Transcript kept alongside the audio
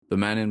The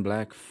man in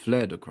black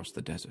fled across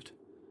the desert,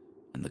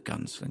 and the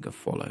gunslinger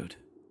followed.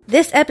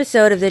 This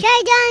episode of the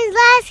J-Guns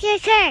Last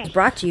Kicker is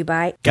brought to you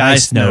by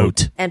Geist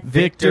Note and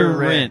Victor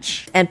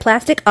Wrench and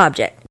Plastic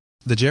Object.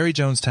 The Jerry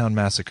Jonestown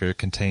Massacre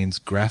contains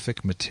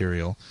graphic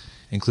material,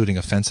 including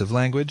offensive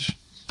language,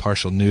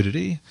 partial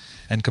nudity,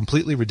 and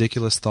completely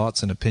ridiculous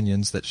thoughts and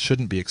opinions that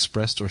shouldn't be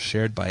expressed or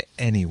shared by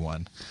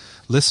anyone.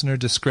 Listener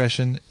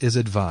discretion is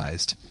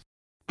advised.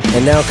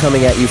 And now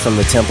coming at you from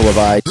the Temple of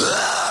I,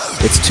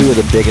 it's two of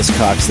the biggest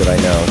cocks that I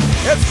know.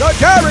 It's the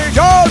Jerry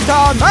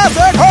Jonestown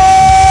Massacre!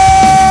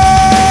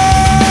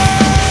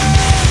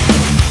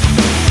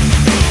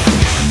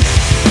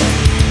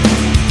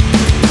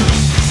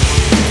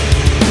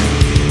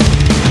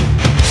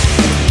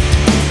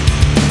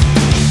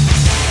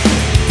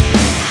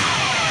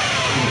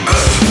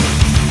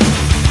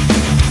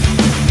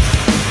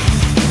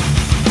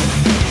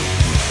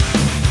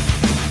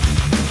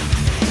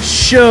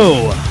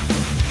 Show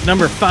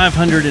number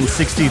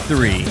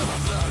 563.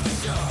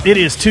 It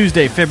is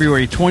Tuesday,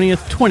 February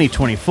 20th,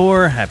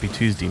 2024. Happy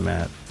Tuesday,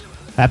 Matt.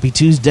 Happy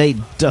Tuesday,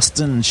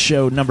 Dustin.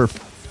 Show number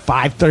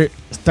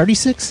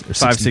 536 or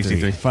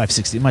 563.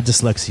 560. My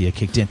dyslexia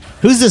kicked in.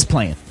 Who's this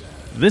playing?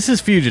 This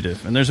is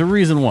Fugitive, and there's a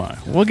reason why.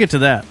 We'll get to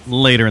that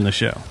later in the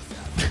show.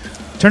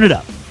 Turn it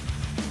up.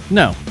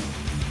 No.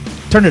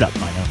 Turn it up,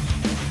 Mino.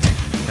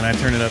 Can I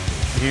turn it up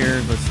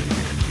here? Let's see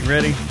here. You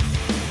ready?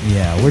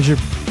 Yeah, where's your...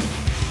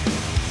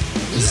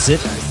 Is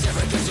it?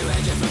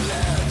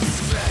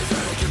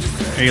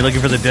 Are you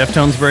looking for the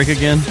Deftones break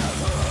again?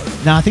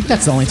 No, I think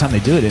that's the only time they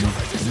do it, isn't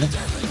it?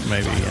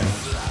 Maybe, yeah.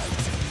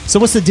 So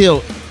what's the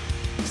deal?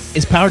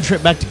 Is Power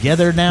Trip back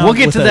together now? We'll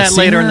get to that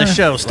later in the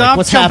show. Stop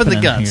what's jumping the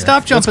happening gun. here?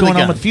 Stop jumping the gun. What's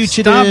going on with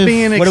Fugitive? Stop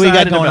being What do we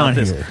got excited going about on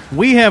this. here?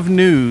 We have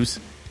news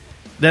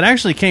that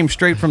actually came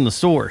straight from the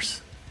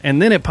source,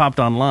 and then it popped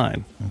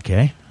online.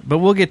 Okay. But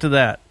we'll get to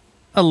that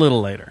a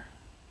little later.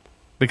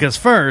 Because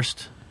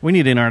first, we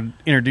need to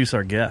introduce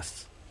our guests.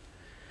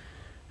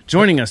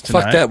 Joining us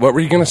tonight. Fuck that. What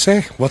were you going to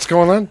say? What's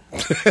going on?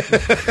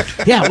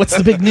 Yeah, what's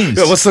the big news?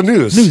 Yeah, what's the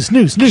news?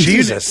 News.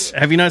 Jesus.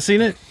 Have you not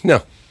seen it?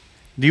 No.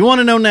 Do you want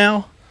to know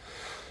now?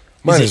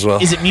 Might as well.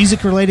 Is it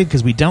music related?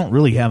 Because we don't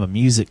really have a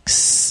music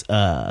segment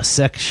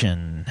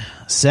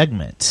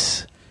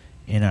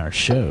in our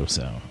show.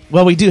 So,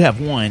 well, we do have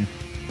one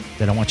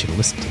that I want you to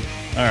listen to.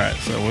 All right,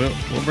 so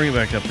we'll bring it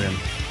back up then.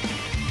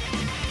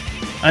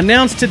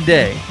 Announced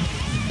today,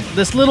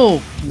 this little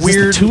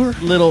weird tour?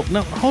 No,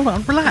 hold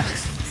on,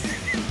 relax.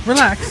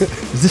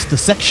 Is this the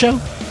sex show?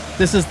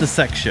 This is the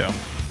sex show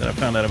that I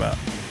found out about.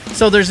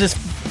 So there's this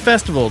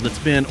festival that's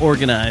been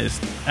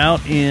organized out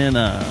in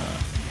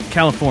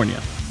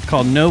California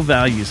called No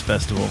Values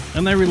Festival,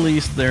 and they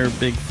released their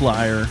big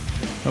flyer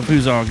of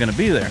who's all going to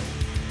be there.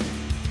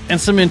 And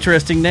some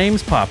interesting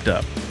names popped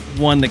up.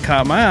 One that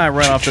caught my eye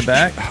right off the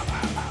bat.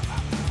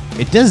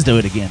 It does do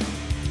it again.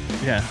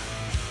 Yeah.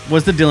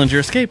 Was the Dillinger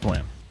Escape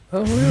Plan.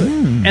 Oh,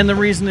 really? And the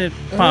reason it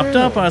popped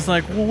up, I was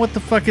like, well, what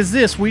the fuck is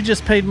this? We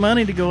just paid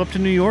money to go up to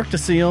New York to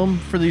see them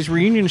for these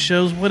reunion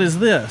shows. What is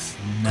this?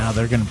 Now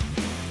they're going to...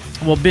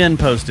 Well, Ben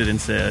posted and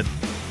said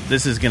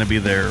this is going to be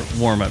their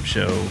warm-up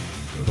show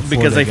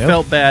because they they go?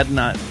 felt bad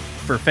not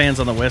for fans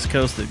on the West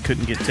Coast that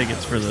couldn't get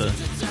tickets for the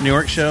New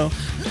York show.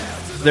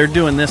 They're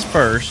doing this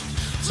first,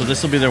 so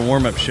this will be their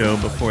warm-up show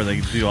before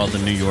they do all the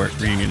New York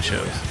reunion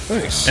shows.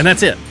 Nice. And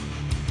that's it.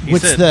 He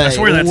said, I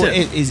swear that's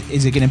it.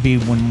 Is it going to be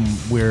when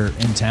we're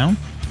in town?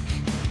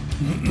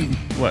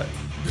 What?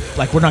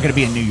 Like, we're not going to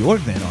be in New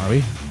York then, are we?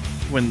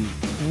 When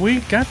we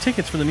got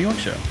tickets for the New York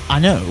show. I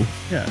know.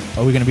 Yeah.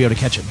 Are we going to be able to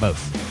catch it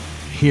both?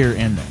 Here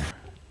and there?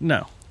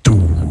 No.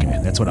 Okay,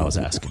 that's what I was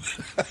asking.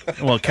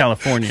 Well,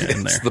 California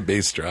in there. It's the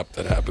bass drop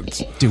that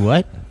happens. Do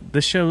what?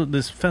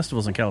 This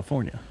festival's in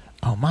California.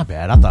 Oh, my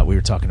bad. I thought we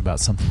were talking about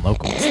something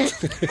local. Yes.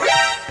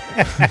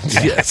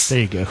 There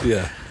you go.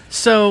 Yeah.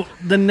 So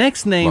the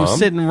next name Mom?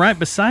 sitting right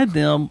beside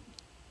them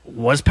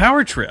was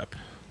Power Trip.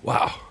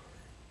 Wow.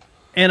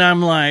 And I'm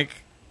like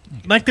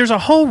there's a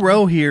whole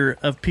row here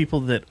of people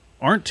that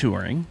aren't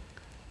touring,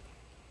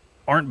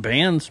 aren't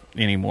bands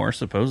anymore,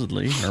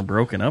 supposedly, or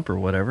broken up or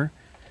whatever.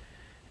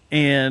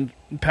 And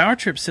Power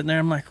Trip's sitting there.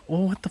 I'm like,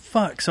 well, what the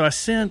fuck? So I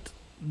sent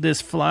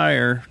this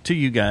flyer to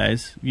you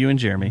guys, you and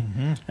Jeremy,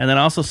 and then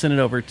I also sent it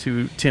over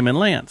to Tim and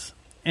Lance.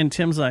 And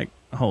Tim's like,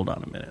 hold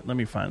on a minute. Let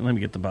me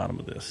get the bottom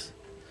of this.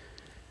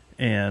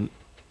 And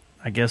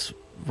I guess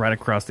right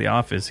across the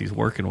office, he's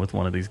working with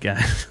one of these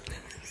guys.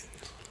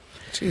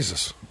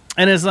 Jesus.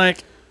 And it's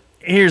like,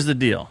 here's the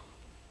deal.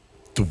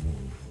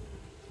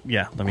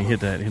 Yeah, let me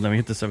hit that. Let me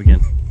hit this up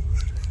again.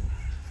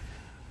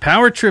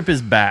 Power Trip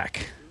is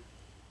back.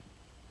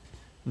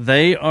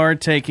 They are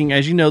taking,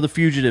 as you know, The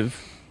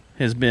Fugitive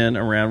has been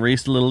around,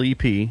 released a little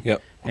EP.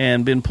 Yep.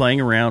 And been playing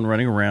around,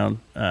 running around,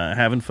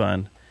 having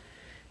fun.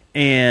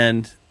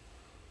 And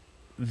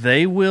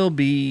they will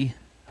be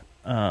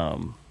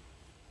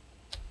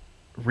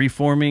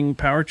reforming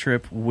Power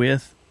Trip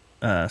with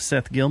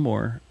Seth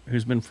Gilmore,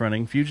 who's been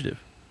fronting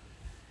Fugitive.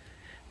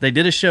 They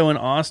did a show in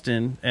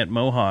Austin at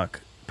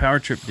Mohawk. Power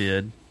Trip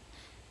did,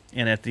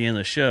 and at the end of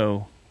the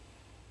show,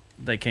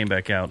 they came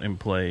back out and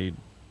played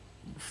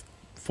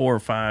 4 or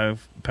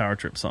 5 Power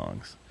Trip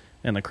songs,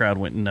 and the crowd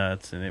went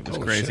nuts, and it was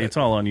crazy. Shit. It's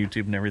all on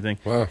YouTube and everything.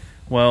 Wow.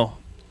 Well,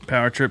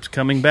 Power Trip's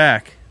coming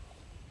back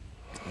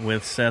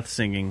with Seth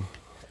singing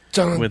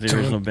with the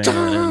original band.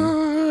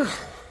 And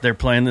they're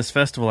playing this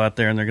festival out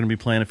there, and they're going to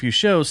be playing a few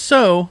shows.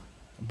 So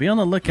be on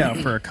the lookout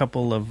for a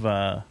couple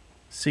of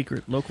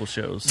secret local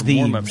shows, some The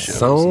warm-up shows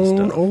and Zone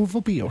stuff.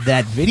 over Beale.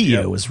 That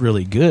video Yep. was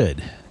really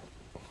good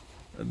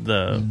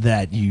The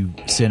that you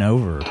sent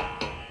over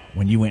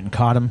when you went and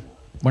caught him.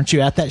 Weren't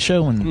you at that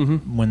show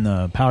when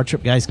the Power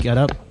Trip guys got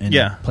up and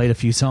Yeah. played a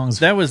few songs?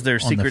 that was their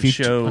on the secret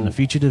show on the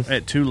Fugitive,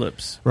 at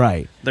Tulips.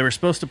 right? They were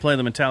supposed to play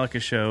the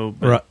Metallica show,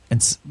 but Right,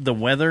 and the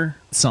weather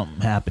something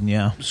happened.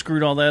 Yeah,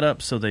 screwed all that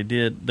up. So they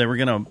were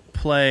going to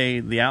play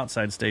the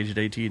outside stage at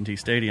AT&T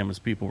Stadium as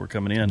people were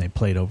coming in. and they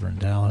played over in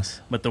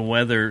Dallas. But the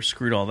weather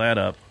screwed all that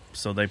up,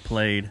 so they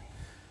played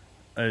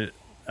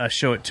a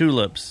show at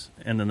Tulips,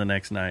 and then the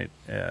next night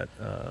at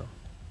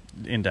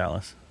in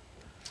Dallas.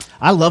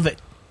 I love it.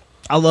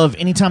 I love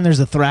anytime there's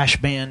a thrash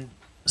band,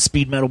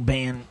 speed metal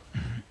band,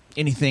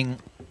 anything.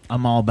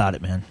 I'm all about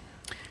it, man.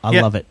 I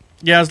Yeah. love it.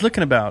 Yeah, I was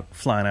looking about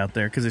flying out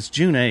there because it's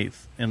June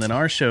 8th, and then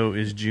our show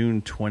is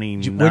June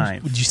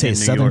 29th. Would you say in it's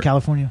New Southern York.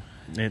 California?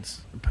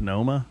 It's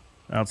Sonoma,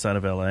 outside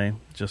of L.A.,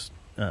 just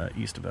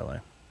east of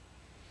L.A.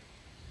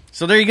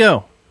 So there you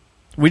go.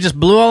 We just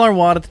blew all our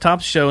wad at the top of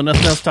the show.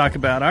 Nothing else to talk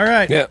about. All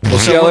right. Yeah, we'll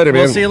see you later,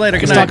 man. We'll see you later.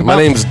 Good night. My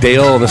name's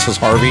Dale, and this is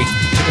Harvey.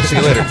 See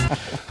you later.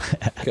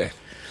 Okay.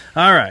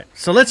 All right,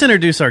 so let's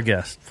introduce our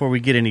guest before we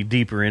get any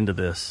deeper into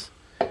this.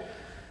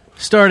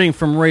 Starting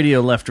from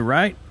radio left to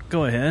right,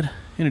 go ahead,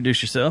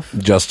 introduce yourself.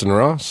 Justin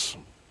Ross,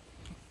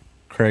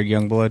 Craig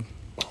Youngblood.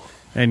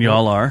 And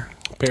y'all are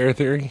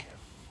Paratheory.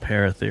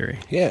 Paratheory.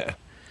 Yeah.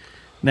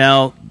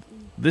 Now,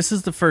 this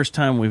is the first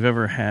time we've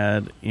ever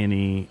had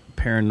any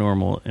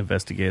paranormal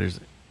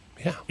investigators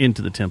Yeah.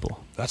 into the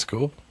temple. That's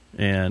cool.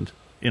 And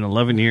in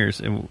 11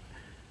 years,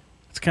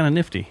 it's kind of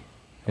nifty.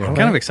 Yeah. I'm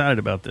kind of excited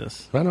about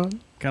this. Right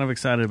on. Kind of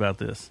excited about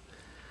this.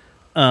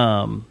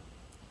 How'd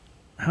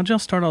y'all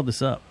start all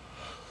this up?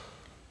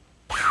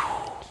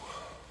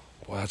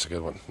 Well, that's a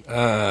good one.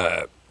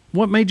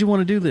 What made you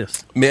want to do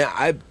this? Man,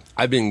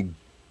 I've been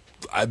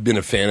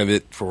a fan of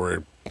it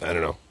for, I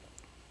don't know,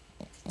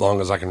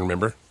 long as I can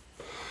remember.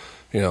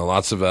 You know,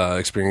 lots of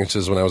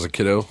experiences when I was a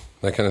kiddo,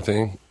 that kind of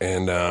thing.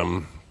 And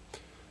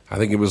I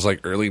think it was like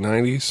early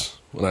 90s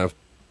when I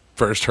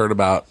first heard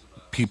about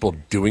people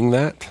doing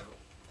that.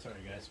 Sorry,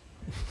 guys.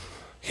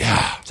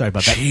 Yeah. Sorry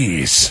about that.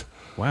 Jeez.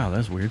 Wow,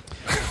 that's weird.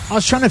 I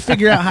was trying to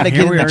figure out how to Here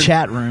get in we the are.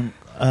 chat room,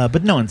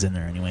 but no one's in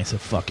there anyway, so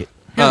fuck it.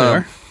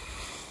 Yeah,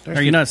 they are.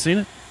 Are you not seeing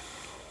it?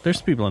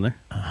 There's people in there.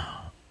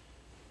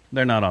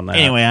 They're not on that.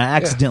 Anyway, I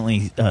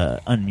accidentally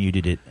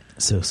unmuted it,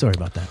 so sorry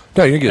about that.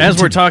 No, you're good.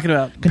 As we're talking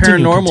about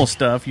Continue, paranormal continue.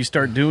 stuff, you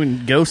start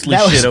doing ghostly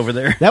That was- shit over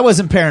there. That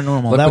wasn't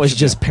paranormal. Look That what was you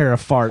just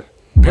parafart.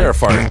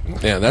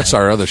 Parafart. Yeah, that's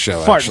our other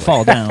show, Fart actually. and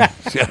fall down.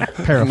 Yeah.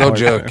 Parafart. No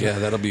joke. Yeah,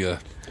 that'll be a...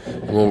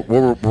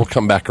 We'll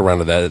come back around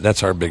to that.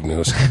 That's our big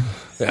news.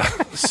 Yeah.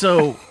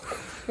 So,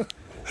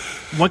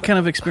 what kind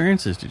of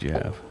experiences did you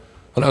have?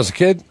 When I was a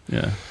kid,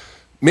 Yeah.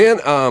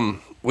 man,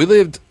 we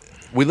lived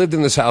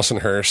in this house in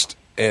Hearst,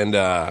 and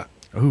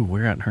Ooh,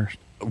 we're out in Hearst.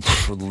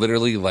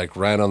 literally like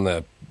right on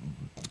the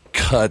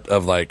cut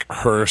of like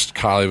Hearst,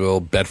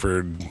 Colleyville,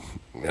 Bedford,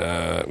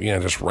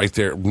 just right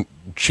there,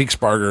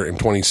 Cheeksbarger and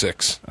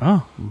 26.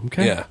 Oh,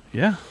 okay.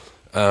 Yeah.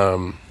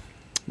 Yeah.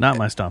 Not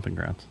my stomping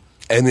grounds.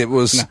 And it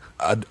was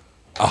a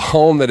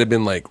home that had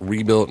been like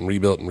rebuilt and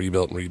rebuilt and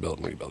rebuilt and rebuilt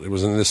and rebuilt. It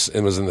was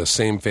in the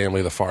same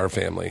family, the Farr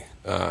family,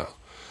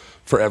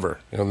 forever.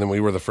 And then we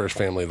were the first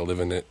family to live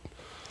in it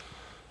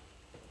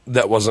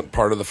that wasn't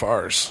part of the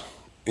Farrs,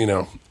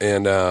 and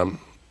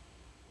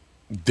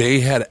they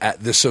had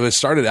this. So it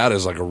started out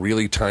as like a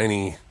really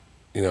tiny,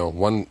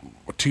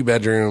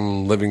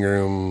 2-bedroom, living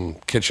room,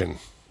 kitchen,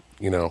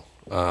 and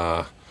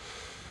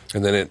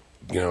then it,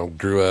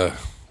 grew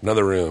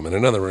another room and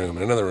another room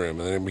and another room,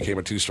 and then it became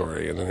a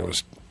 2-story, and then it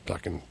was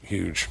fucking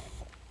huge.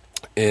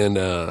 And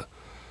so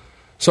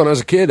when I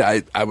was a kid,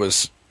 I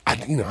was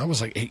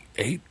like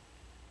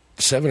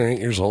 7 or 8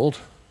 years old,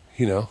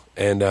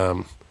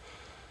 and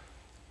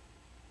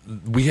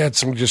we had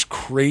some just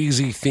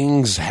crazy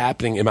things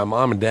happening, and my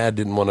mom and dad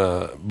didn't want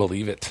to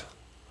believe it.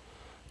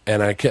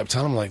 And I kept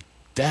telling him, like,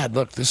 Dad,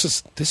 look, this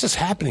is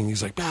happening.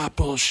 He's like,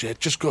 bullshit,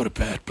 just go to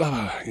bed, blah,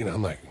 blah.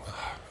 I'm like,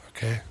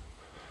 okay.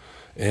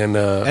 And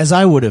As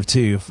I would have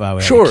too if I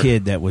had Sure. a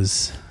kid that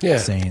was Yeah.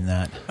 saying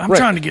that. I'm Right.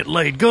 trying to get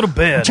laid. Go to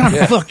bed. Trying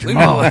to fuck your leave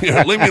mom.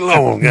 leave me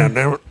alone,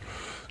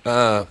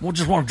 goddammit. We'll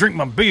just want to drink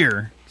my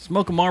beer,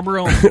 smoke a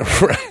Marlboro,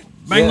 Right.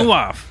 bang Yeah. the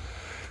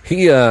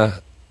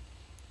wife.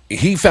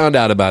 He found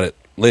out about it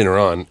later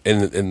on,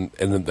 and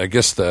I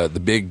guess the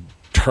big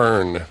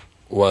turn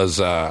was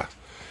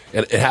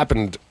it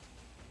happened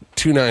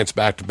 2 nights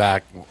back to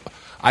back.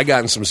 I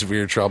got in some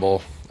severe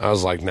trouble. I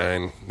was like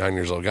 9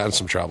 years old. Got in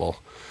some trouble.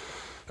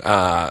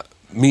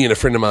 me and a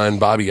friend of mine,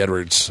 Bobby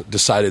Edwards,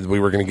 decided we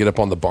were going to get up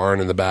on the barn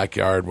in the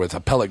backyard with a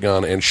pellet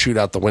gun and shoot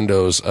out the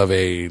windows of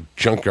a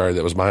junkyard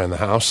that was behind the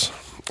house.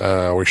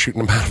 We're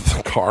shooting them out of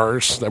the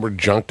cars that were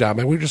junked out.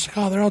 Man, we were just like,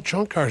 oh, they're all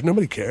junk cars.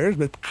 Nobody cares.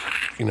 But,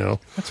 you know.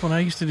 That's what I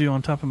used to do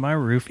on top of my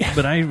roof,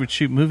 but I would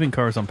shoot moving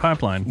cars on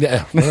pipeline.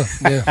 Yeah.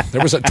 Yeah.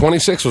 There was a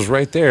 26 was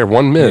right there.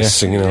 One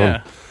miss, you know.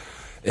 Yeah.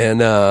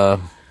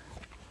 And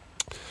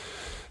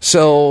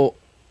so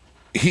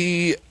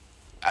he,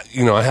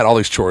 you know, I had all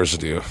these chores to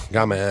do.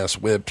 Got my ass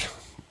whipped.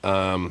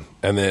 And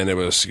then it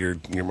was, you're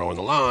mowing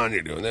the lawn,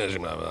 you're doing this,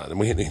 blah, blah,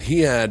 blah. And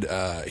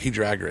he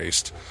drag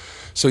raced.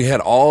 So he had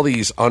all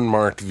these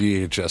unmarked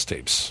VHS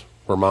tapes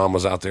where Mom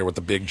was out there with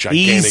the big,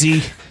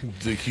 gigantic,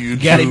 the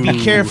huge. You got to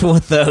be careful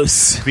with those.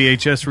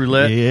 VHS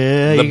roulette.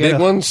 Yeah. The big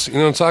ones, you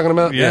know what I'm talking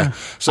about? Yeah.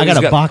 So I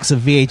got a box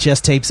of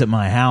VHS tapes at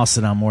my house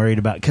that I'm worried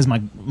about because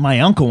my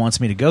uncle wants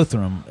me to go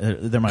through them.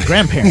 They're my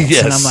grandparents.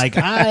 Yes. And I'm like,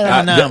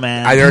 I don't know,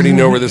 man. I already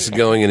know where this is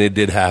going, and it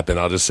did happen.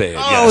 I'll just say it.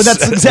 Oh, yes.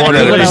 that's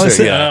exactly what I was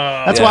saying.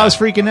 Yeah. That's why I was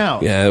freaking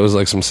out. Yeah, it was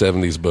like some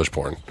 70s bush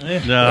porn.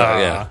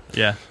 Yeah.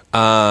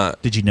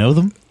 Did you know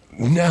them?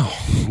 No,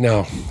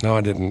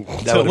 I didn't.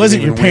 So it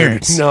wasn't your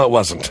parents? Weird. No, it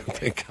wasn't.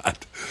 Thank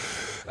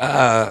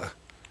God.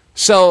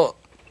 So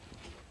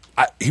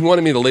he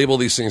wanted me to label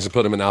these things and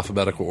put them in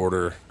alphabetical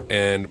order,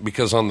 and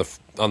because on the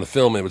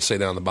film it would say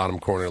down in the bottom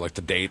corner like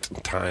the date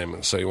and time,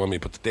 and so he wanted me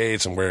to put the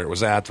dates and where it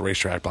was at, the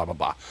racetrack, blah blah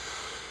blah.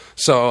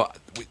 So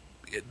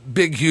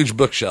big huge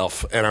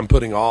bookshelf, and I'm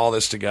putting all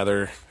this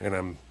together,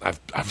 and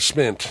I've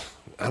spent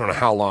I don't know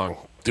how long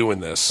doing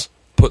this.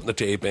 Putting the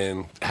tape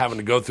in, having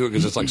to go through it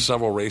because it's like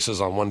several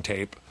races on one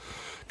tape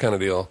kind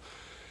of deal.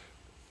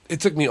 It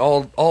took me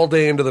all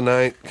day into the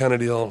night kind of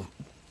deal.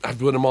 I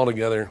put them all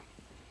together.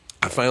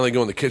 I finally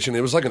go in the kitchen. It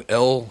was like an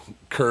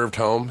L-curved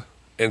home.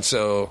 And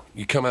so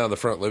you come out of the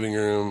front living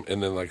room,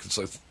 and then like it's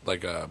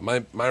like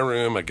my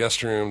room, a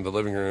guest room, the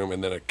living room,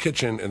 and then a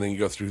kitchen, and then you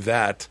go through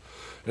that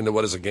into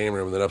what is a game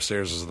room, and then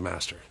upstairs is the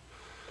master.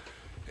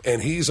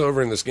 And he's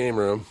over in this game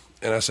room.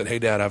 And I said, hey,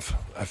 Dad, I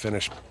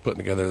finished putting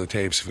together the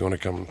tapes if you want to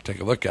come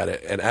take a look at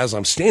it. And as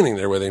I'm standing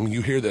there with him,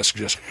 you hear this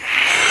just...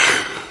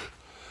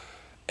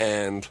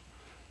 And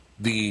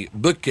the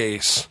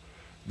bookcase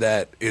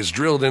that is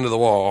drilled into the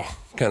wall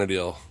kind of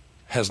deal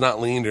has not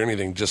leaned or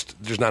anything. Just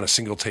there's not a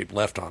single tape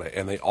left on it.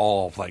 And they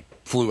all, like,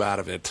 flew out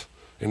of it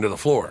into the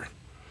floor.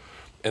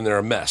 And they're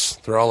a mess.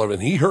 They're all over.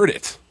 And he heard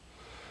it.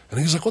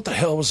 And he's like, what the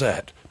hell was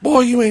that?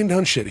 Boy, you ain't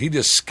done shit. He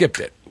just skipped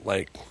it.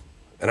 Like,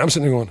 and I'm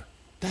sitting there going,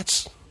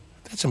 That's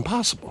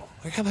impossible.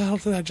 Like, how the hell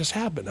did that just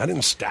happen? I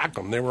didn't stack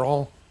them. They were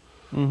all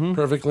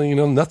perfectly, you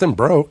know, nothing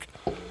broke.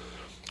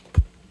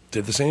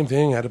 Did the same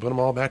thing. Had to put them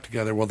all back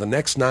together. Well, the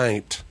next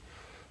night,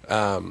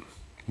 middle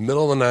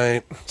of the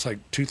night, it's like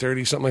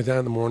 2:30, something like that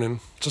in the morning.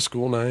 It's a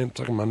school night. It's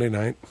like a Monday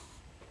night.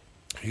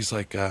 He's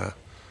like,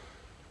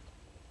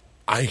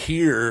 I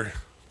hear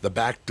the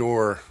back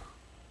door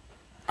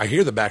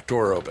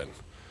open.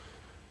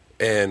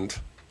 And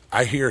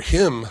I hear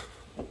him...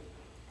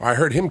 I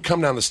heard him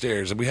come down the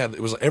stairs, and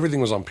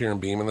everything was on pier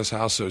and beam in this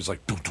house, so it's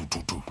like doo, doo,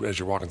 doo, doo, as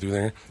you're walking through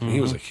there. Mm-hmm. And he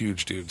was a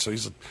huge dude, so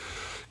he's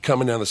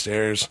coming down the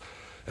stairs,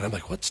 and I'm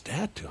like, "What's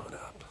Dad doing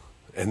up?"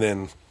 And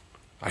then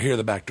I hear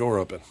the back door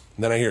open,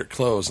 and then I hear it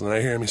close, and then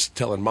I hear him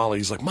telling Molly,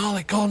 he's like,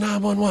 "Molly, call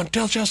 911.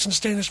 Tell Justin to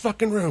stay in his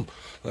fucking room."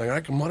 I'm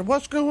like,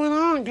 what's going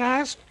on,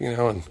 guys? You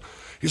know, and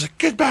he's like,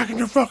 "Get back in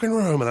your fucking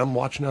room." And I'm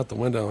watching out the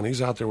window, and he's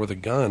out there with a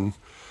gun,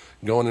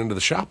 going into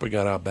the shop we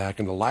got out back,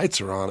 and the lights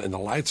are on, and the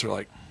lights are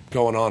like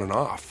going on and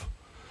off,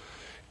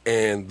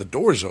 and the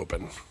door's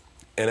open,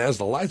 and as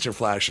the lights are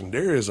flashing,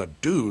 there is a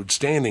dude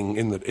standing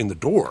in the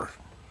door,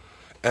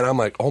 and I'm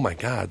like, oh my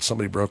God,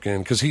 somebody broke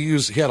in, because he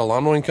had a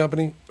lawn mowing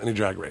company and he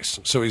drag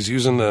raced, so he's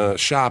using the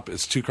shop.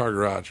 It's 2-car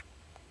garage,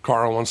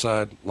 car on one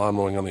side, lawn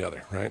mowing on the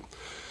other, right?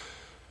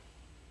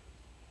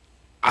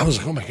 I was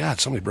like, oh my God,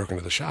 somebody broke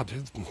into the shop,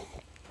 dude.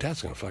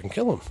 Dad's gonna fucking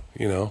kill him,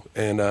 you know.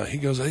 And he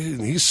goes,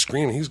 he's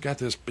screaming. He's got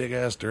this big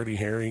ass, dirty,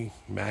 hairy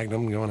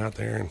Magnum going out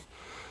there,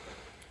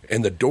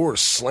 and the door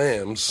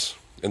slams,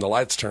 and the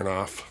lights turn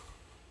off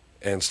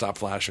and stop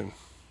flashing,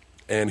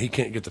 and he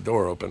can't get the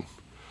door open.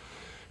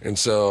 And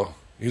so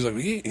he's like,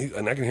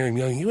 and I can hear him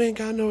yelling, you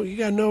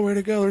got nowhere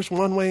to go. There's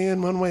one way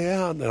in, one way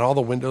out. And all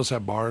the windows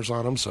have bars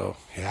on them, so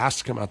he has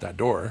to come out that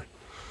door.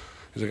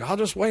 He's like, I'll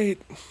just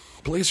wait.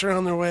 Police are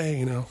on their way,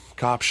 you know.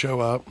 Cops show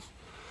up.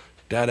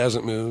 Dad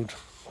hasn't moved.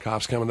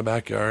 Cops come in the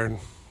backyard.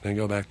 They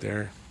go back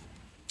there.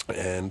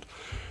 And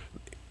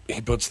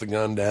he puts the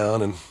gun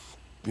down and,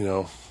 you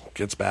know,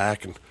 gets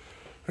back, and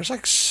there's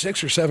like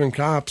 6 or 7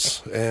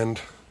 cops,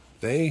 and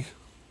they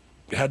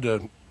had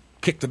to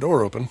kick the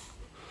door open,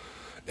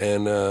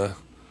 and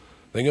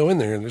they go in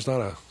there, and there's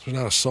not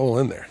a soul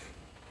in there.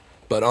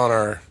 But on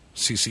our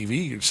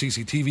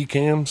CCTV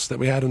cams that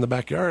we had in the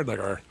backyard, like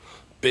our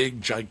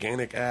big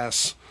gigantic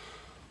ass,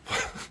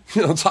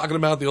 you know, talking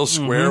about the old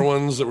square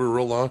ones that were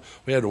real long,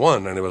 we had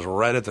one, and it was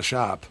right at the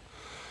shop,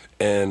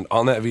 and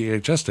on that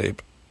VHS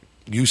tape,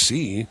 you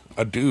see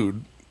a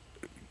dude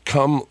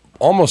come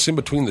almost in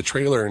between the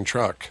trailer and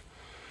truck,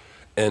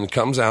 and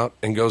comes out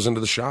and goes into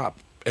the shop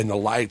and the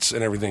lights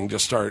and everything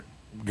just start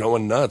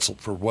going nuts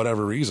for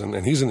whatever reason,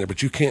 and he's in there,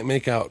 but you can't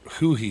make out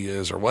who he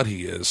is or what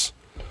he is.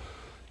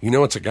 You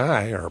know it's a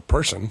guy or a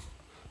person,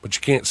 but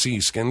you can't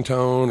see skin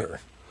tone or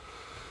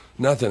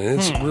nothing, and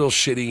it's real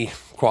shitty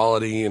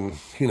quality, and,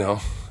 you know,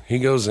 he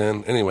goes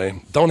in.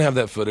 Anyway, don't have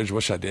that footage.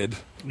 Wish I did.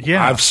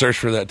 Yeah. I've searched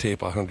for that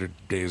tape 100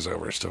 days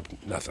over. Still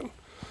nothing.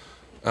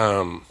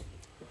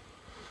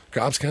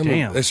 Cops come.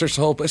 Damn. They search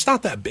the whole place. It's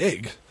not that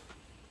big.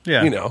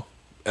 Yeah. You know.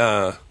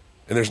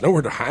 And there's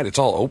nowhere to hide. It's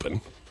all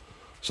open.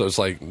 So it's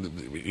like,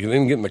 he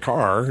didn't get in the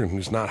car, and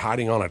he's not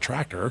hiding on a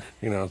tractor.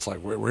 You know, it's like,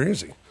 where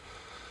is he?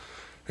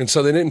 And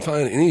so they didn't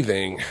find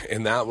anything.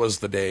 And that was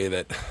the day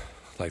that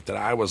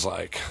I was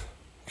like,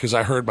 because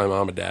I heard my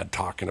mom and dad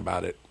talking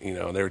about it. You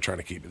know, they were trying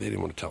to keep it. They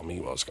didn't want to tell me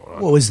what was going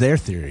on. What was their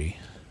theory?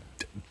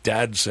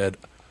 Dad said,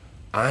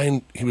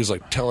 he was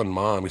like telling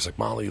Mom, he's like,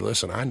 Molly,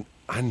 listen,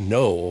 I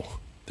know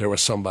there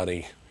was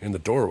somebody in the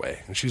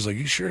doorway. And she's like,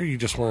 you sure you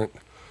just weren't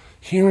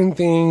hearing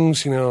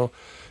things, you know?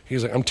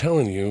 He's like, I'm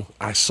telling you,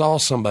 I saw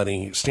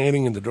somebody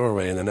standing in the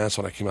doorway, and then that's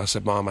when I came out. I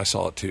said, Mom, I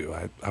saw it too.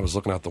 I was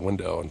looking out the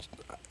window, and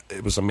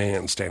it was a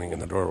man standing in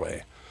the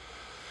doorway.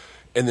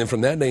 And then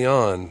from that day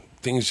on,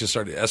 things just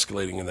started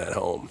escalating in that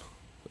home.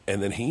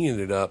 And then he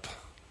ended up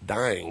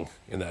dying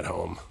in that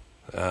home.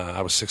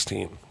 I was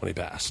 16 when he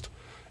passed.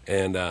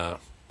 And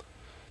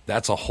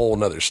that's a whole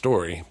nother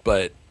story.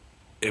 But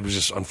it was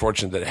just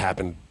unfortunate that it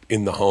happened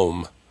in the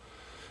home.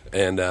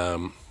 And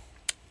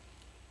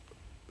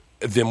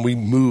then we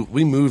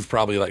moved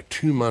probably like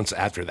 2 months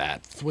after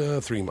that.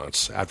 Well, 3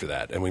 months after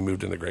that. And we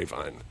moved into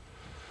Grapevine.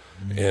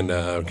 And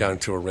got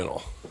into a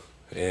rental.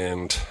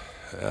 And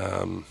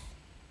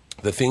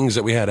the things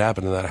that we had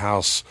happen in that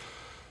house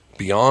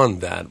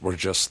beyond that were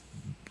just,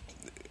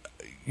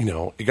 you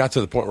know, it got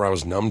to the point where I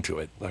was numb to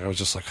it. Like, I was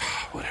just like,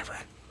 whatever.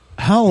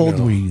 How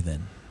old were you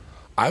then?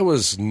 I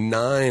was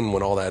 9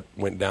 when all that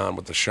went down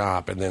with the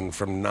shop, and then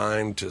from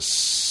 9 to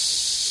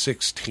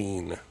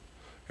 16,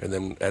 and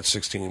then at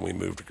 16 we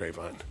moved to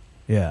Grapevine.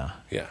 Yeah.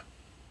 Yeah.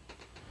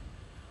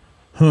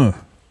 Huh.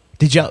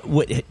 Did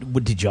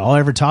y'all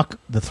ever talk,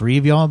 the three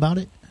of y'all, about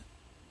it?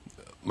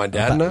 My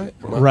dad and I?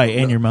 Right,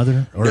 and your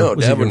mother? Or no,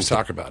 was Dad it wouldn't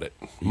talk about it.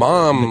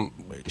 Mom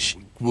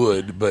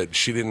would, but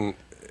she didn't,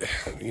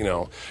 you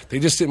know, they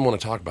just didn't want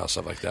to talk about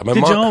stuff like that. Did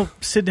y'all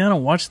sit down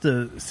and watch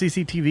the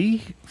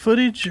CCTV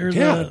footage? Or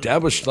yeah,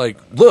 Dad was like,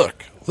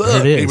 look.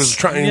 It is. He was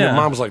trying, Yeah.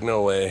 Mom was like,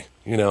 no way,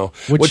 you know,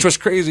 which was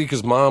crazy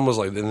because Mom was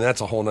like, and that's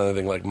a whole nother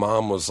thing, like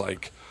Mom was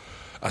like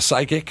a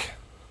psychic,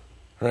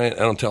 right? I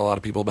don't tell a lot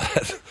of people about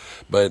it,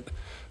 but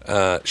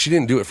she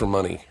didn't do it for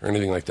money or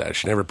anything like that.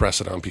 She never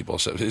pressed it on people.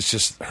 So it's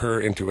just her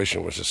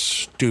intuition was just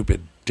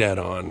stupid, dead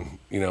on,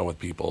 you know, with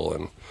people.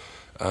 And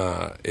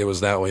it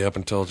was that way up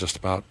until just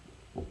about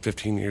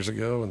 15 years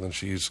ago. And then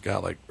she's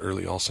got like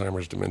early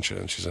Alzheimer's, dementia,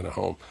 and she's in a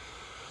home.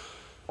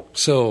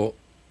 So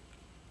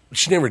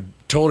she never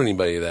told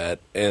anybody that.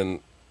 And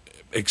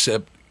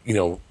except, you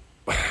know,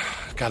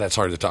 God, that's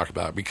hard to talk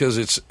about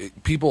because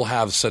people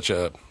have such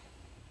a,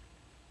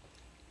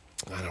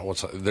 I don't know,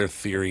 what's their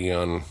theory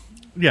on...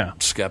 Yeah.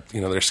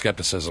 Their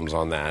skepticisms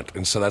on that,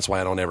 and so that's why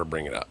I don't ever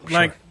bring it up.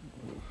 Like,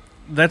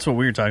 that's what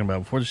we were talking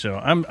about before the show.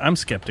 I'm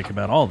skeptic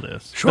about all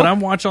this, Sure. but I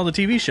watch all the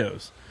TV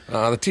shows.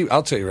 I'll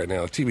tell you right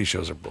now, the TV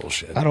shows are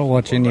bullshit. I don't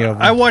watch any of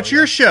them. I watch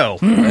your show.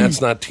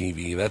 That's not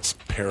TV. That's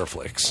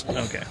Paraflix.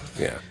 Okay.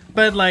 Yeah.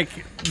 But like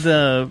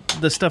the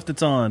stuff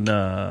that's on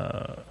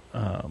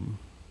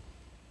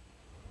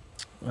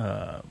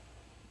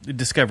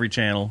Discovery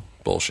Channel,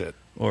 bullshit,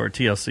 or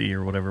TLC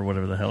or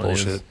whatever the hell it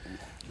is. Bullshit.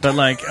 But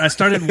like I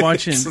started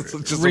watching,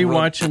 Just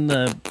rewatching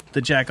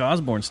the Jack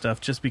Osborne stuff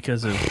just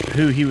because of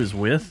who he was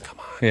with. Come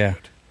on. Yeah.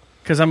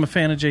 Because I'm a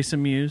fan of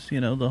Jason Mewes,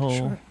 you know, the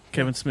whole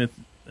Kevin Smith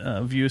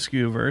View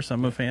Askew-verse.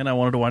 I'm a fan. I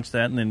wanted to watch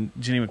that, and then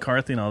Jenny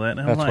McCarthy and all that.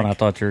 And That's what I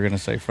thought you were going to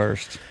say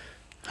first.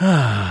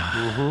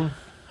 I'm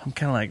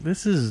kind of like,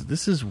 this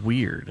is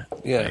weird.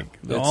 Yeah,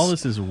 like, all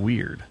this is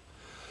weird.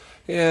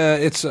 Yeah,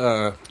 it's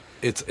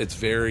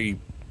very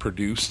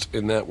produced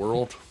in that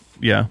world.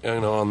 Yeah, you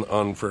know,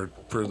 on for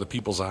the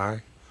people's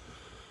eye.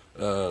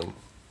 The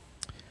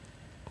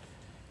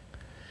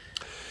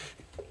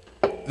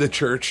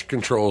church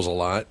controls a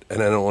lot,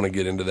 and I don't want to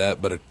get into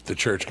that, but the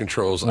church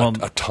controls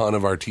a ton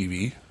of our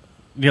TV.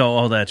 Yeah,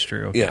 oh, that's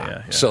true. Okay,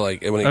 yeah. So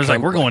like, when I was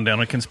like, we're going down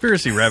a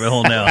conspiracy rabbit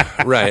hole now.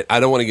 Right. I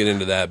don't want to get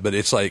into that, but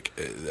it's like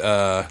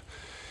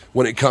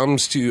when it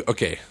comes to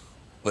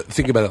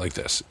think about it like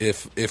this: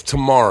 if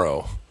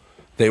tomorrow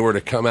they were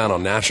to come out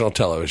on national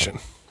television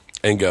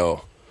and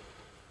go,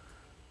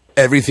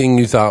 everything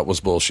you thought was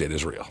bullshit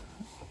is real.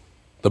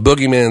 The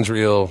boogeyman's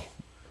real.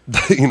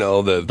 You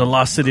know, the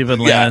lost city of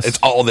Atlantis. Yeah, it's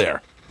all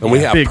there. And we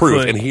have Bigfoot.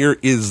 proof. And here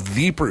is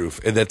the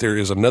proof that there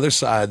is another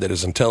side that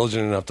is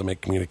intelligent enough to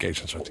make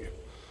communications with you.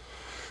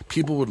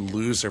 People would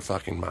lose their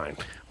fucking mind.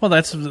 Well,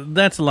 that's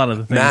a lot of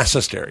the things. Mass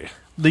hysteria.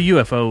 The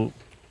UFO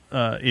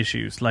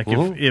issues. Like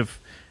if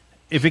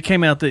it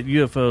came out that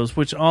UFOs,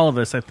 which all of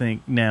us I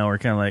think now are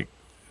kind of like,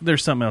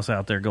 there's something else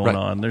out there going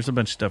on. There's a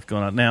bunch of stuff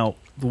going on. Now,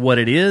 what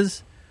it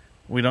is,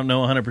 We don't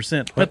know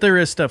 100%. But there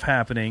is stuff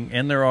happening,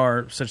 and there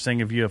are such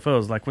thing of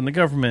UFOs. Like when the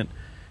government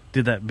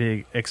did that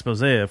big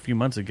expose a few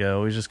months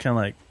ago, it was just kind of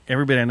like,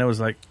 everybody I know is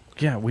like,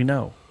 yeah, we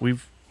know.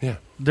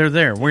 They're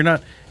there. We're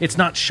not, it's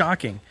not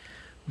shocking.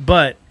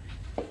 But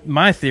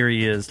my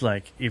theory is,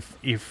 like,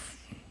 if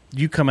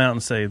you come out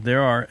and say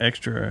there are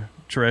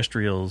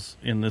extraterrestrials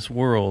in this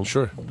world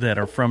that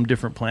are from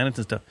different planets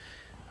and stuff,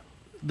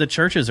 the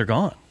churches are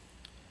gone.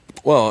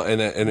 Well,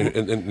 and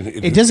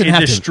it doesn't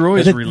have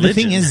destroys to. religion. The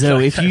thing is, though,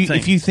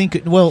 if you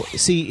think, well,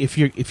 see, if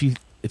you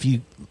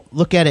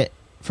look at it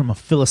from a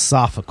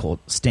philosophical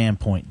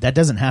standpoint, that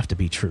doesn't have to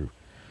be true,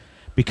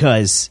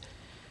 because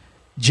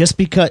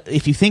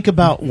if you think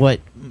about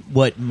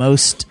what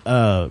most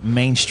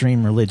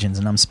mainstream religions,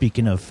 and I'm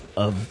speaking of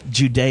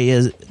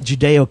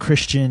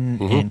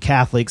Judeo-Christian and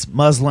Catholics,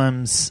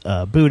 Muslims,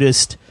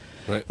 Buddhist,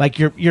 like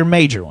your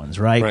major ones,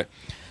 right?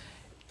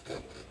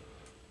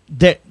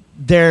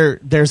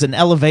 There's an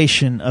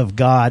elevation of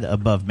God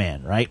above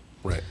man, right?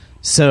 Right.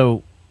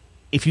 So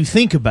if you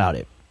think about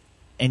it,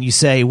 and you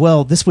say,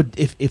 well, this would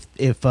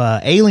if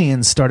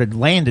aliens started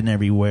landing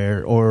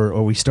everywhere,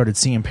 or we started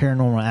seeing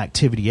paranormal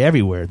activity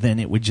everywhere, then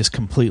it would just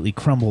completely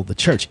crumble the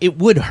church. It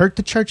would hurt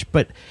the church,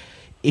 but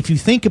if you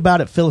think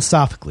about it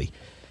philosophically,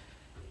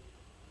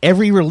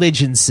 every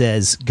religion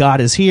says God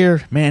is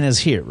here, man is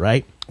here,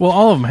 right? Well,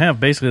 all of them have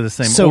basically the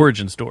same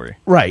origin story.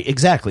 Right,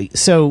 exactly.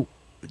 So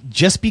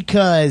just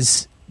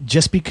because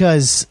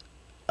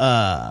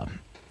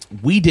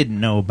we didn't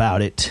know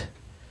about it,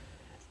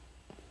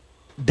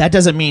 that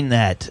doesn't mean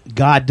that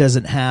God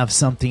doesn't have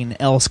something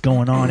else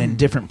going on in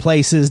different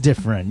places,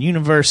 different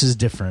universes,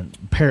 different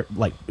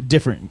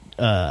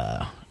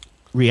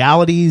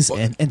realities,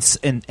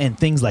 and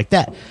things like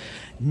that.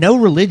 No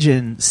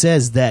religion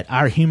says that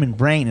our human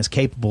brain is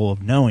capable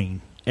of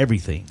knowing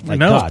everything like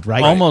God,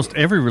 right? Almost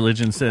every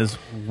religion says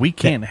we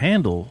can't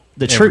handle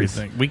the truth.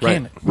 Everything. We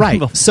can't.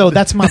 Right. So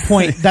that's my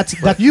point. That's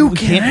you we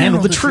can't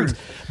handle the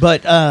truth.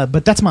 But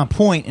that's my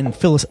point. And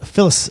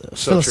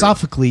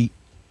philosophically,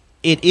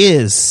 it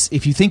is.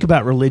 If you think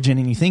about religion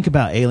and you think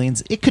about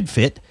aliens, it could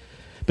fit.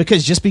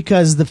 Because just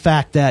because the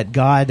fact that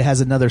God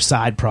has another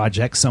side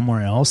project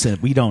somewhere else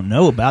that we don't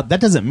know about,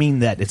 that doesn't mean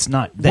that it's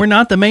not. That we're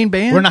not the main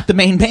band. We're not the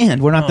main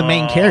band. We're not the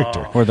main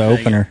character. We're the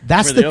opener.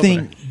 That's the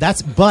thing.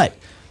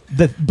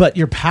 But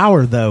your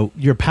power, though,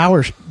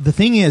 the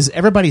thing is,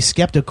 everybody's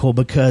skeptical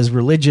because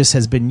religious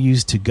has been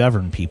used to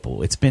govern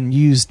people. It's been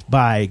used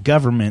by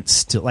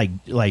governments to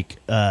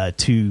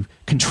to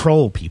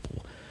control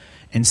people,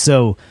 and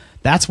so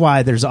that's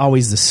why there's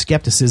always the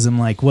skepticism.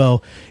 Like,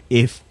 well,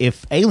 if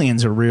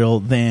aliens are real,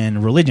 then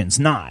religion's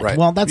not. Right.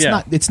 Well, that's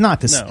not. It's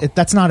not this. No.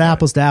 That's not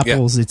apples to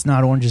apples. Yeah. It's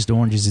not oranges to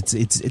oranges.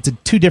 It's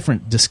two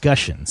different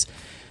discussions.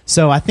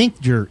 So I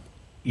think your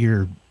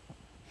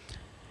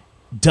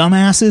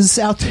dumbasses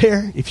out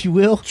there, if you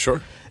will,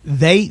 sure,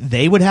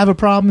 they would have a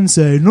problem and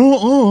say,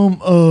 no,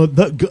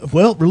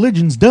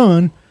 religion's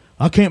done.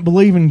 I can't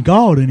believe in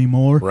God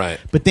anymore. Right.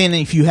 But then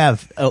if you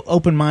have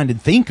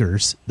open-minded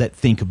thinkers that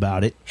think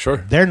about it, sure,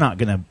 they're not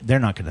gonna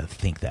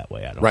think that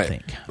way. I don't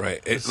think.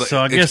 Right. So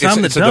I guess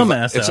I'm the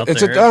dumbass out there.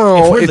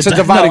 It's a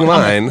dividing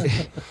line.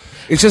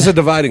 It's just a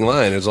dividing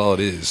line is all it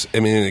is.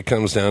 I mean, it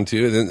comes down to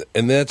it.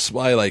 And that's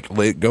why, like,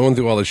 going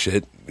through all this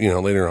shit,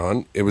 later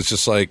on, it was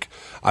just like,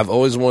 I've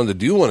always wanted to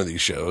do one of these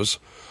shows,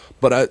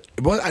 but I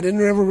didn't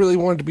ever really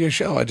want it to be a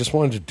show. I just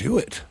wanted to do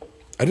it.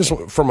 I just,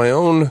 for my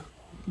own,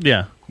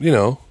 Yeah,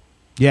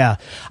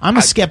 I'm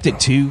a skeptic,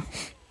 too,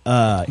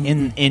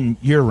 in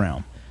your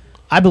realm.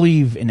 I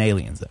believe in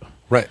aliens, though.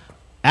 Right.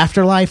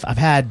 Afterlife, I've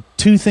had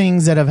two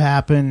things that have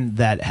happened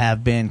that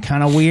have been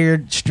kind of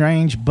weird,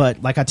 strange,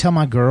 but like I tell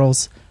my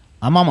girls,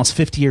 I'm almost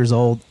 50 years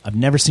old. I've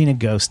never seen a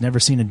ghost, never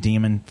seen a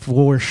demon,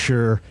 for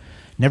sure.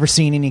 Never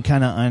seen any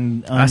kind of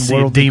unworldly I see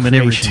a demon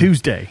creation. every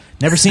Tuesday.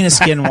 Never seen a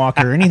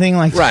skinwalker or anything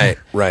like that.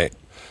 Right.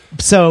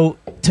 So,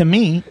 to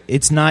me,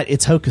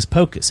 it's hocus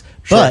pocus.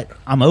 Sure. But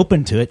I'm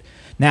open to it.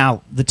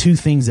 Now, the two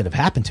things that have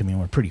happened to me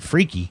were pretty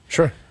freaky.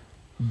 Sure.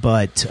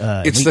 But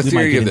it's the we might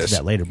theory get of into this.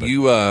 that later. But.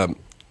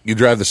 You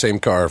drive the same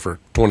car for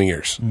 20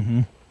 years,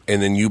 mm-hmm.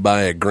 and then you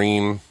buy a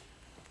green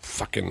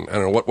fucking, I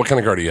don't know, what kind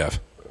of car do you have?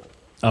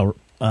 Oh,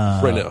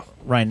 right now.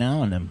 Right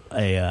now,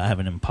 I have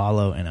an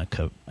Impala and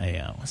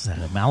what's that?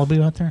 A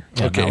Malibu out there?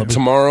 Yeah, Okay, Malibu.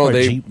 tomorrow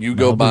Jeep, you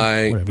go Malibu,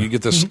 buy, whatever. you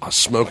get this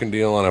smoking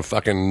deal on a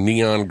fucking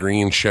neon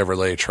green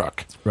Chevrolet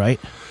truck. Right.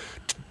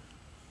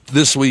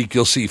 This week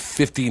you'll see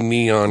 50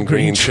 neon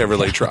green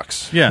Chevrolet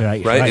trucks. Yeah,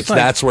 right.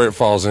 That's where it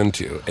falls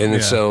into,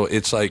 and so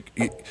it's like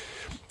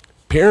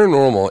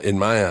paranormal in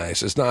my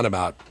eyes is not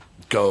about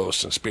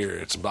ghosts and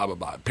spirits and blah blah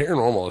blah.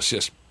 Paranormal is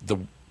just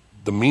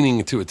the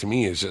meaning to it to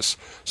me is just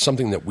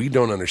something that we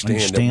don't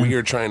understand. That we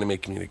are trying to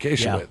make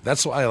communication with.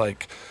 That's why,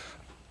 like,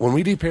 when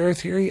we do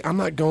paratheory, I'm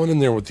not going in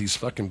there with these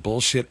fucking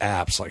bullshit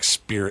apps like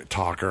Spirit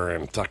Talker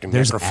and fucking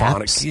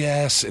Necrophonics.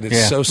 Yes, and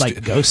it's so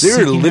like ghost there are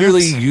seeking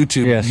literally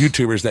apps?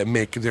 YouTubers that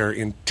make their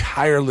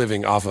entire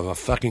living off of a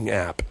fucking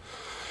app.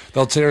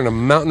 They'll tear in a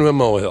mountain of a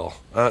molehill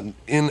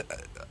in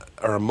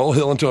or a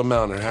molehill into a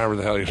mountain, or however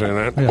the hell you're saying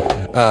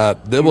that.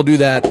 They will do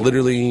that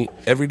literally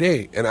every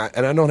day, and I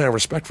don't have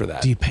respect for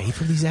that. Do you pay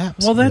for these apps?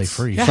 Well, Or are they that's-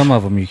 free. Some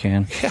of them you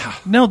can. Yeah,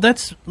 No,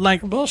 that's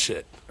like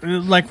bullshit.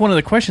 one of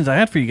the questions I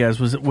had for you guys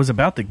was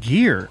about the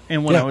gear,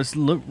 and when Yeah. I was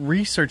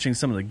researching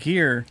some of the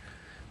gear,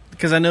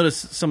 because I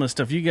noticed some of the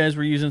stuff you guys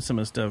were using, some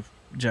of the stuff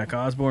Jack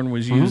Osborne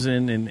was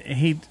using, and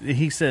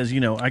he says,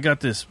 I got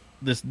this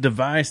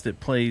device that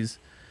plays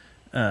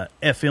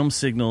FM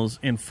signals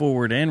in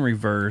forward and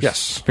reverse. Yes.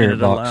 Spirit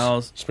and it box.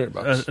 allows Spirit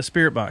box. a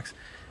spirit box,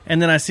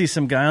 and then I see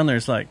some guy on there.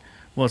 It's like,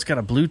 well, it's got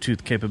a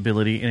Bluetooth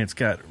capability and it's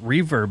got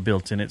reverb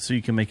built in it, so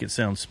you can make it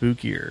sound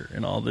spookier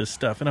and all this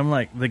stuff. And I'm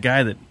like, the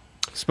guy that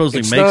supposedly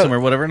It's makes not- them or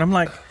whatever, and I'm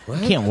like, You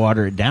can't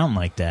water it down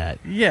like that.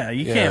 yeah,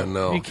 you Yeah, can't.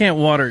 no. You can't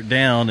water it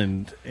down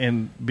and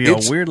be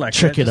It's- all weird like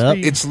trick that. it Just up.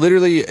 be- It's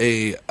literally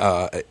a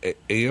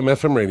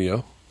AM/FM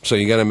radio. So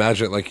you got to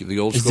imagine it like the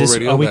old Is school this?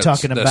 radio. Are we that's-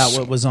 talking about that's-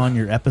 what was on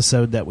your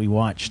episode that we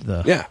watched?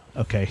 Yeah.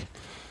 Okay.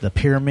 The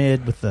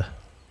pyramid with the.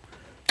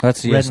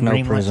 That's the Red yes and no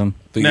green prism.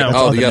 The, No. oh,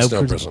 Oh, the the yes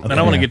no no prism. prism. and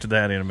I want to Yeah. get to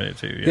that in a minute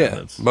too. Yeah,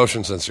 That's,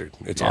 motion censored.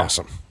 It's Yeah.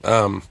 awesome.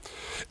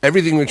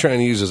 Everything we're trying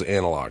to use is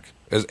analog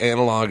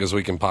as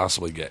we can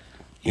possibly get.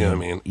 You know what I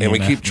mean? And we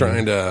EMF, keep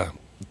trying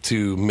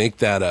to make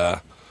that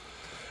a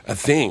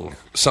thing,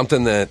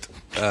 something that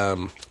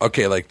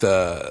like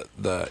the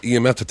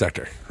EMF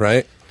detector,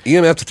 right?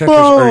 EMF detectors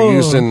are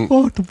used in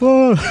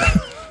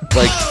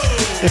like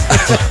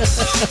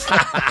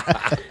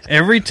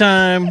every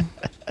time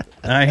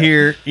I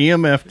hear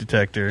EMF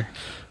detector,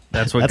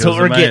 that's what That's goes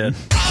what we're in my getting.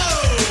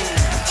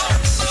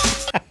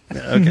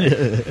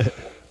 head.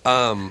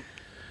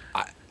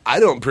 Okay. I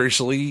don't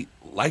personally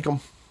like them,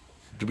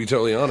 to be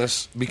totally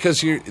honest,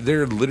 because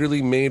they're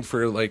literally made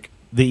for like.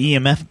 The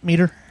EMF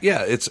meter?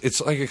 Yeah,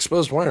 it's like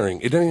exposed wiring.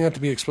 It doesn't even have to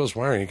be exposed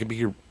wiring. It can be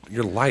your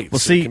lights. Well,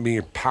 see- it can be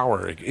your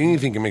power.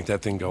 Anything can make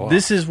that thing go off.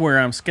 This is where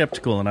I'm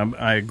skeptical, and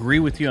I agree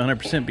with you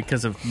 100%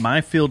 because of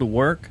my field of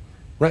work.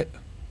 right,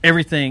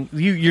 Everything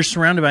you're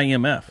surrounded by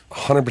EMF,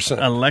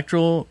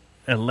 100%.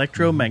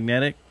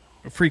 electromagnetic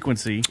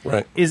frequency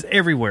Right. is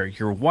everywhere.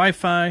 Your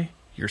Wi-Fi,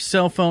 your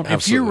cell phone. If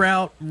Absolutely. you're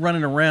out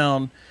running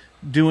around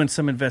doing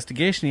some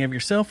investigation, you have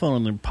your cell phone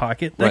in your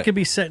pocket. They Right. could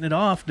be setting it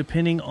off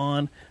depending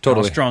on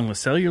Totally. how strong the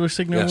cellular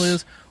signal Yes.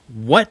 is,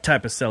 what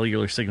type of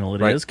cellular signal it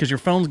is, Right. because your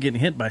phone's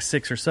getting hit by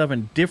 6 or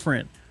 7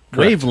 different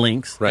Correct.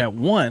 wavelengths Right. at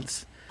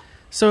once.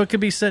 So it could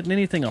be setting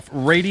anything off.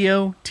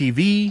 Radio,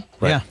 TV,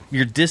 Yeah.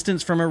 your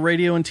distance from a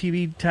radio and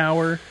TV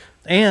tower,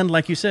 and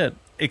like you said,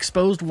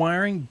 exposed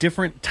wiring,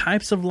 different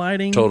types of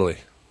lighting. Totally.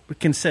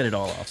 Can set it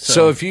all off.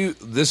 So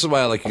this is why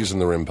I like using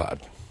the RIM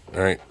pod.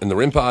 All right, and the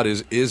RIM pod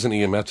is an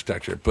EMF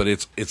detector, but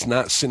it's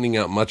not sending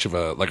out much of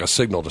a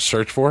signal to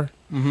search for.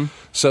 Mm-hmm.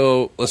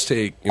 So let's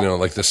take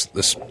like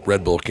this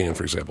Red Bull can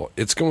for example.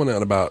 It's going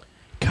out about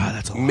God,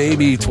 that's a lot.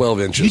 maybe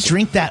 12 inches. You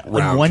drink that in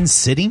round. one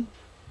sitting?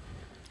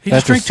 he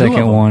That's just the drank 2 of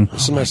second them. one.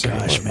 This is my second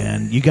Gosh, one.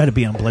 man. You got to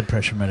be on blood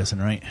pressure medicine,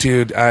 right?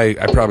 Dude, I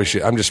probably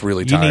should. I'm just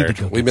really You need to tired.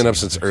 go We've get been up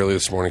some since early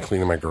this morning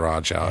cleaning my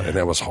garage out, and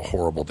that was a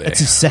horrible day. That's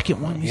the second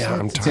one? you Yeah, said?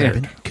 I'm It's tired.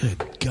 been-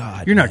 Good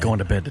God. You're not man. going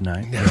to bed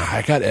tonight.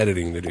 I got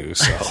editing to do,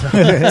 so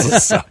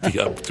I'll be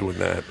up doing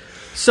that.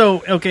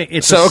 So okay,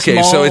 it's So a okay,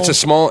 small, so it's a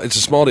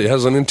small. It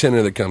has an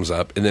antenna that comes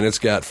up, and then it's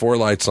got 4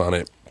 lights on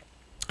it,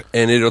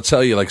 and it'll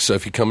tell you so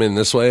if you come in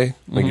this way,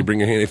 Mm-hmm. you bring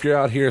your hand. If you're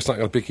out here, it's not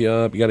going to pick you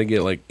up. You got to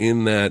get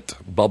in that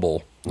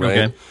bubble, right?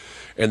 Okay.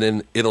 And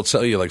then it'll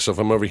tell you so if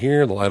I'm over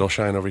here, the light will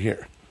shine over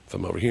here. If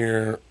I'm over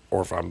here,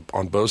 or if I'm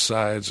on both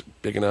sides,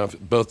 big enough,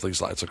 both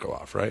these lights will go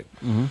off, right?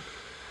 Mm-hmm.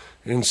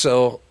 And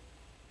so,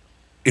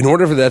 in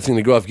order for that thing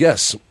to go off,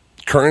 yes,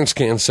 currents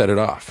can set it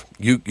off.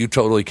 You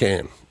totally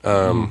can.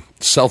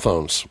 Cell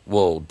phones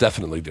will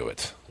definitely do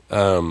it.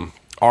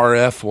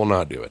 RF will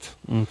not do it.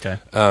 okay.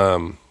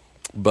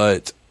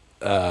 But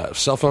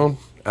cell phone,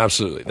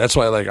 absolutely. That's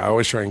why I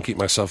always try and keep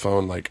my cell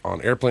phone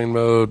on airplane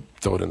mode,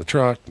 throw it in the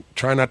truck,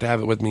 try not to have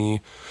it with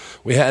me.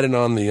 We had it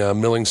on the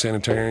Milling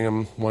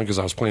Sanitarium one because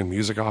I was playing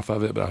music off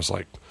of it, but I was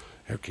like,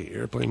 okay,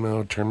 airplane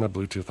mode, turn my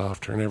Bluetooth off,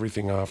 turn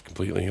everything off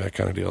completely, that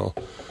kind of deal.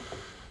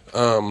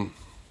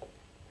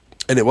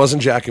 And it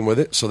wasn't jacking with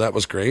it, so that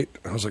was great.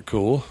 I was like,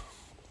 cool.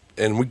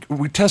 And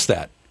we test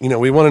that.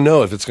 We want to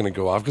know if it's going to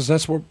go off because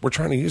that's what we're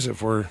trying to use it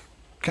for,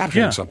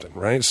 capturing Yeah. something,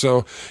 right?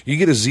 So you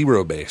get a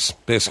zero base.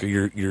 Basically,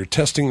 you're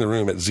testing the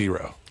room at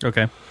 0.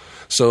 Okay.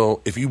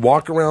 So if you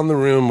walk around the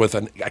room with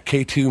a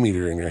K2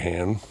 meter in your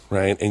hand,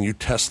 right, and you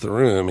test the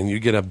room and you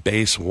get a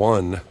base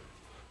 1,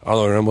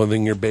 all around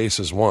within your base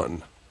is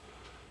 1,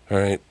 all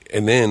right?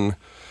 And then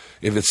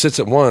if it sits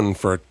at 1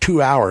 for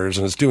 2 hours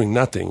and it's doing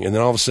nothing, and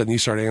then all of a sudden you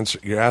start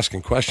you're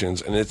asking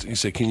questions, and you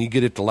say, can you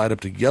get it to light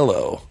up to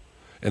yellow?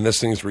 And this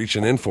thing's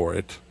reaching in for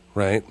it,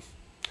 right?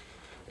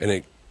 And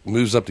it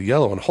moves up to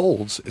yellow and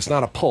holds. It's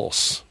not a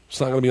pulse. It's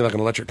not going to be like an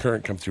electric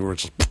current come through where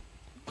it's just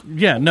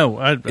Yeah. No,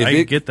 I if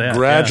it get that.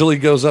 gradually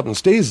goes up and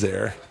stays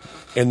there,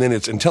 and then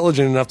it's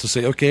intelligent enough to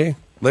say, okay,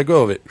 let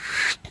go of it.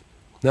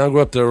 Now go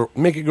up there,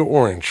 make it go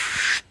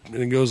orange, and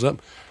it goes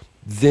up.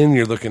 Then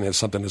you're looking at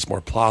something that's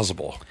more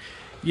plausible.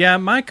 Yeah,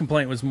 my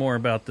complaint was more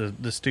about the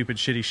stupid,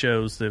 shitty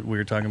shows that we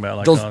were talking about.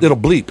 Like It'll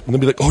bleep, and they'll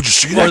be like, "Oh, did you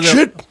see that they'll-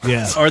 shit?"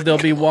 Yeah. Or they'll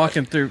be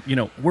walking through.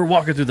 We're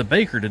walking through the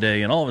baker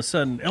today, and all of a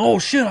sudden, oh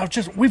shit!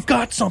 We've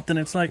got something.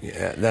 It's like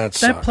Yeah, that that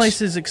sucks.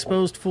 place is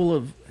exposed full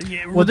of.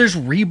 Well, there's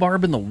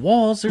rebarb in the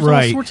walls. There's all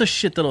Right. sorts of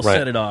shit that'll Right.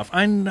 set it off.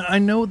 I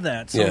know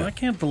that, so Yeah. I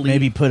can't believe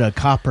Maybe put a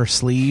copper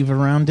sleeve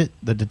around it,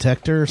 the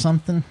detector or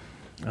something.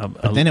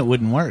 But then it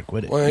wouldn't work,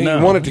 would it? Well, No.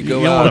 you want it to go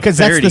You don't out. want a Because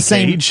that's Faraday the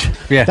same. cage.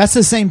 Yeah. That's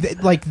the same.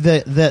 Like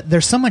the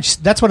there's so much.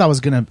 That's what I was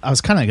kind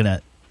of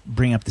gonna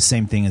bring up the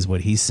same thing as what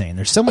he's saying.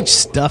 There's so much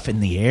stuff in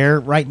the air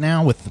right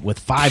now with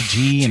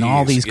 5G and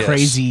all Jeez, these yes.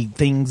 crazy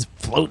things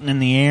floating in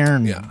the air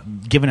and Yeah.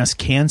 giving us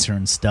cancer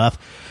and stuff.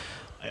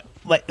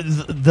 Like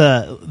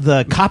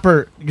the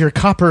copper, your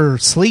copper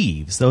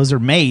sleeves, those are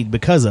made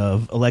because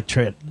of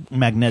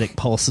electromagnetic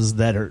pulses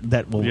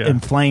that will Yeah.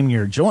 inflame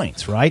your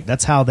joints. Right?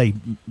 That's how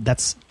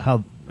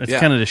It's Yeah.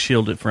 kind of to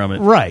shield it from it,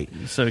 Right.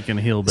 So it can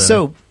heal better.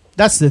 So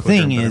that's the Quicker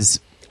thing and better. is,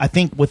 I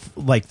think with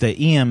like the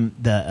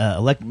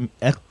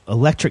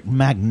electric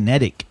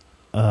magnetic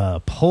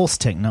pulse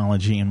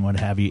technology and what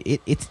have you,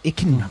 it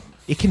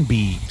can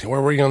be, Where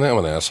were you on that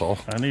one, asshole?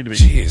 I need to be,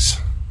 Jeez.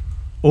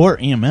 or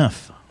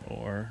EMF.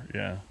 or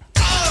yeah.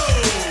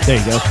 There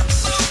you go.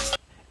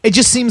 It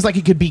just seems like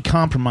it could be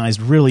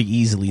compromised really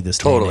easily this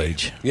day and Totally.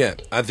 age. Yeah,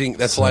 I think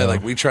that's why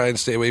we try and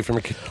stay away from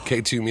a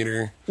K2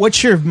 meter.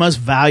 What's your most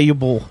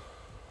valuable,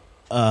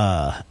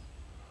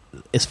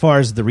 as far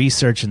as the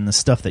research and the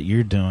stuff that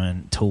you're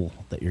doing, tool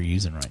that you're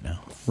using right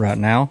now? Right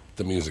now,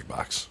 The music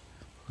box.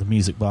 The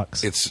music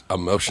box. It's a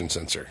motion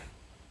sensor,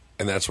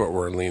 and that's what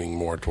we're leaning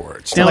more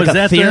towards. So Now, like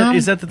a theorem?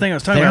 is that the thing I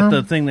was talking Theorem?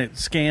 about? The thing that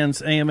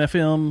scans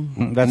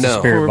AM/FM? that's no, a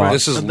spirit box.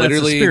 this is That's a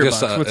literally spirit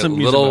just box. What's a a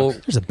music little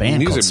box? There's a band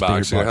music called Spirit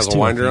box. And it Box, has a too, I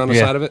winder think. on the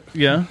Yeah. side of it,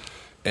 Yeah.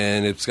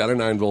 and it's got a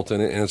 9-volt in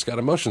it, and it's got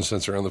a motion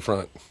sensor on the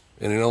front,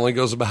 and it only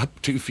goes about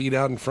 2 feet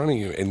out in front of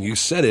you, and you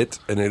set it,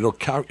 and it'll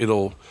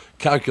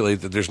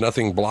calculate that there's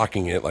nothing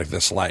blocking it, like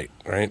this light,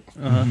 right?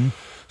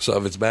 So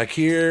if it's back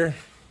here,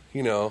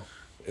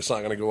 it's not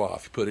going to go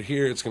off. You put it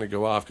here, it's going to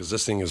go off because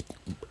this thing is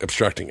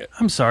obstructing it.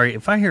 I'm sorry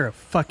if I hear a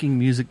fucking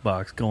music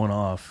box going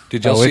off.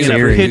 Did y'all Oh, see it's the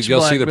eerie. Did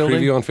y'all see Pitch the black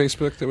building? preview on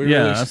Facebook that we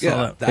Yeah, released? I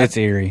saw that. It's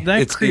eerie.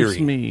 That It's creeps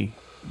eerie. me.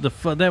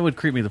 That would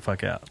creep me the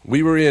fuck out.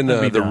 We were in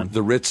That'd be done.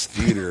 the Ritz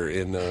Theater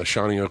in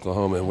Shawnee,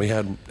 Oklahoma, and we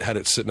had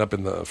it sitting up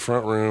in the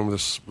front room.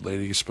 This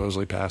lady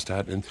supposedly passed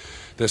out, and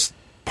this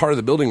part of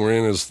the building we're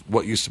in is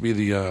what used to be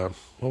the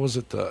what was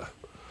it, the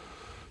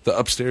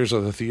upstairs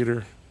of the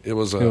theater. It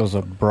was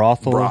a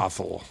brothel.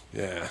 Brothel,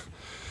 yeah.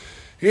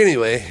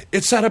 Anyway,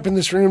 it sat up in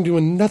this room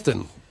doing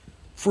nothing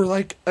for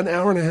like an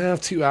hour and a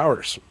half, 2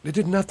 hours. It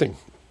did nothing,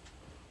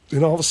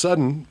 and all of a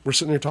sudden we're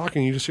sitting there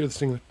talking. You just hear this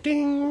thing like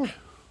ding,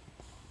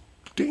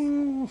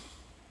 ding.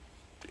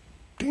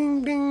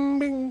 Ding, ding,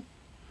 bing,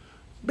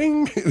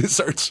 bing. It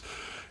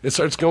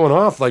starts going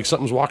off like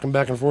something's walking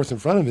back and forth in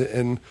front of it.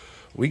 And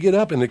we get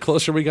up, and the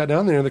closer we got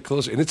down there, the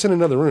closer. And it's in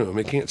another room.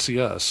 It can't see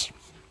us.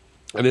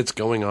 And it's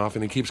going off,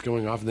 and it keeps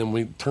going off. And then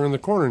we turn the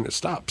corner, and it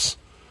stops.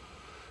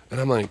 And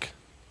I'm like,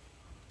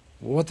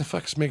 well, what the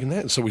fuck is making that?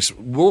 And so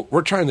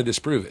we're trying to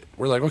disprove it.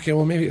 We're like, okay,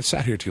 well, maybe it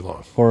sat here too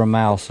long. Or a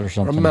mouse or Or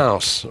something. a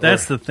mouse.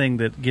 That's or, the thing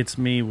that gets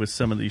me with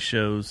some of these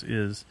shows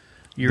is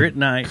you're at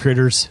night,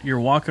 Critters. you're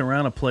walking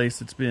around a place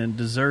that's been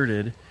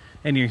deserted,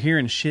 and you're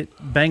hearing shit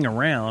bang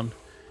around,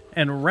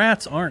 and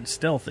rats aren't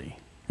stealthy.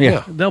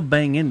 Yeah. They'll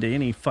bang into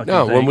any fucking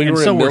No, thing. when we and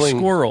were so in were Milling-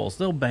 squirrels.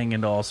 They'll bang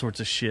into all sorts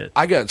of shit.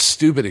 I got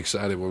stupid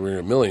excited when we were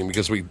at Milling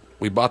because we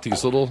bought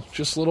these little,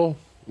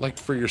 like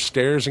for your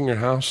stairs in your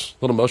house,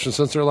 little motion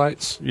sensor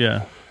lights.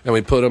 Yeah. And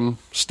we put them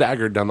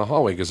staggered down the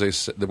hallway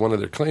because one of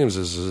their claims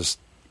is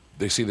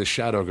they see the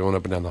shadow going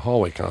up and down the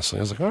hallway constantly.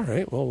 I was like, all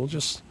right, well, we'll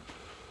just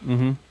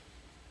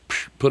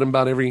put them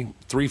about every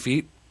 3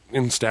 feet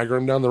and stagger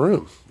them down the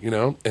room,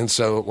 And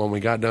so when we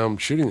got done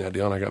shooting that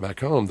deal and I got back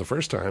home the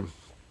first time,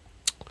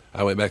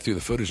 I went back through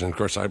the footage, and of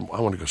course I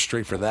want to go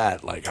straight for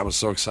that. Like, I was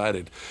so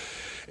excited.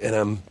 And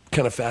I'm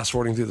kind of fast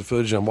forwarding through the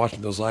footage, and I'm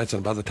watching those lights,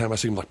 and about the time I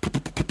see them, like,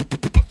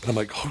 and I'm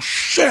like, oh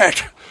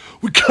shit,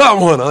 we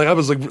got one. I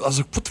was like,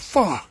 what the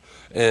fuck?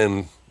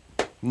 And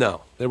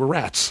no, they were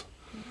rats.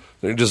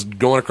 They're just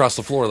going across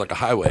the floor like a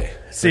highway.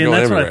 See, They're and going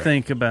that's what I everywhere.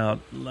 think about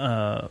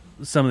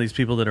some of these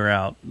people that are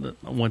out.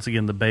 Once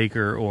again, the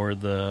Baker or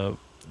the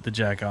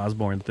Jack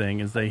Osborne thing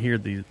is they hear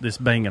this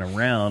banging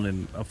around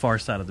in a far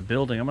side of the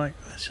building. I'm like,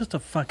 it's just a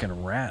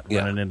fucking rat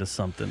Yeah. running into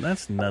something.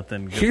 That's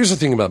nothing good. Here's the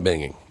thing about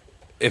banging.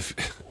 If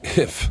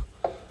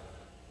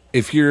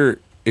you're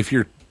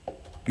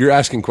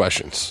asking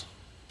questions,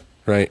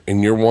 right,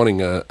 and you're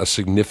wanting a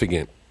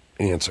significant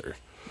answer,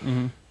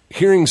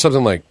 hearing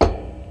something like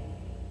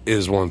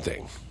is one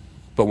thing,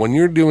 but when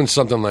you're doing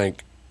something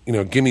like,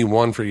 give me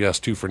 1 for yes,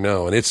 2 for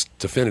no, and it's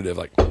definitive,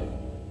 like,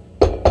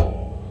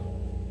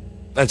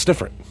 that's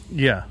different.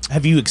 Yeah.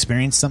 Have you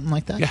experienced something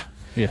like that? Yeah.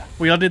 Yeah.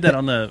 We all did that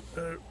on the.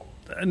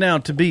 Now,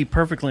 to be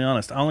perfectly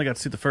honest, I only got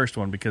to see the first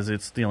one because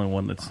it's the only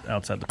one that's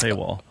outside the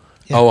paywall.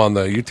 Yeah. Oh, on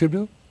the YouTube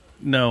deal?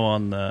 No,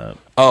 on the.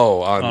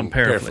 Oh, on On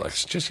Paraflix.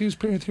 Paraflix. Just use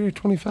Paratheory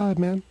 25,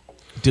 man.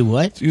 Do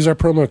what? Use our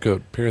promo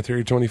code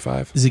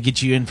Paratheory25. Does it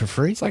get you in for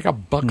free? It's like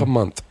 $1 a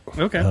month.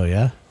 Okay. Oh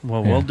yeah.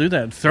 Well, we'll do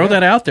that. Throw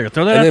that out there.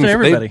 Throw that And out to then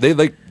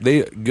everybody.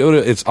 they go to,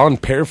 it's on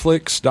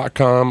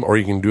Paraflix.com, or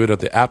you can do it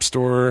at the App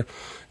Store,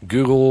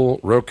 Google,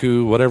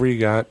 Roku, whatever you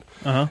got.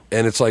 Uh-huh.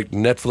 And it's like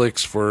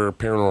Netflix for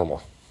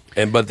paranormal.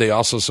 But they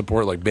also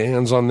support like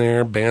bands on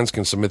there. Bands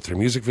can submit their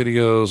music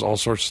videos, all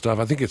sorts of stuff.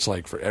 I think it's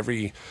like I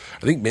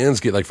think bands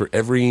get like for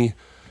every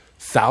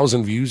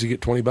 1,000 views, you get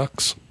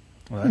 $20.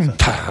 Well,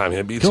 that's I mean,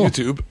 it beats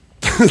YouTube.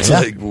 It's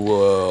like,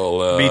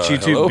 well, beats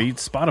YouTube, hello?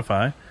 beats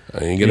Spotify.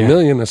 You get $1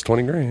 million, that's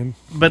 $20,000.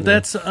 But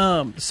that's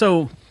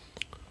so.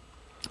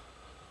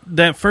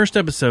 That first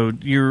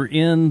episode, you're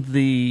in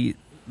the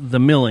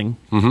milling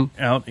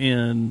out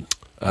in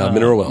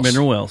Mineral Wells.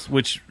 Mineral Wells,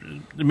 which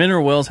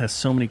Mineral Wells has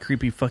so many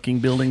creepy fucking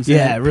buildings.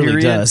 Yeah, in it really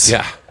period. does.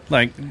 Yeah.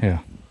 Like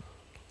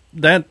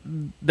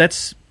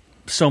that's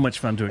so much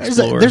fun to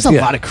explore. There's a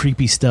lot of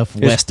creepy stuff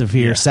west of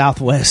here,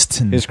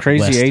 southwest, and Is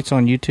Crazy west. Eights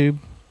on YouTube?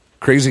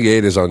 Crazy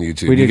 8 is on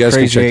YouTube. We You did guys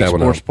Crazy can check Eight that one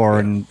Sports out. Bar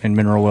in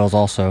Mineral Wells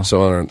also.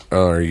 So on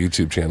our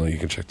YouTube channel, you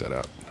can check that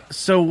out.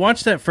 So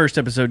watch that first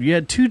episode. You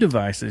had two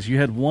devices. You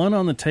had one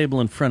on the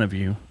table in front of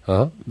you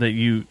that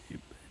you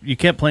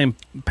kept playing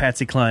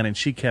Patsy Cline, and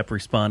she kept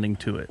responding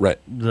to it. Right.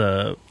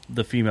 The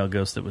female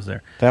ghost that was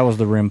there. That was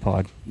the REM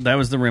pod. That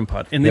was the REM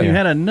pod. And then you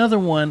had another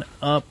one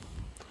up,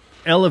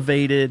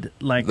 elevated,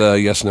 like The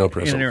Yes No in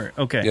Prism. an area.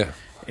 Okay. Yeah.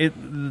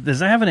 Does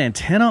that have an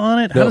antenna on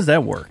it? How No. does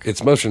that work?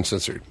 It's motion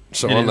censored.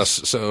 So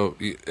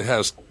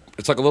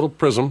it's like a little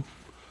prism,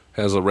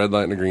 has a red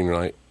light and a green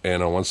light,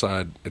 and on one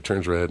side it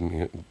turns red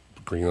and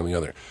green on the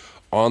other.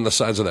 On the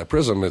sides of that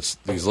prism, it's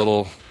these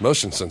little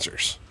motion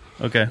sensors.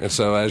 Okay. And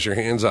so as your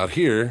hand's out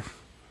here,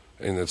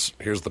 and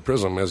here's the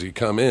prism, as you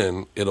come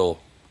in, it'll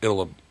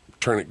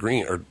turn it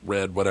green or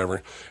red,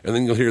 whatever, and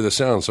then you'll hear the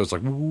sound. So it's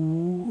like,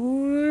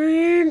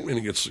 and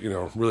it gets,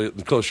 really,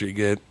 the closer you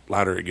get,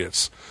 louder it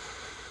gets.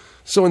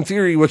 So in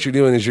theory, what you're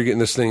doing is you're getting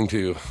this thing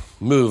to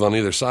move on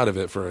either side of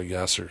it for a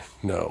yes or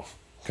no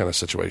kind of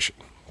situation.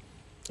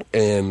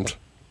 And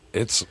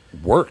it's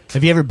worked.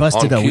 Have you ever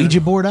busted On a cue.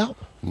 Ouija board out?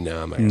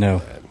 No, I'm not gonna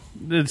do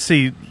that.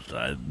 See,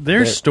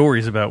 there's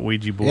stories about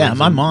Ouija boards. Yeah,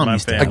 my in mom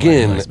used to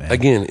family. have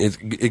Again,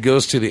 it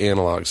goes to the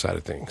analog side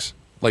of things.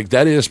 Like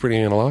that is pretty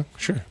analog,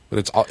 sure,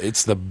 but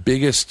it's the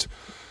biggest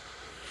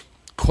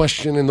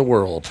question in the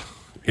world,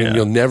 and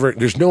you'll never.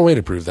 There's no way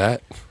to prove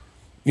that.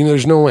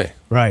 There's no way.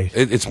 Right.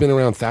 It's been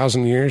around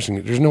 1,000 years,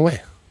 and there's no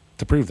way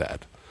to prove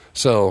that.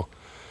 So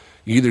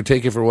you either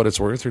take it for what it's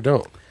worth or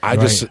don't. I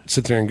just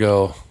sit there and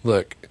go,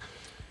 look,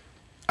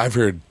 I've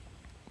heard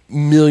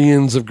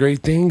millions of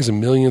great things and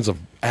millions of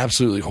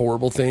absolutely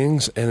horrible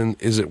things, and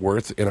is it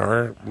worth in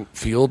our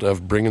field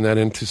of bringing that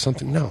into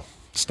something? No,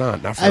 it's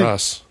not for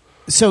us.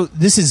 So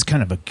this is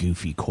kind of a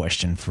goofy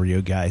question for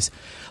you guys.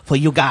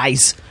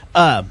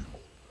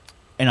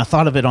 And I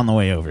thought of it on the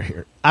way over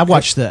here. I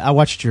watched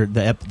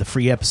the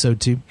free episode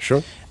too.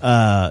 Sure.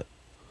 Have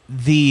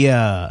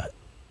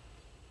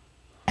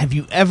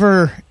you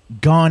ever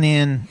gone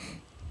in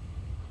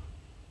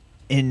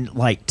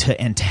like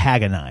to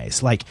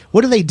antagonize? Like,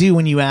 what do they do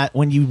when you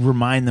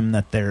remind them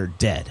that they're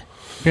dead?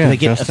 Yeah, do they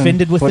get Justin,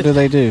 offended with what it? do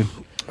they do?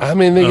 I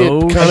mean, they get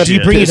kind of. Do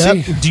you bring it up?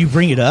 Do you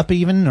bring it up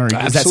even, or is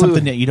that Absolutely.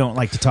 something that you don't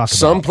like to talk about?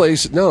 Some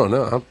place, no,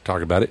 I'll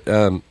talk about it.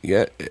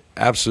 Yeah,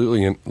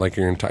 absolutely. And like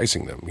you're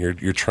enticing them.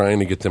 You're trying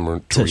to get them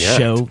to react.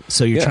 show.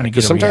 So you're trying to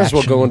get. Sometimes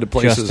we'll go into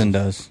places. Justin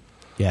does.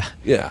 Yeah.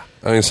 Yeah.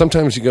 I mean,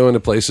 sometimes you go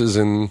into places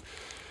and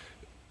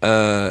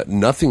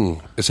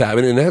nothing is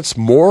happening, and that's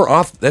more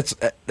off. That's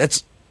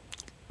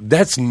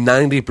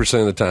 90%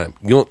 of the time.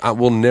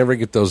 We'll never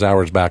get those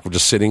hours back. We're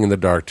just sitting in the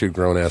dark, two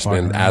grown ass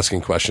men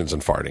asking questions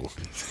and farting.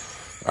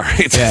 All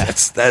right, Yeah.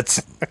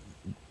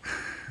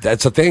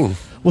 that's a thing.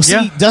 Well,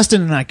 see,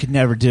 Dustin and I could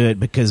never do it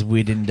because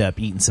we'd end up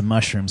eating some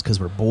mushrooms because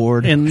we're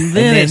bored. And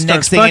then it starts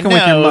next thing you fucking with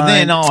your know, mind.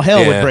 then all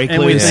hell would break And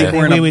we loose. think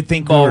we're in we a would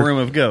think ballroom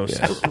of ghosts.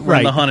 We're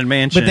in the haunted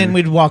mansion. But then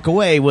we'd walk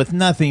away with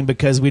nothing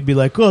because we'd be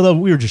like, "Oh,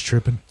 we were just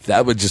tripping."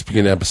 That would just be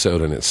an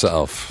episode in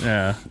itself.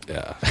 Yeah.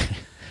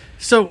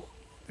 So,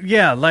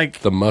 yeah, like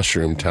the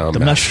Mushroom Town The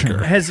Massacre.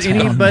 mushroom. Has Town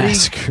anybody-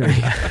 Massacre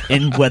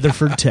in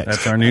Weatherford, Texas?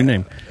 that's our new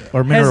name.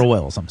 Or Mineral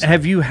Wells. I'm sorry.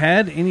 Have you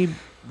had any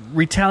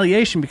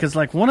retaliation? Because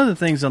like one of the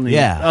things on the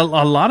a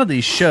lot of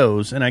these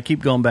shows, and I keep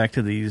going back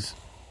to these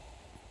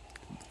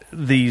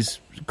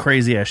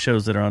crazy ass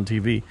shows that are on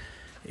TV,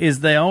 is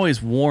they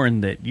always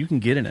warn that you can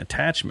get an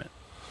attachment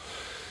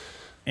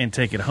and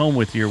take it home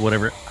with you or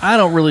whatever. I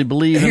don't really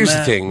believe Here's in the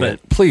that, thing, but man.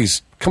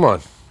 Please, come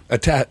on.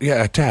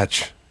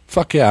 Attach.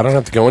 Fuck yeah, I don't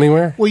have to go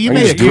anywhere. Well, you I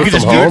can made just do it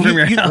from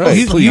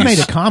home. you made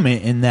a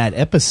comment in that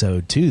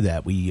episode too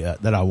that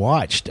that I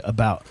watched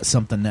about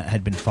something that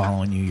had been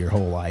following you your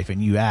whole life,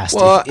 and you asked,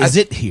 Well, "Is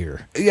it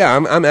here?" Yeah,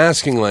 I'm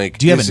asking, like...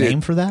 Do you have is a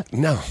name for that?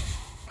 No,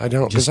 I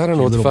don't, because Just I don't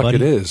know your what the little fuck it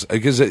buddy? is.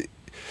 Because,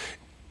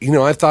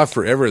 I thought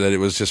forever that it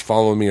was just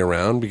following me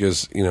around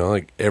because,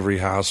 like every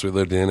house we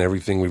lived in,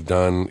 everything we've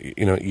done,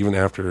 even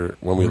after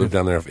when we lived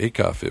down there at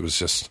Acuff, it was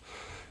just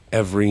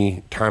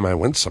every time I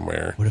went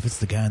somewhere. What if it's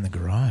the guy in the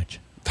garage?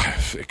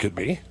 It could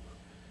be.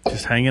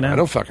 Just hanging out. I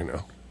don't fucking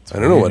know. I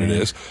don't know what it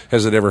is.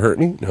 Has it ever hurt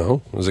me?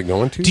 No. Is it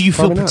going to? Do you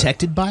feel Probably not.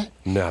 protected by it?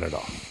 Not at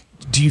all.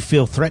 Do you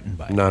feel threatened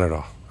by it? Not at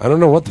all. I don't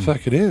know what the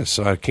fuck it is,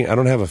 so I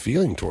don't have a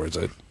feeling towards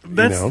it.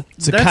 That's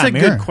It's a that's a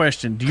chimera. good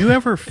question. Do you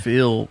ever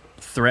feel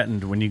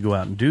threatened when you go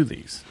out and do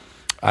these?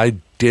 I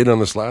did on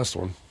this last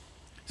one.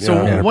 So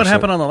Yeah, what 100%.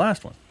 happened on the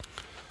last one?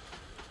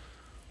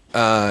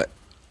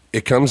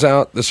 It comes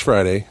out this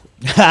Friday.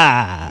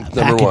 Ha!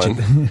 Number Packaging.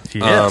 one.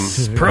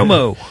 Yes,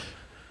 promo.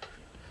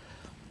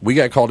 We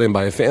got called in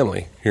by a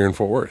family here in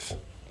Fort Worth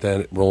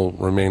that will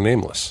remain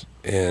nameless.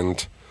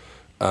 And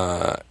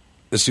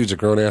this dude's a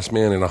grown-ass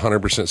man and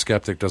 100%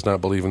 skeptic, does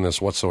not believe in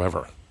this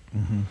whatsoever.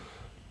 Mm-hmm.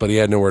 But he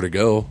had nowhere to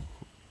go.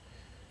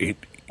 He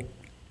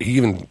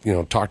even,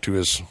 talked to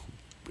his,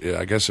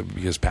 I guess it'd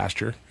be his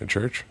pastor at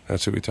church.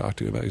 That's who we talked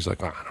to about. He's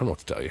like, I don't know what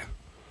to tell you.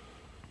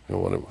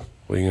 What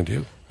are you going to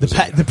do?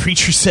 The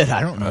preacher said,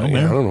 I don't know,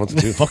 man. I don't know what to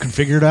do. Fucking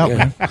figure it out,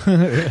 Yeah.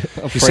 man.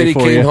 He said he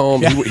came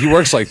home. Yeah. He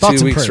works like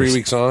Thoughts 2 and weeks, 3 prayers.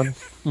 weeks on.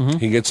 Mm-hmm.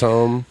 He gets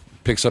home,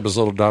 picks up his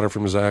little daughter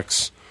from his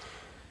ex,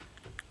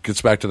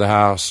 gets back to the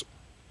house.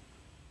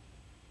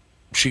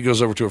 She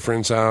goes over to a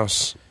friend's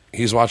house.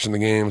 He's watching the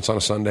game. It's on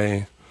a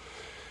Sunday.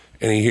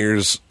 And he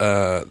hears in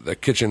the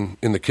kitchen,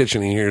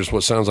 he hears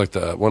what sounds like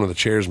one of the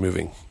chairs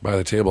moving by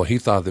the table. He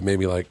thought that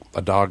maybe like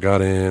a dog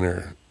got in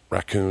or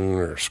raccoon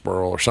or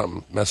squirrel or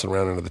something messing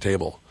around under the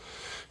table.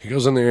 He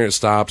goes in there, it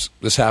stops.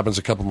 This happens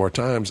a couple more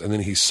times, and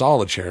then he saw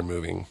the chair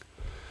moving.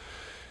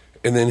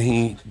 And then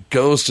he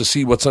goes to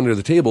see what's under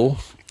the table,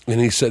 and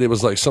he said it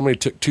was like somebody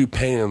took 2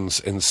 pans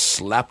and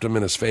slapped him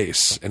in his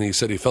face. And he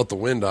said he felt the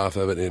wind off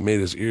of it, and it made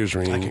his ears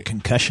ring. Like a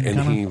concussion And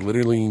kinda? he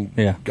literally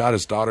Yeah. got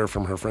his daughter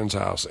from her friend's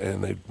house,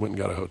 and they went and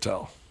got a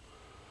hotel.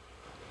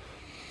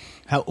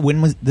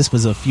 When was this?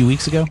 Was a few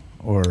weeks ago,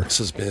 or This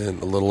has been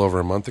a little over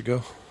a month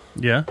ago.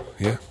 Yeah.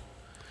 Yeah.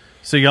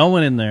 So y'all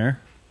went in there.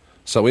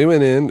 So we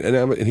went in,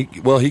 and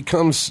he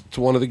comes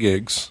to one of the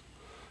gigs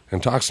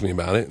and talks to me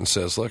about it and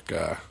says, look,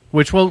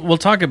 Which we'll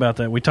talk about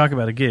that. We talk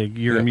about a gig.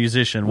 You're Yeah. a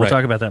musician. We'll Right.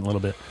 talk about that in a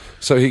little bit.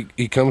 so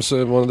he comes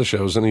to one of the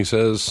shows and he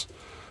says,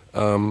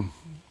 I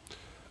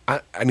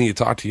need to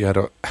talk to you. I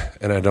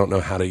don't know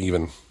how to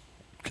even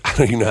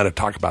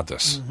talk about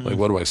this. Mm-hmm. Like,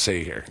 what do I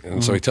say here?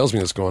 And so he tells me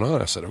what's going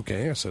on. I said,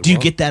 okay. I said, do you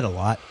well, get that a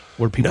lot?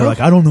 Where people No. are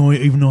like, I don't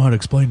even know how to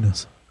explain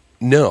this.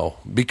 No,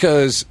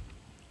 because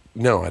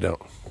no, I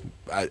don't.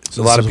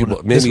 So a lot of this is people.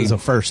 one- Maybe this was a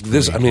first for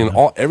This, you, I mean,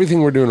 yeah.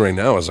 everything we're doing right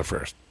now is a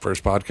first.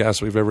 First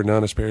podcast we've ever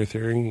done is Perry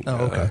Theory. Oh,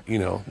 okay. We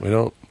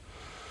don't.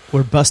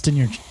 We're busting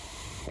your.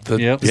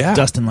 Yep. Yeah.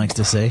 Dustin likes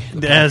to say.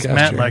 As podcast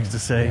Matt chair. likes to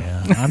say.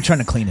 Yeah, I'm trying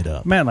to clean it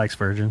up. Matt likes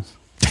virgins.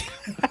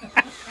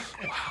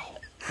 Wow.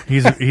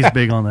 He's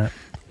big on that.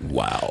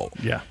 Wow.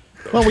 Yeah.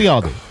 Well, we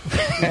all do.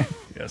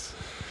 Yes.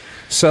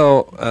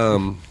 So,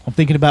 I'm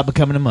thinking about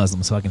becoming a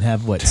Muslim so I can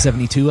have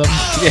 72 of them.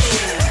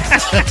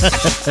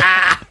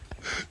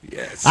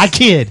 yes. I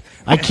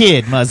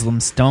kid.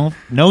 Muslims, no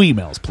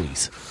emails,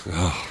 please.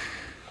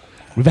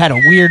 We've had a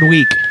weird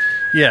week.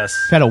 Yes.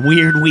 We've had a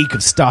weird week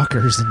of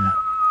stalkers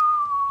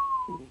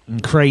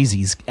and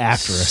crazies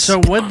after us. So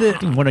what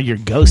did? One of your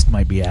ghosts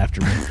might be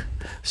after me.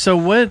 So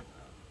what?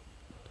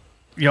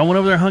 Y'all went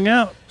over there, and hung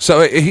out.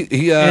 So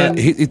he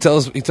And-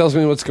 tells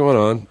me what's going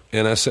on,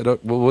 and I said, well,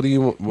 what do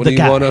you The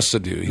guy, want us to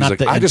do? He's not like,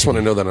 the I just want to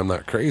entity. know that I'm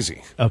not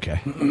crazy. Okay.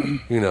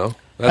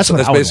 That's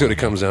what I would basically what want. it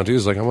comes down to.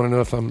 Is like, I want to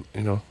know if I'm,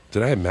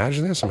 did I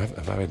imagine this?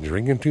 Have I been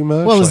drinking too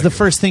much? Well, was Like, the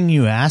first thing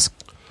you asked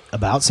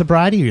about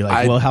sobriety? You're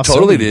like, well, I how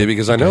totally sober you did been?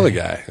 because I know the Okay.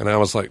 guy, and I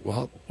was like,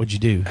 well, What'd you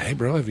do? hey,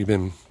 bro, have you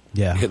been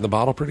Yeah. hitting the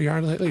bottle pretty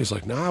hard lately? He's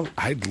like, no,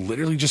 I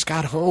literally just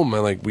got home. I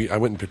went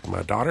and picked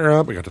my daughter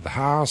up. We got to the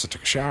house. I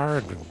took a shower.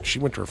 And she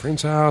went to her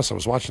friend's house. I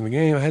was watching the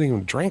game. I hadn't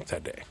even drank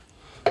that day.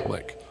 I'm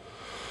like,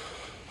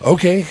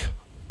 okay,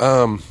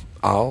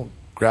 I'll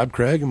grab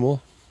Craig and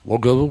we'll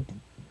go.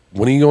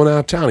 When are you going out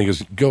of town? He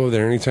goes, go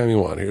there anytime you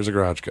want. Here's a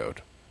garage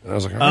code. And I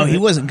was like, all Oh, he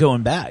right. wasn't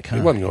going back, huh?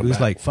 He wasn't going He was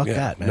back. like, fuck Yeah,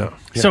 that, man. No.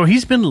 Yeah. So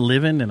he's been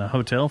living in a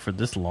hotel for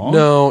this long.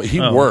 No, he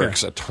Oh, okay.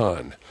 works a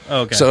ton.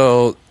 Okay.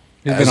 So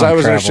He's been as on I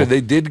was travel. understood,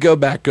 they did go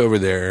back over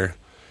there.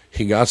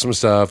 He got some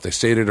stuff. They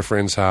stayed at a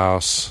friend's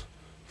house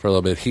for a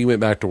little bit. He went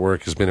back to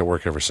work. Has been at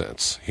work ever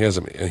since. He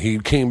hasn't. And he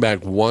came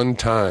back one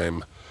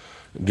time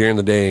during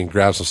the day and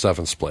grabbed some stuff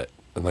and split.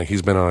 And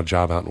he's been on a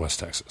job out in West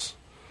Texas.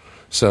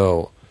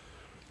 So,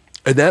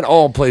 and that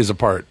all plays a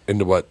part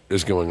into what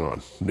is going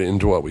on,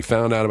 into what we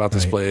found out about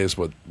this Right. place,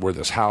 where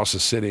this house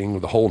is sitting,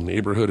 the whole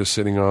neighborhood is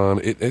sitting on.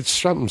 It's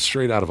something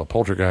straight out of a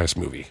Poltergeist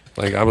movie.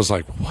 I was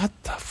like, what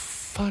the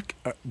fuck?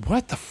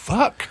 What the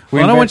fuck?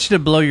 Well, I don't want you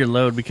to blow your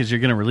load because you're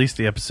going to release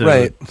the episode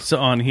Right.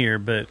 on here,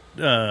 but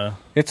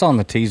It's on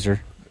the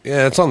teaser.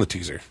 Yeah, it's on the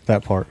teaser.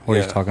 That part. What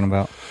Yeah. he's talking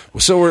about.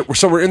 So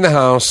we're in the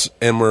house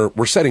and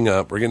we're setting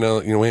up. We're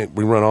gonna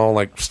we run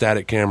all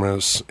static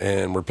cameras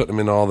and we're putting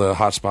them in all the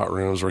hotspot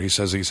rooms where he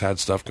says he's had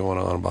stuff going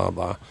on, blah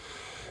blah.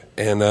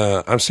 And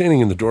I'm standing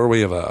in the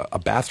doorway of a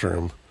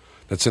bathroom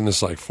that's in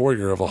this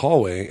foyer of a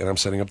hallway, and I'm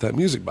setting up that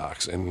music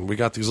box. And we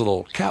got these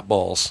little cat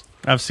balls.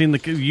 I've seen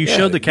you Yeah,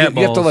 showed the cat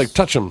you have balls. to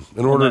touch them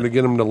in order to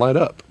get them to light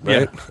up,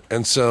 right? Yeah.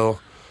 And so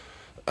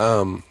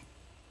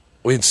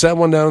we had set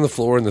one down on the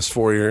floor in this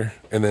foyer,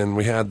 and then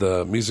we had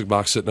the music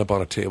box sitting up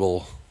on a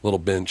table, little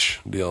bench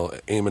deal,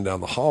 aiming down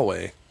the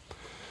hallway.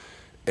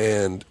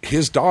 And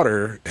his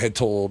daughter had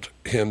told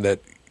him that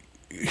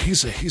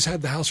he's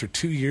had the house for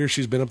 2 years.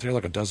 She's been up there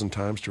like a dozen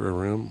times to her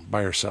room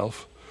by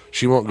herself.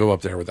 She won't go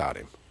up there without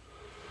him.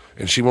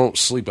 And she won't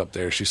sleep up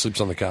there. She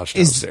sleeps on the couch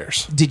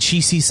downstairs. Did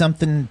she see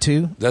something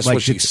too? That's Like,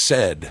 what she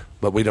said,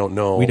 but we don't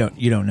know. You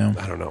don't know.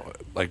 I don't know,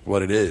 like,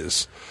 what it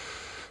is.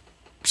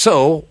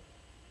 So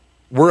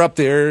we're up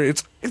there.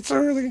 It's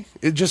early.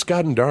 It just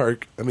gotten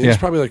dark. I mean, Yeah. it's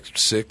probably like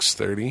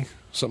 6:30,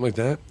 something like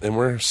that. And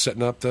we're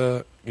setting up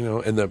the,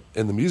 and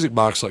the music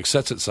box like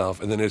sets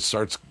itself, and then it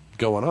starts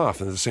going off.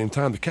 And at the same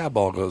time, the cat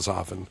ball goes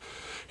off. And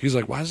he's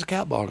like, "Why is the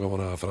cat ball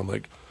going off?" And I'm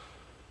like,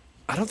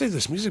 I don't think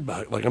this music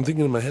box, like, I'm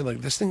thinking in my head,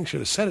 like, this thing should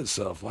have set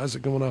itself. Why is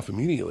it going off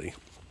immediately?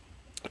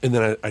 And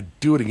then I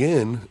do it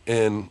again,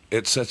 and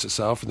it sets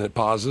itself, and then it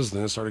pauses, and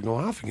then it started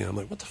going off again. I'm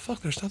like, what the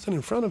fuck? There's nothing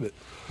in front of it.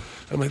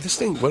 I'm like, this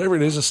thing, whatever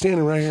it is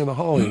standing right here in the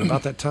hall. And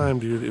about that time,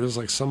 dude, it was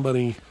like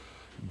somebody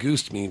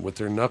goosed me with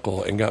their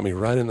knuckle and got me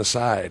right in the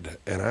side,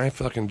 and I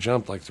fucking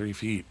jumped like 3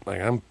 feet.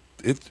 Like,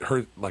 it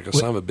hurt like a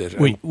son of a bitch.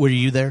 Wait, were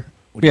you there?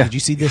 Yeah. Did you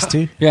see this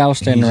too? Yeah, I was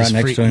standing He right just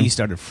next to him. He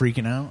started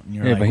freaking out. And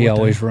you're Yeah, like, but he what the-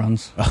 always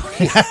runs.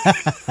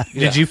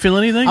 Did you feel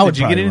anything? I would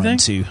Did you get probably run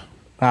anything?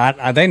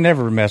 too. They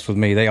never mess with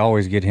me. They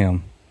always get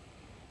him.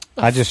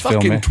 I just film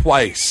fucking it.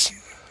 twice.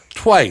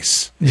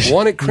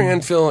 One at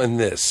Cranfield and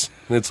this.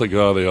 And it's like,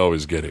 oh, they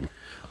always get him.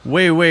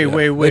 Wait.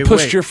 They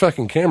pushed your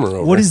fucking camera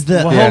over. What is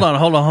the? Well,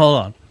 hold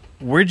on.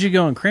 Where'd you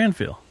go in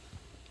Cranfield?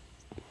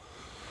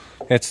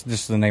 That's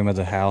just the name of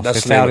the house. That's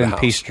It's the name out of in the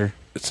house. Peaster.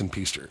 It's in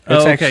Peaster.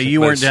 Oh, okay. actually- You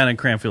but weren't it's- down in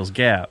Cranfield's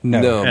Gap. No,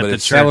 at but the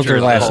it's- church that was their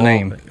or- last oh,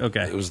 name.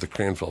 Okay. It was the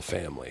Cranfield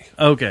family.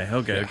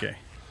 Okay.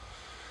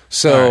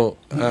 So,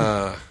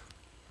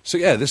 so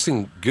yeah, this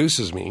thing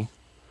gooses me,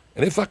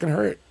 and it fucking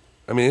hurt.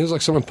 I mean, it was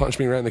like someone punched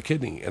me right in the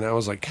kidney, and I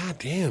was like, God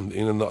damn!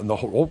 The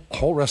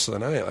whole rest of the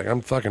night, like, I'm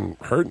fucking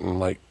hurting,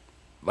 like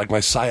my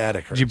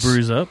sciatic hurts. Did you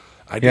bruise up?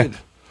 I did.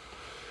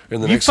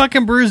 And You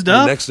fucking bruised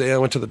up? The next day, I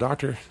went to the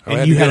doctor.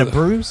 And you had a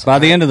bruise? By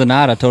the end of the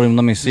night, I told him,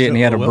 let me see it, and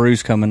he had a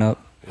bruise coming up.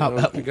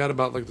 It got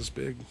about like this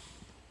big.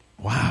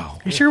 Wow.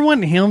 You sure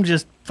wasn't him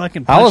just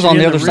fucking? I was punching on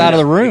you the in other side of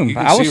the room. You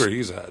can I see was where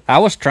he's at. I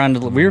was trying to.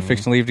 We were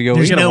fixing to leave to go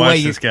There's eat. You gotta no watch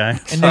way this guy.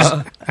 And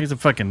there's, He's a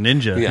fucking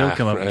ninja. Yeah, He'll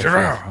come up.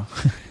 right.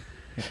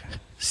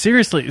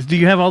 Seriously, do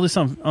you have all this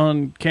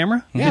on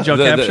camera? Did y'all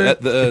capture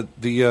it? the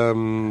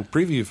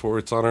preview for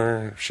it's on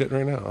our shit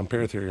right now on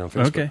Paratheory on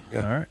Facebook. Okay,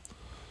 Yeah. all right.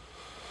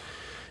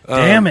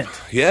 Damn it!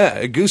 Yeah,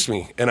 it goosed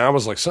me, and I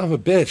was like, "Son of a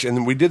bitch!" And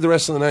then we did the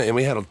rest of the night, and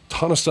we had a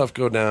ton of stuff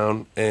go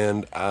down,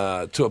 and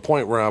to a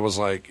point where I was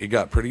like, it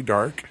got pretty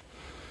dark,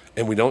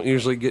 and we don't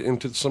usually get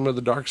into some of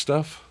the dark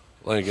stuff,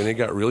 like, and it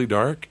got really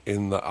dark,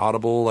 and the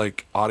audible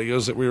like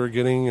audios that we were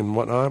getting and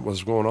whatnot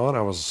was going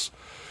on.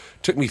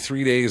 Took me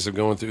 3 days of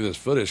going through this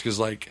footage because,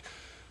 like,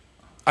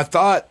 I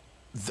thought,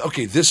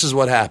 okay, this is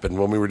what happened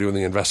when we were doing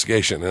the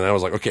investigation, and I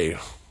was like, okay,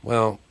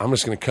 well, I'm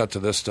just going to cut to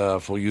this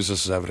stuff. We'll use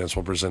this as evidence.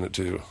 We'll present it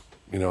to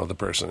the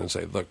person and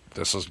say, look,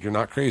 you're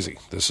not crazy.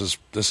 This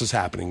is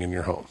happening in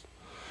your home.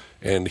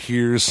 And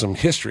here's some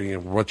history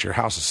of what your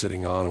house is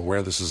sitting on and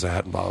where this is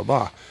at and blah, blah,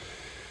 blah.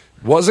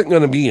 Wasn't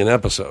going to be an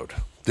episode.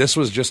 This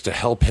was just to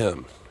help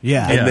him.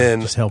 yeah, And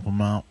then just help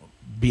him out.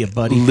 Be a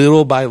buddy.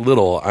 little by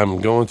little, I'm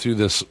going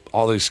through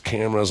all these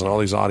cameras and all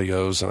these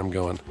audios, and I'm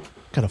going,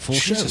 Got a full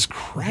Jesus show.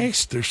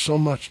 Christ, there's so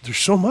much. There's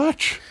so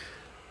much.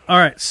 All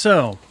right,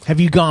 so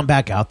Have you gone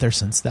back out there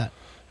since that?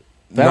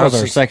 That Not was our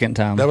since- second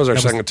time. That was our That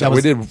was- second that time.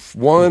 was- We did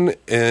one,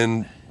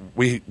 and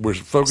we were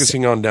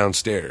focusing on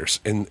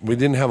downstairs, and we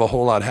didn't have a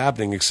whole lot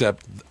happening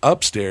except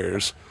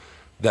upstairs.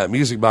 That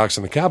music box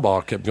and the cat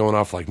ball kept going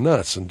off like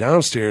nuts, and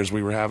downstairs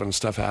we were having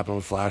stuff happen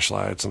with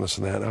flashlights and this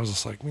and that. And I was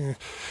just like,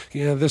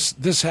 yeah,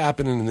 this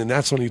happened, and then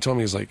that's when he told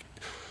me, he's like,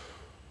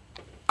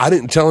 I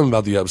didn't tell him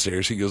about the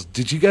upstairs. He goes,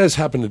 did you guys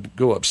happen to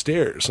go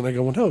upstairs? And I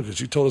go, well, no,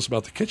 because you told us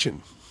about the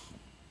kitchen.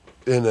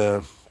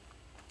 And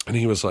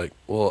he was like,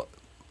 well,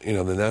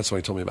 then that's when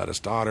he told me about his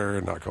daughter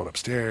and not going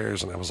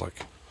upstairs. And I was like,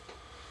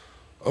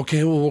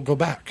 okay, well, we'll go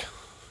back,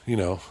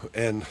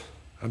 and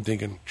I'm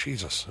thinking,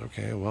 Jesus,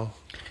 okay, well.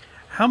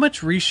 how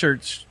much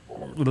research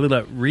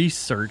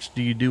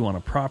do you do on a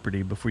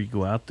property before you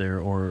go out there,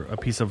 or a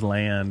piece of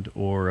land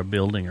or a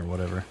building or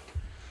whatever?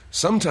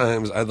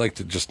 Sometimes I'd like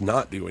to just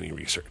not do any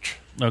research.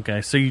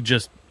 Okay, so you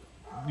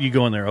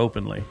go in there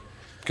openly.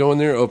 Go in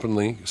there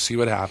openly, see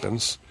what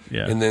happens,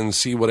 Yeah. and then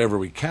see whatever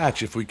we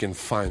catch, if we can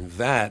find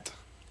that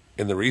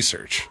in the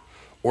research,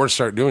 or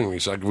start doing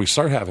research. Like, if we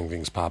start having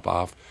things pop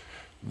off,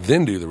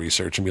 then do the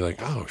research and be like,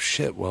 oh,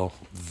 shit, well,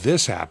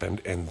 this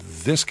happened, and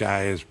this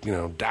guy is,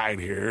 died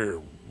here,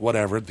 or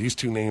whatever. These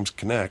two names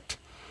connect,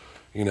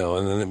 and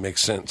then it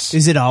makes sense.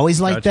 Is it always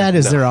like Gotcha. that?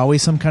 Is No. there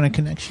always some kind of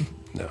connection?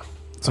 No.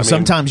 So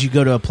sometimes you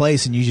go to a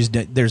place and you just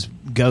there's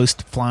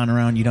ghosts flying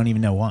around. You don't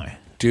even know why.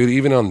 Dude,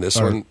 even on this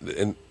one,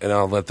 and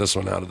I'll let this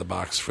one out of the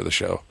box for the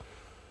show,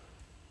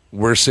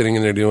 we're sitting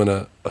in there doing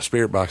a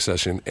spirit box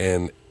session,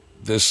 and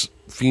this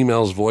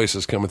female's voice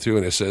is coming through,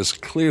 and it says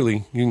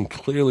clearly, you can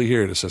clearly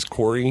hear it. It says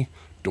Corey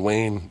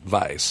Dwayne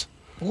Weiss.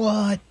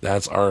 What?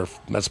 That's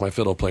my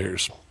fiddle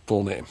player's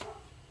full name.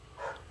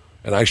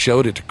 And I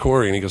showed it to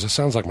Corey, and he goes, "It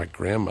sounds like my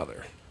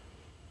grandmother."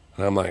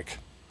 And I'm like,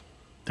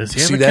 Does he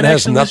have "See, a that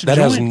has connection with that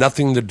has joint?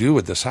 nothing to do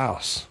with this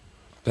house.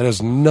 That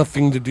has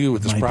nothing to do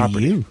with this Might property."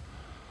 Be you.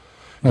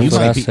 That's You what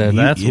might I be- said. you-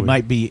 That's it weird.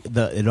 might be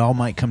it all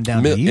might come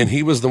down to you. And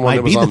he was the one Might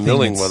that was be the on thing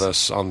Milling that's- with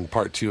us on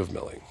part 2 of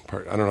Milling. I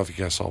don't know if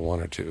you guys saw 1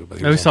 or 2, but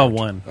he No, was we on saw part 2.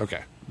 1. Okay,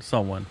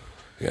 Saw one.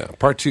 yeah.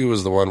 Part 2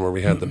 was the one where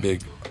we had the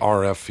big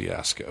RF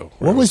fiasco.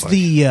 where What it was like-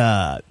 the?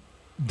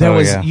 There Oh,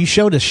 was yeah. you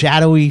showed a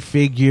shadowy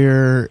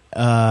figure,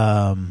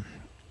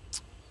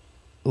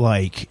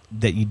 like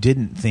that you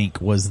didn't think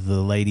was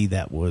the lady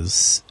that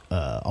was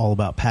all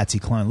about Patsy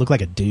Cline. Looked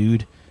like a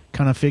dude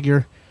kind of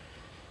figure.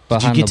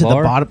 Behind Did you get the to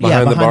bar? the bottom?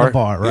 Behind the behind the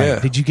bar? bar. Right? Yeah.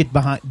 Did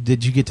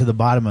you get to the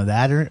bottom of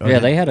that? Or Yeah,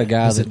 they had a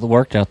guy was that it-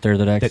 worked out there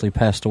that actually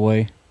passed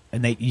away.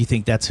 and you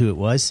think that's who it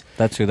was?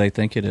 That's who they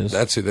think it is.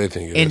 That's who they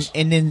think it is.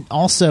 And then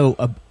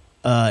also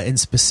in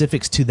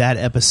specifics to that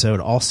episode,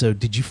 also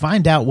did you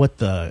find out what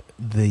the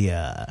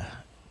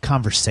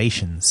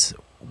conversations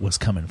was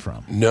coming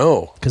from?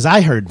 No, Because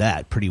I heard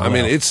that pretty well. I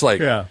mean it's like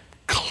Yeah.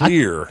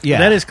 clear. Yeah.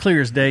 That is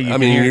clear as day. You I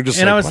can mean, hear. you're just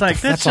and I like, was what like,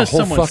 the- that's that's a just whole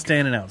someone fuck-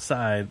 standing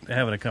outside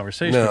having a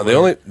conversation. No, with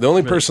the her.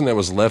 only But- person that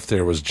was left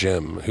there was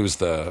Jim, who's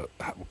the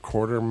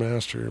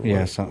quartermaster. Yeah,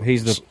 What- so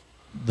he's the.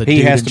 The He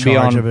dude has in to be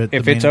charge on. of it,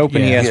 If the it's man-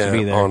 open, he yeah. has yeah, to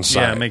be there. on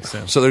site. Yeah, it makes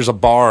sense. So there's a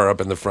bar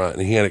up in the front,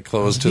 and he had it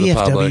closed to the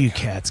VFW public.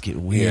 cats get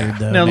weird Yeah.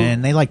 though, Now-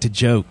 man. They like to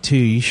joke too.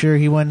 You sure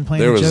he wasn't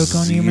playing There a was joke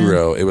on you, man?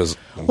 zero. It was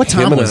What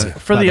time him and was I- it?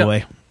 For by the- the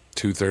way,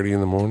 2:30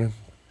 in the morning.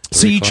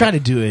 so you 3 try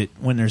o'clock. to do it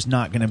when there's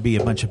not going to be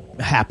a bunch of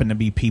happen to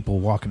be people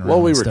walking around.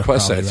 Well, we and stuff,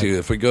 request that probably, too. like-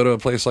 If we go to a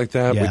place like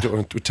that, Yeah.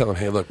 we tell them,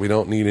 "Hey, look, we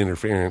don't need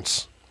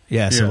interference.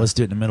 Yeah, so Yeah. let's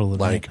do it in the middle of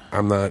the Like, night.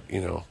 I'm not,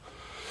 Let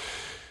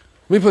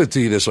me put it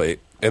to you this way,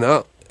 and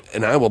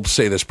I will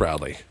say this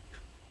proudly: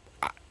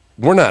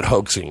 we're not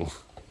hoaxing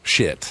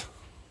shit.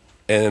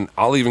 And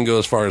I'll even go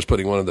as far as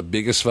putting one of the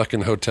biggest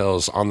fucking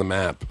hotels on the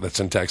map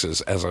that's in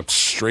Texas as a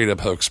straight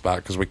up hoax spot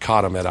because we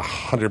caught them at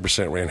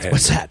 100% ran head.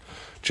 What's that?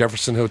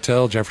 Jefferson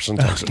Hotel, Jefferson,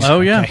 Texas. Oh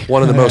yeah. Okay.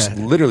 One of the most,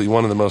 literally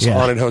one of the most Yeah.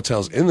 haunted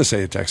hotels in the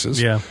state of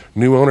Texas. Yeah.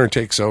 New owner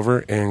takes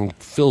over and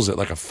fills it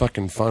like a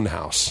fucking fun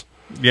house.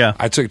 Yeah.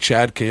 I took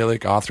Chad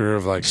Kalick, author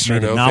of like Sir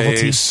Made a No novelty.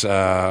 Face,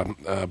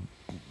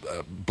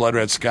 Blood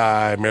Red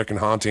Sky, American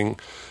Haunting.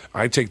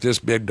 I take this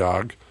big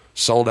dog,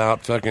 sold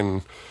out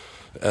fucking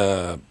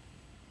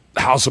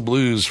House of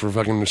Blues for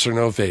fucking Sir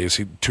No Face.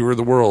 He toured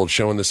the world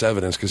showing this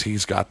evidence because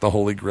he's got the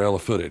holy grail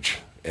of footage.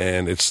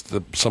 And it's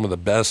some of the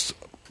best.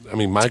 I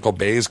mean, Michael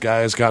Bay's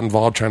guys got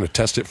involved trying to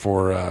test it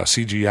for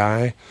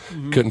CGI.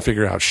 Couldn't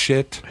figure out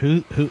shit.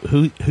 Who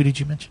did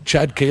you mention?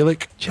 Chad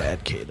Kalick.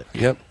 Chad Kalick.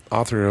 Yep.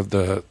 Author of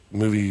the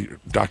movie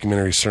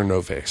documentary Sir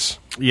No Face.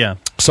 Yeah.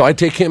 So I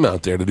take him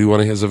out there to do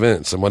one of his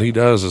events. And what he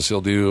does is he'll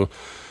do,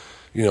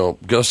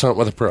 ghost hunt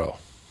with a pro,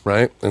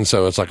 right? And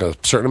so it's like a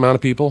certain amount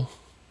of people.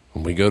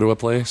 And we go to a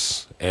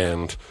place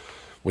and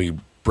we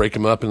break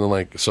them up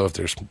into so if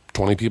there's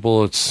 20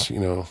 people, it's,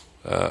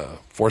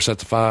 4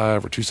 sets of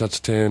 5 or 2 sets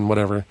of 10,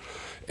 whatever.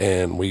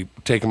 And we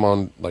take them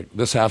on,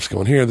 this half's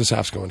going here, this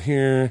half's going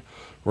here.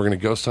 We're going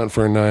to ghost hunt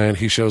for a night.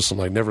 He shows some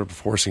never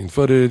before seen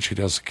footage. He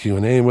does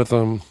Q&A with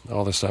them,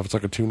 all this stuff. It's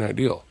like a 2-night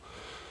deal.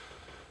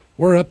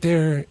 We're up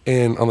there,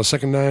 and on the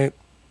second night,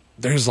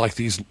 there's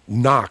these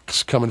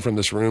knocks coming from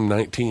this room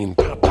 19.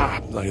 Pop,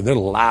 pop. They're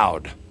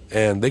loud.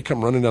 And they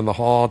come running down the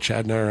hall.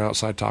 Chad and I are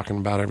outside talking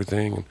about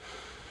everything. And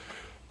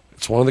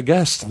it's one of the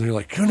guests, and they're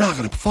like, "You're not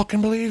going to fucking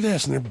believe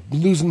this." And they're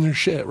losing their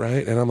shit,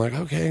 right? And I'm like,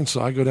 okay. And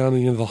so I go down to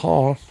the end of the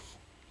hall,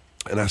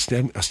 and I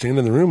stand in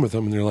the room with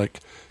them, and they're like,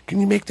 "Can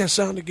you make that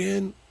sound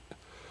again?"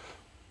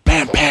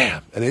 Bam,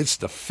 bam. And it's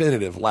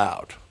definitive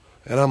loud.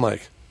 And I'm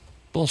like,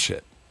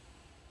 bullshit.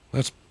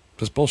 That's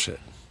bullshit.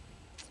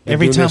 Been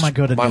Every doing time this I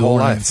go to my New whole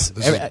Orleans,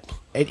 life.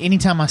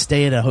 anytime I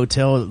stay at a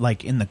hotel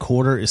in the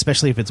quarter,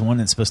 especially if it's one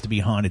that's supposed to be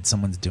haunted,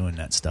 someone's doing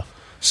that stuff,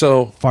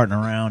 So farting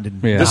around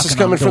and Yeah. this is knocking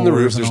coming on from the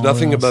doors roof. and There's all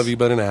nothing else. above you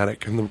but an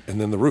attic and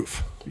then the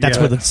roof. That's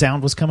Yeah. where the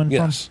sound was coming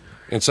Yes.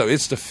 And so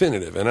it's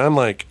definitive. And I'm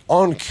like,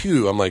 on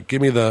cue, I'm like,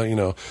 give me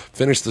the,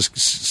 finish the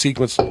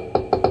sequence.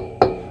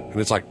 And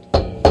it's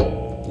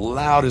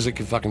loud as it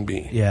can fucking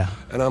be. Yeah.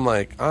 And I'm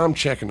like, I'm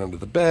checking under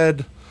the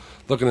bed,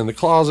 looking in the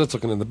closets,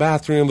 looking in the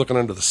bathroom, looking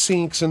under the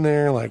sinks in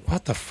there. Like,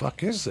 what the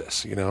fuck is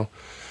this?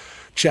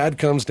 Chad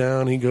comes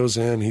down, he goes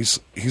in, he's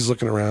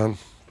looking around.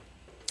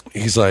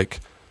 He's like,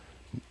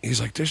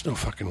 there's no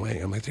fucking way.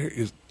 I'm like,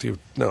 dude,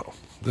 no,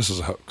 this is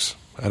a hoax.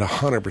 At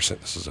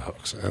 100%, this is a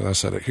hoax. And I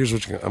said, here's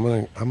what I'm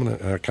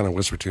gonna kind of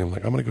whisper to him,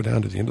 I'm gonna go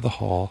down to the end of the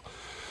hall,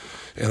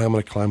 and I'm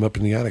gonna climb up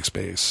in the attic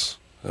space.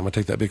 I'm gonna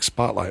take that big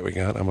spotlight we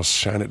got. I'm gonna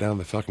shine it down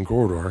the fucking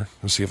corridor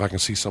and see if I can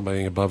see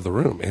somebody above the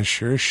room. And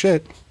sure as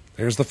shit,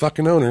 there's the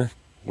fucking owner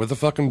with the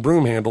fucking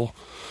broom handle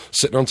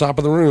sitting on top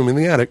of the room in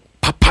the attic.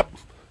 Pop, pop.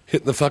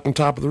 Hitting the fucking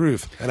top of the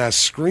roof. And I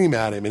scream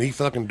at him, and he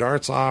fucking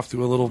darts off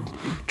through a little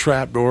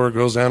trap door,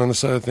 goes down on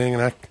this other thing,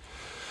 and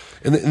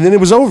And then it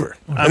was over.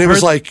 I've And it was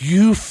heard- like,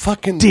 you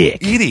fucking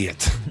Dick.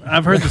 idiot.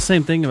 I've heard the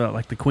same thing about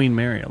like the Queen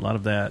Mary. A lot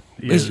of that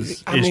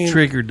is I mean,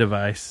 trigger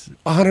devices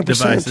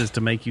 100%.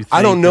 to make you think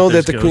I don't know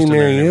that there's the Queen ghosts in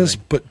Mary there and is,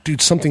 everything. but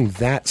dude, something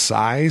that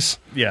size,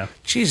 Yeah,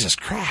 Jesus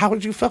Christ, how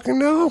would you fucking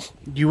know?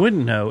 you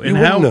wouldn't know. You And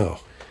wouldn't how know.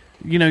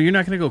 you know you're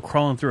not going to go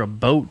crawling through a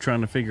boat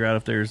trying to figure out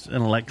if there's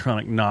an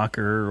electronic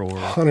knocker or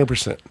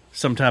 100%.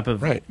 some type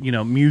of Right.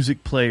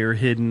 music player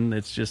hidden.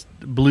 It's just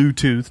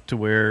Bluetooth to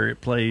where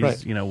it plays.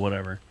 Right.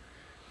 Whatever.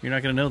 You're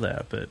not going to know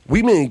that, but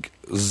We make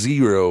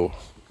 $0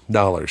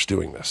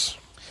 doing this.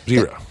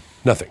 Zero.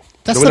 Nothing.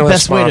 That's We the don't have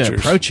best way to sponsors.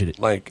 approach it,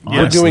 Like, we're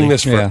honestly. doing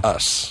this for Yeah.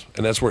 us,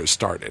 and that's where it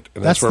started.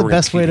 And That's where the we're gonna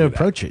best way keep to it at.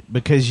 approach it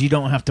because you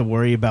don't have to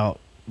worry about,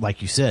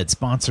 like you said,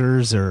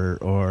 sponsors or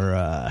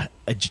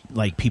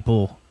like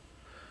people,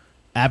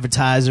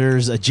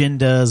 advertisers,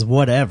 agendas,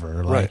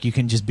 whatever. Like Right. you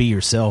can just be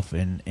yourself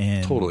and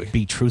Totally.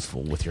 be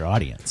truthful with your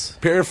audience.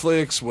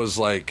 Paraflix was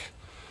like,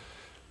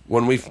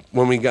 when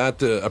we got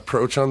the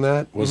approach on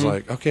that, was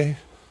like, okay,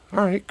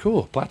 all right,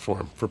 cool,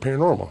 platform for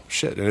paranormal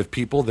shit. And if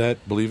people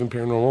that believe in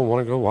paranormal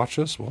want to go watch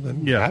this, well,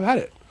 then Yeah. have at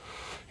it.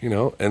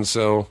 And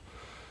so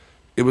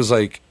it was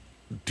like,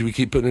 do we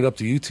keep putting it up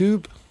to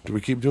YouTube? Do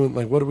we keep doing,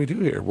 like, what do we do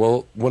here?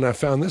 Well, when I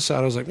found this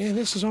out, I was like, man,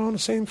 this is all in the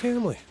same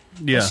family.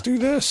 Yeah. Let's do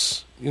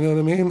this. You know what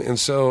I mean? And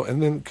so,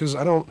 and then, because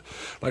I don't,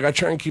 like, I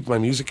try and keep my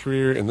music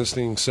career and this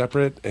thing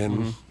separate,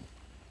 and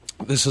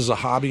this is a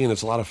hobby and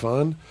it's a lot of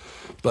fun,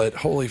 but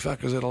holy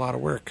fuck, is it a lot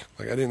of work?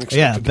 Like, I didn't expect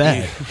Yeah, it to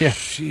bet. be. Yeah.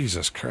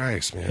 Jesus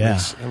Christ, man. Yeah.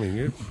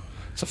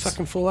 It's a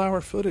fucking full hour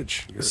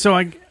footage.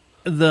 So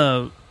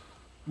the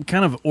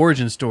kind of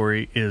origin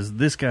story is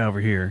this guy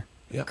over here.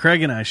 Yep.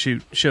 Craig and I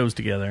shoot shows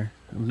together.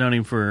 I've known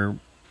him for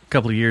a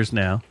couple of years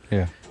now.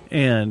 Yeah.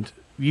 And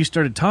you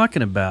started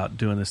talking about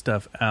doing this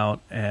stuff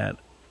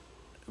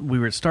we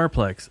were at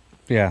Starplex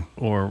Yeah.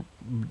 or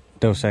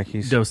Dos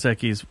Equis. Dos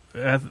Equis.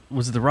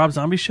 Was it the Rob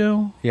Zombie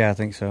show? Yeah, I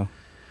think so.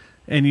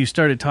 And you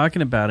started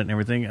talking about it and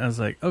everything. I was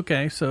like,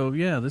 okay, so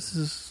yeah, this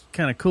is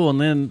kind of cool. And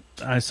then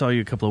I saw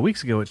you a couple of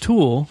weeks ago at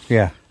Tool.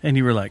 Yeah. And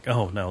you were like,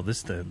 "Oh no,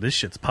 this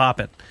shit's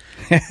popping,"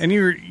 and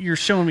you're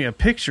showing me a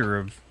picture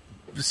of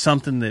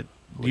something that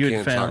We you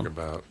can't had found. talk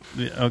about.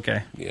 Yeah,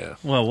 okay. Yeah.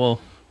 Well,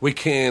 We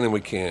can and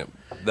we can't.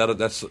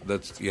 That's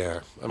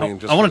yeah. I mean,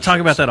 just I want for to talk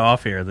sure. about that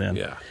off here then.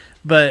 Yeah.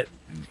 But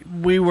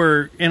we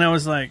were, and I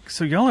was like,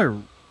 "So y'all are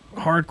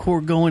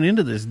hardcore going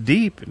into this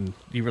deep," and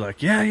you were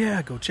like,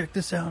 "Yeah, go check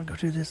this out, go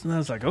do this," and I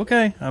was like,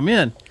 "Okay, I'm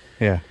in."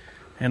 Yeah.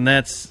 And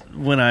that's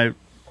when I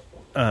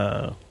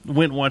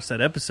went and watched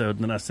that episode, and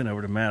then I sent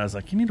over to Matt. I was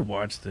like, "You need to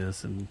watch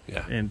this and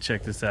Yeah. and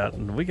check this out,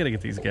 and we got to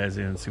get these guys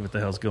in and see what the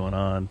hell's going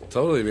on."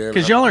 Totally, man.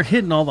 Because y'all are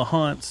hitting all the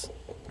haunts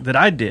that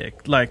I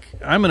dig. Like,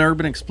 I'm an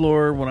urban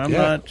explorer when I'm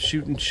Yeah. not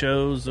shooting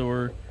shows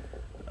or,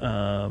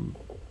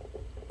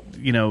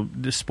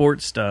 the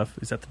sports stuff.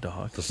 Is that the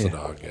dog? That's the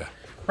dog, yeah.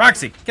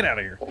 Roxy, get out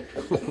of here.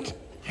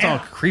 It's all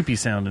creepy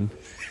sounding.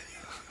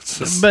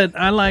 But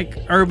I like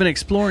urban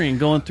exploring,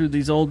 going through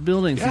these old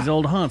buildings, Yeah. these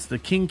old haunts. The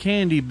King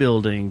Candy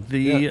building,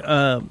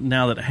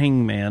 now that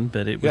Hangman,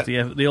 but it was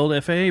Yeah. the old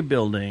FAA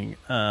building.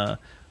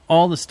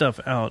 All the stuff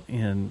out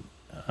in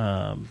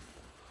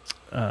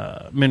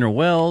Mineral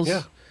Wells.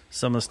 Yeah.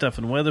 Some of the stuff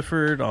in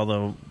Weatherford,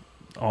 although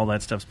all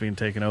that stuff's being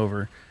taken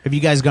over. Have you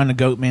guys gone to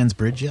Goatman's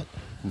Bridge yet?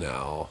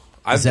 No.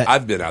 Is that-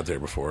 I've been out there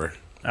before.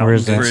 Out Where in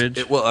is that?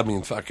 Bridge. Well, I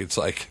mean, fuck, it's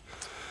like,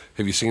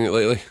 have you seen it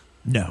lately?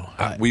 No.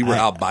 We were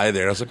out by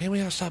there. I was like, man, we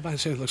gotta stop by and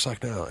see what it looks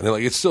like now. And they're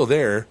like, it's still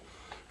there.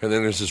 And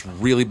then there's this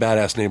really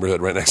badass neighborhood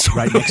right next to it.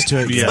 Right next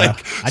to it. Yeah. Yeah.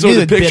 I so knew the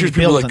they'd been pictures,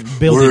 people are building- like,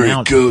 building we're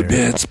out at Go there.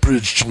 Dance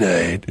Bridge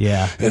tonight.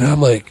 Yeah. And I'm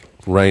like,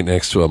 right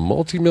next to a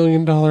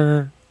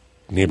multi-million-dollar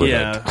neighborhood.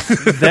 Yeah,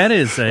 that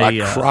is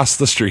across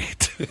the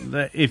street.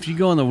 if you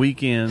go on the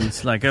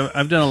weekends, like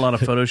I've done a lot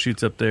of photo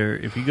shoots up there.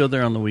 If you go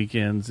there on the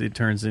weekends, it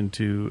turns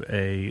into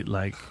a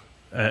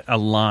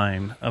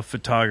line of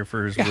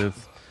photographers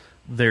with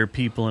their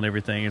people and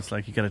everything. It's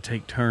like you got to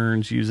take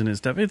turns using it and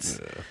stuff. It's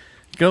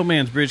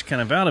Goatman's Bridge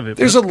kind of out of it.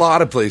 There's but a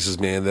lot of places,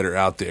 man, that are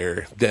out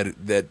there that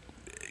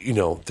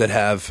that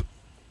have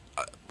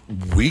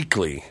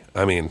weekly,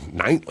 I mean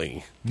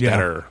nightly, Yeah. that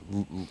are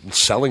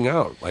selling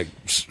out. Like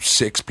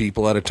 6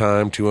 people at a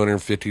time,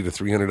 $250 to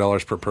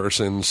 $300 per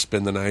person.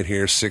 Spend the night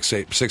here, 6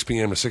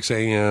 p.m. to 6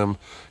 a.m.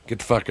 Get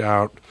the fuck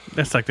out.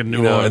 that's like the New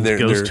You know, Orleans and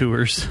ghost they're-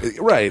 tours.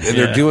 Right, and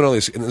Yeah. they're doing all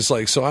these, and it's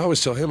like, so I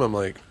always tell him, I'm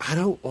like, I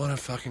don't want to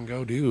fucking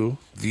go do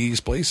these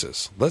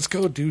places. Let's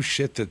go do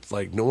shit that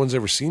like no one's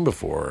ever seen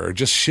before, or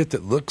just shit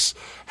that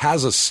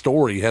has a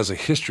story, has a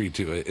history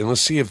to it, and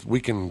let's see if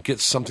we can get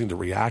something to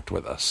react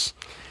with us.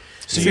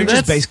 So See, you're just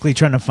that's- basically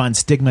trying to find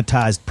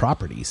stigmatized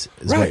properties,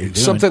 is what you're Right, doing,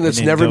 something that's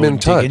and then never go been and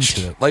dig touched.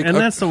 into it. Like, And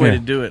that's the way yeah. to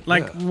do it.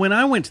 Like when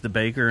I went to the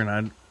Baker and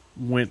I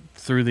went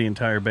through the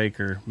entire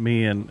Baker,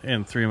 me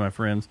and 3 of my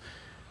friends,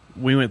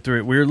 we went through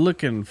it. We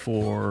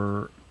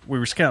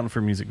were scouting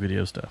for music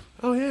video stuff.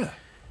 oh yeah,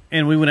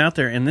 And we went out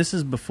there, and this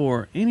is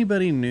before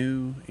anybody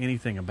knew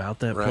anything about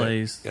that Right.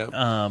 place. Yep.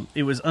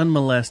 It was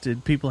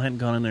unmolested. People hadn't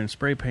gone in there and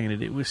spray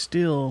painted. It was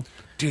still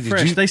Dude,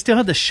 fresh. They still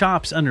had the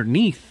shops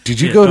underneath. Did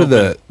you go to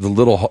the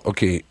little,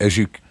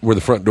 where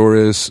the front door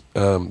is,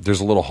 there's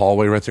a little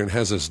hallway right there and it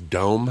has this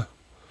dome.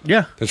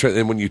 Yeah. That's right.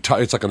 And when you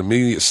it's like an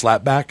immediate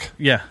slap back.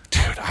 Yeah.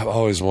 Dude, I've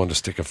always wanted to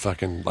stick a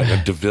fucking, like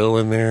a DeVille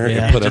in there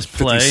Yeah. and put Just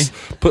play.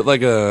 put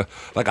like a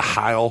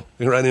Heil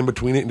right in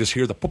between it and just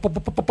hear the pop, pop,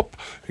 pop, pop, pop,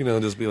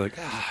 and just be like,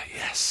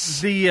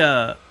 yes.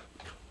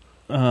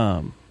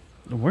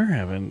 We're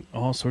having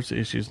all sorts of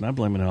issues, and I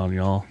blame it on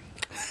y'all.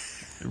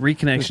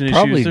 Reconnection It's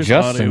probably issues, there's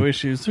Justin. audio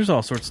issues, there's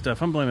all sorts of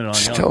stuff. I'm blaming it on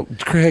Just y'all tell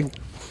Craig.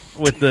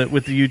 with the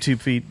YouTube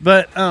feed.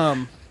 But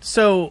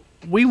so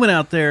we went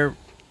out there.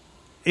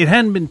 It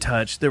hadn't been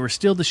touched. There were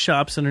still the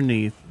shops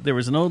underneath. There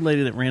was an old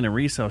lady that ran a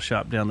resale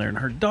shop down there, and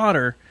her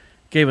daughter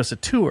gave us a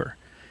tour.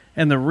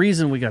 And the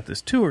reason we got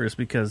this tour is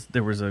because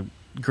there was a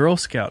Girl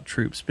Scout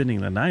troop spending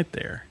the night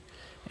there,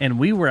 and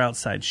we were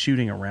outside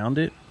shooting around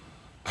it.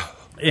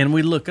 And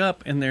we look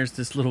up, and there's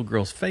this little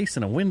girl's face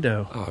in a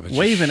window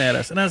waving at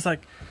us. And I was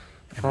like,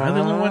 am I the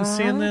only one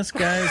seeing this,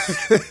 guys?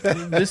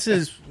 This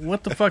is,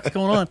 what the fuck's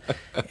going on?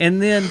 And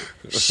then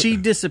she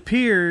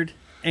disappeared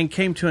and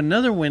came to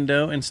another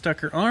window and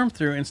stuck her arm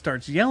through and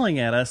starts yelling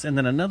at us. And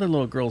then another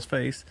little girl's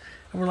face.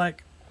 And we're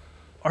like,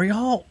 what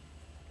y'all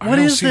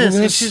is seeing this?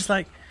 And this? she's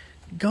like,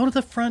 go to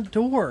the front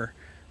door.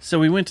 So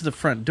we went to the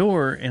front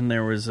door, and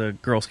there was a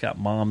Girl Scout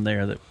mom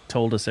there that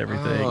told us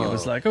everything. It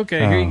was like, okay,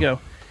 here you go.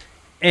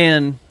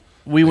 And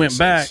we went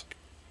back.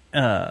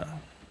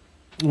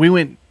 We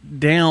went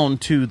down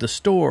to the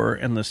store,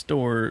 and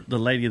the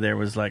lady there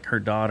was like, her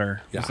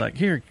daughter was like,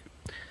 here.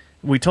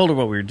 We told her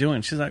what we were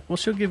doing. She's like, well,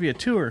 she'll give you a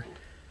tour.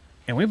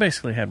 And we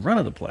basically had run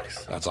of the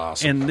place. That's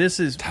awesome. And this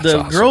is, That's the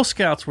awesome. Girl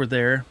Scouts were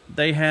there.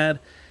 They had,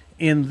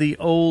 in the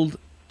old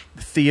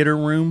theater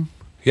room,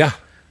 Yeah.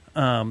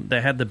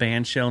 they had the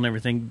band shell and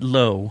everything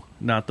low,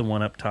 not the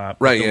one up top.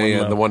 Right, the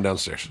one low. the one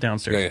downstairs.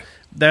 Downstairs. Yeah.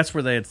 That's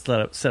where they had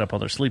set up all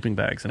their sleeping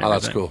bags and Oh,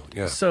 everything. that's cool,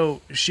 yeah.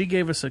 So she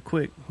gave us a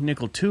quick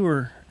nickel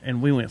tour,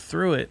 and we went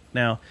through it.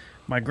 Now,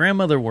 my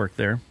grandmother worked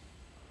there,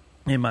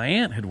 and my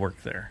aunt had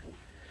worked there.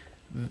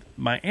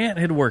 My aunt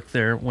had worked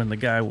there when the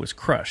guy was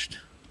crushed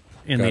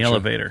in the Gotcha.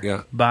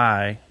 elevator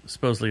by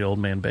supposedly Old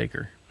Man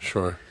Baker.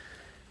 Sure.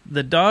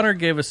 The daughter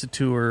gave us a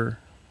tour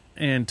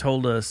and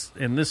told us,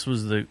 and this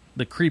was the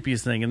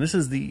creepiest thing, and this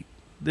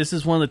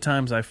is one of the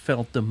times I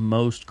felt the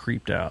most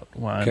creeped out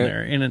while I'm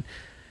there. And,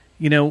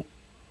 you know,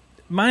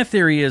 my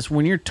theory is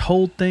when you're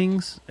told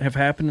things have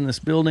happened in this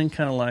building,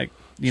 kind of like,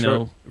 you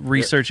know,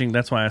 researching,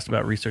 that's why I asked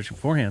about researching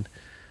beforehand.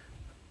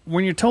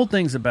 When you're told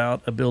things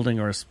about a building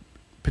or a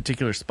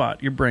particular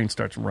spot, your brain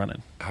starts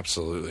running.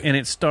 Absolutely. And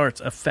it starts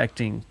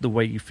affecting the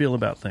way you feel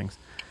about things.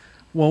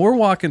 Well, we're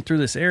walking through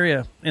this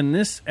area, and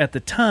this, at the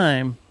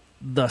time,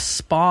 the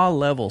spa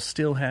level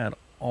still had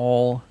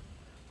all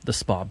the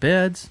spa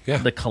beds,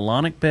 the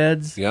colonic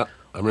beds. Yeah,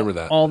 I remember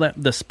that. All that,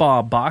 the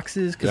spa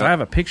boxes, because I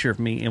have a picture of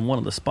me in one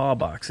of the spa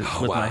boxes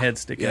with my head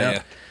sticking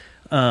out.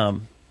 Yeah.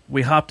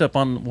 We hopped up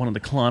on one of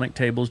the colonic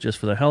tables just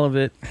for the hell of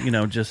it, you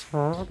know, just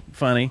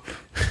funny.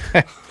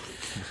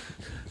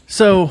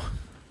 So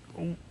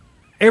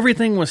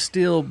everything was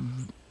still,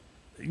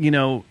 you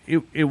know,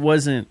 it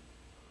wasn't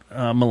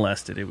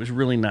molested. It was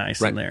really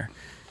nice in there.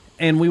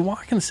 And we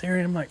walk in this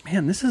area, and I'm like,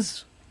 man, this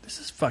is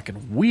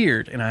fucking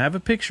weird. And I have a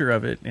picture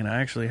of it, and I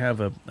actually have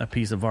a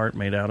piece of art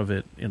made out of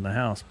it in the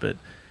house. But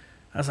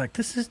I was like,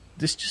 this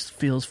just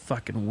feels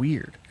fucking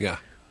weird. Yeah.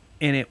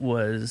 And it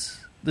was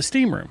the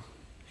steam room.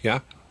 Yeah.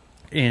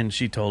 And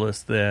she told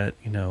us that,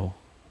 you know,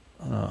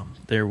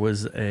 there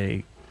was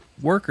a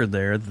worker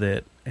there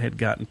that had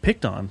gotten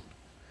picked on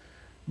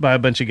by a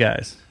bunch of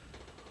guys.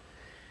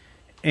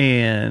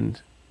 And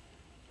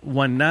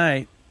one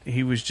night,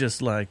 he was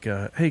just like,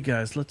 hey,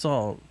 guys, let's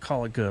all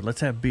call it good.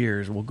 Let's have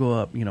beers. We'll go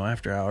up, you know,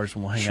 after hours,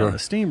 and we'll hang out in the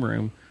steam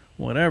room,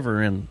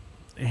 whatever. And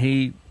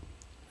he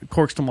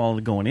coaxed them all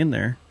going in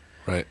there.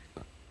 Right.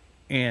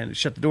 And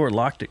shut the door,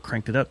 locked it,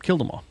 cranked it up, killed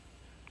them all.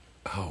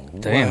 Oh,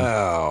 damn.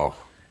 Wow.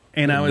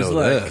 And I was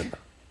like,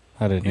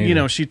 I didn't you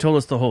know, she told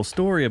us the whole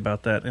story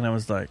about that, and I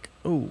was like,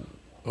 oh,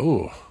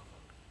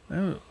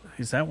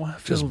 is that why I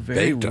feel Just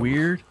very baked 'em.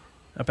 weird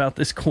about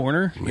this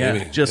corner? Maybe,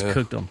 yeah, just yeah.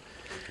 cooked them.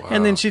 Wow.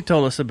 And then she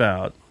told us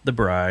about the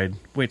bride,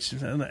 which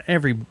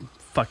every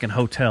fucking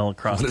hotel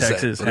across What is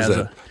Texas that? What has is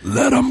that?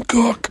 Let them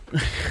cook.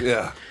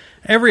 Yeah.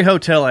 Every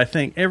hotel, I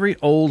think, every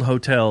old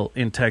hotel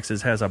in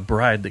Texas has a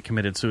bride that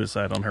committed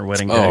suicide on her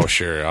wedding day. Oh,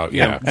 sure.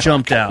 Yeah,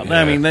 jumped out. Yeah.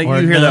 I mean, you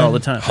Or hear that nun- all the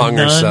time. Hung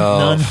None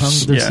herself. hung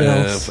Yeah,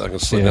 themselves. fucking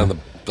slid down the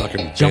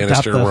fucking Jumped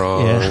out banister the-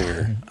 wrong.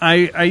 yeah.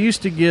 I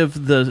used to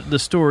give the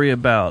story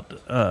about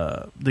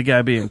the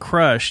guy being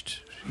crushed,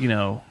 you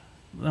know,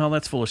 oh,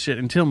 that's full of shit,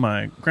 until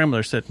my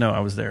grandmother said, no,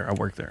 I was there. I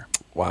worked there.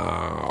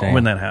 Wow.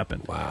 When that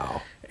happened.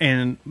 Wow.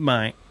 And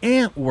my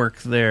aunt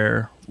worked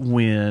there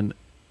when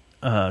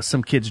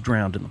some kids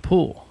drowned in the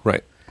pool.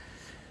 Right.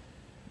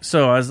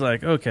 So I was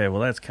like, okay,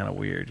 well, that's kind of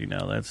weird, you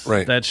know.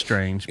 That's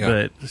strange.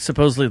 Yeah. But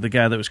supposedly the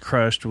guy that was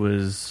crushed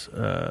was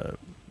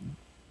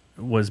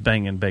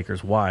banging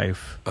Baker's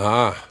wife.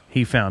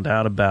 He found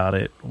out about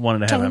it,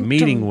 wanted to have a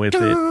meeting with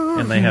it,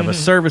 and they have a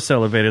service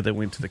elevator that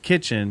went to the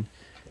kitchen,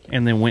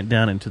 and then went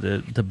down into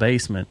the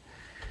basement.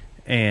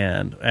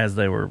 And as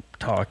they were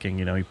talking,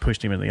 he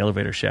pushed him in the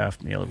elevator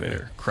shaft, and the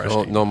elevator crushed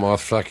him. No more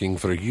fucking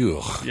for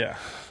you. Yeah.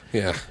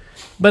 Yeah.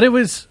 But it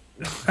was,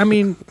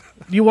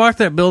 you walk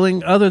that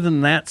building, other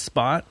than that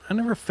spot, I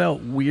never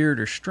felt weird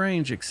or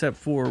strange except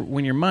for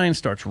when your mind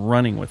starts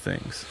running with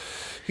things.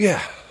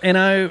 Yeah. And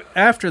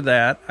after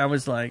that, I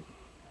was like,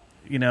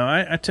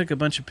 I took a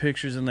bunch of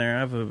pictures in there. I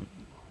have a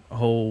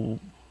whole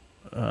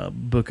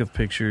book of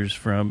pictures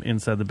from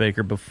inside the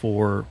Baker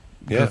before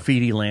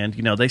Graffiti Land.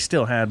 They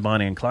still had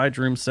Bonnie and Clyde's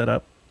room set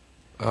up.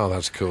 Oh,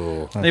 that's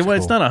cool.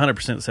 It's not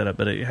 100% set up,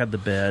 but it had the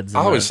beds. I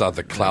always thought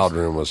the Cloud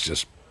room was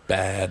just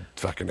bad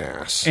fucking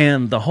ass.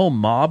 And the whole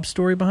mob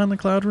story behind the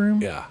Cloud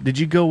room. Yeah. Did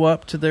you go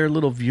up to their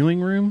little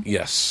viewing room?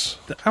 Yes.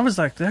 I was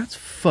like, that's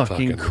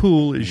fucking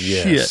cool as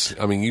shit.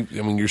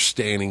 You're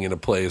standing in a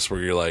place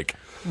where you're like,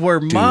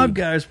 where mob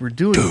guys were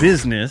doing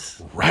business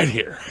right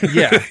here.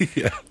 Yeah.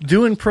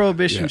 Doing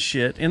prohibition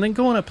shit, and then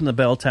going up in the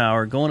bell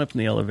tower, going up in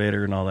the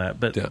elevator and all that.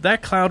 But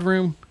that Cloud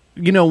room,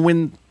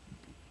 when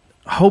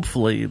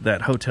hopefully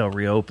that hotel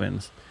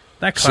reopens,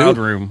 that Cloud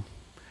room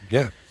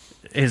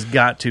has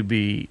got to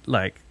be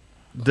like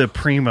the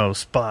primo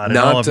spot in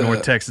all of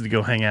North Texas to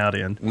go hang out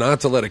in. Not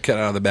to let it cut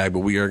out of the bag, but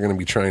we are going to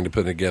be trying to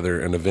put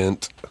together an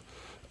event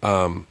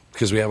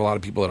because we have a lot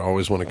of people that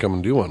always want to come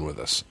and do one with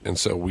us. And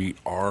so we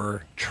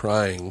are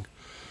trying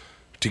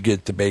to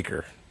get the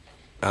Baker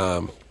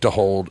to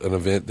hold an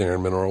event there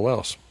in Mineral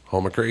Wells,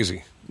 home of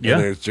Crazy. Yeah.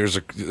 And there's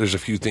a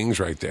few things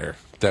right there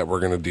that we're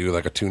going to do,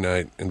 like a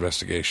 2-night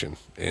investigation,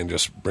 and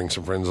just bring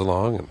some friends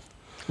along. And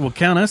well,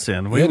 count us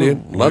in.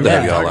 Dude. Love to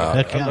have y'all out.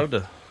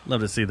 I'd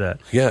love to see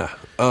that. Yeah.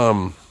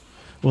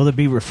 Will there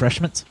be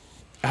refreshments?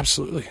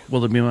 Absolutely.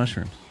 Will there be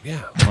mushrooms?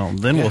 Yeah. Well,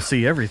 then we'll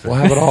see everything. We'll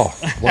have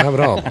it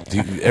all.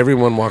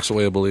 Everyone walks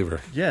away a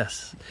believer.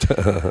 Yes.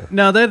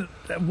 Now,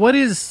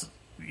 what's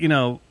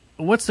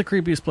the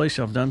creepiest place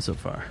y'all have done so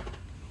far?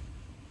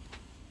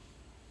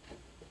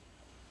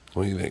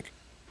 What do you think?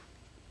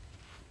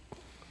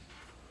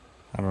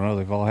 I don't know.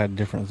 They've all had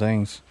different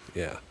things.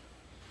 Yeah.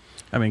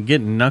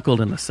 Getting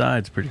knuckled in the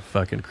side's pretty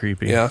fucking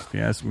creepy. Yeah. If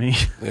you ask me.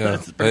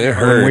 Yeah. It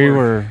hurt. When we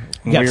were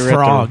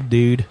frog,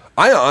 dude.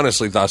 I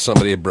honestly thought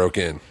somebody had broke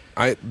in.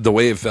 The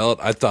way it felt,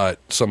 I thought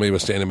somebody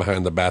was standing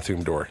behind the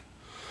bathroom door.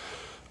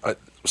 I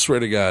swear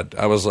to God,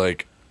 I was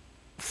like,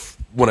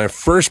 my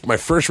first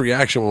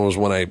reaction was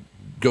when I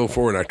go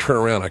forward, I turn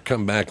around, I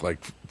come back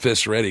like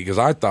fist ready, because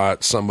I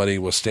thought somebody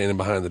was standing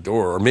behind the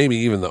door, or maybe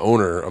even the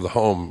owner of the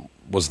home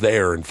was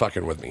there and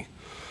fucking with me.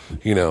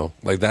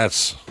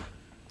 That's...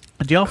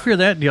 Do y'all fear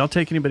that? Do y'all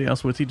take anybody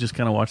else with you? Just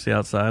kind of watch the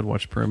outside,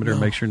 watch the perimeter,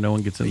 make sure no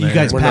one gets in there. You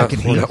guys pack and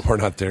heat? We're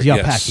not there. Do y'all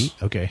yes. pack heat?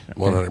 Okay.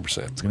 100%.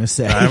 I was going to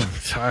say. I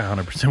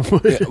 100%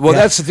 would. Yeah, well,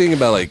 that's the thing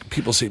about, like,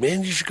 people say,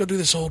 man, you should go do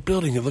this old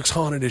building. It looks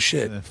haunted as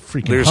shit.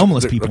 Freaking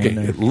homeless people in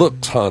there. It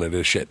looks haunted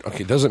as shit.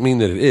 Okay, doesn't mean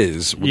that it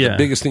is. Yeah. The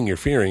biggest thing you're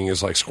fearing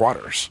is, like,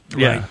 squatters.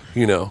 Yeah.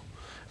 Right?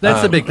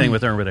 That's the big thing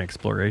with urban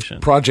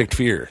exploration. Project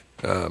Fear,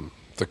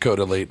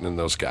 Dakota Layton and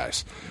those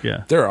guys.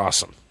 Yeah. They're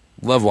awesome.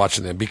 Love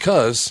watching them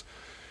because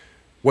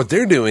what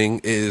they're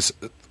doing is,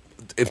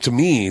 if to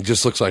me,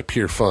 just looks like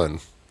pure fun.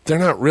 They're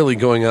not really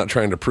going out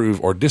trying to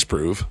prove or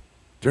disprove.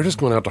 They're just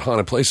going out to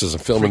haunted places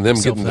and filming them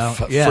getting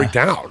freaked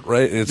out,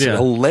 right? It's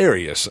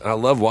hilarious. I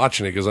love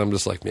watching it because I'm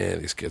just like, man,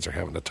 these kids are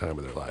having the time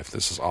of their life.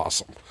 This is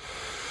awesome.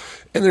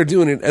 And they're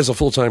doing it as a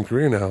full-time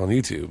career now on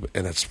YouTube,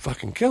 and it's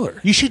fucking killer.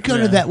 You should go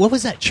to that. What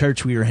was that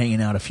church we were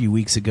hanging out a few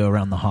weeks ago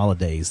around the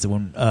holidays? The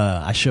one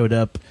I showed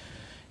up.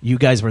 You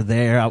guys were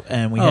there,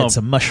 and we had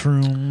some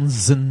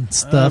mushrooms and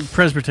stuff.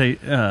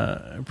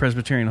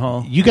 Presbyterian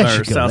Hall. You guys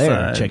should go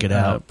there and check it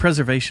out.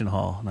 Preservation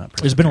Hall, not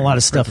There's been a lot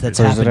of stuff that's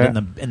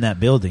happened in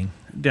that building.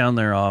 Down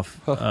there off.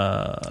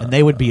 And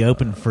they would be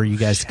open for you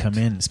guys to come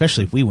in,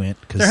 especially if we went.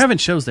 They're having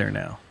shows there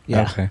now.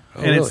 Yeah. Okay.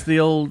 And it's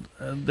the old,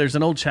 there's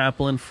an old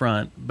chapel in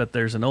front, but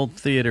there's an old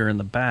theater in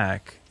the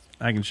back.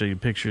 I can show you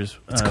pictures.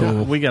 It's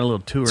cool. We got a little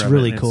tour it's of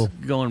really it. cool.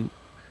 It's going.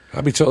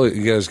 I'll be telling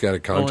you guys got a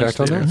contact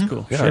on there? It's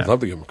cool. Yeah, I'd love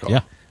to give them a call.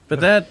 Yeah. But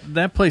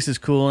that place is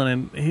cool,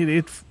 and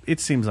it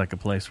seems like a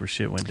place where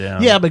shit went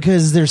down. Yeah,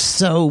 because there's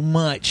so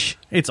much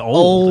it's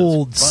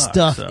old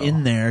stuff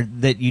in there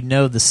that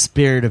the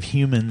spirit of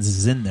humans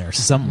is in there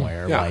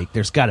somewhere. Yeah. Like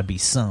there's got to be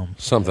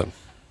something.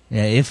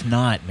 Yeah, if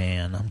not,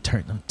 man, I'm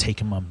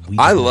taking my weed.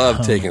 I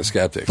love taking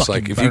skeptics.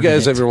 Like if you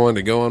guys ever wanted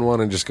to go on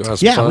one and just go have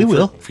some fun we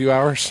will. for a few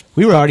hours.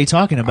 We were already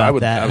talking about I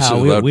would that.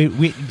 absolutely How love-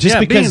 we just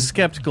because being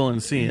skeptical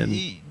and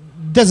seeing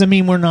doesn't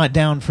mean we're not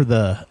down for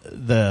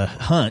the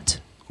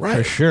hunt.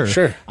 Right, for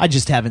sure. I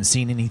just haven't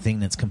seen anything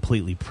that's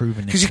completely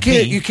proven. Because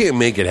you can't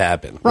make it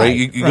happen, right?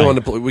 You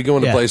right. we go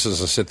into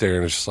places and sit there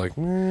and it's just like,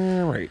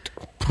 right.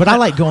 But I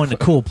like going to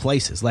cool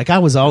places. Like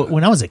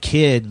when I was a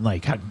kid,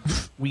 like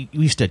we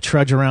used to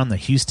trudge around the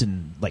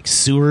Houston like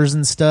sewers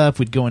and stuff.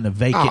 We'd go into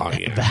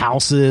vacant the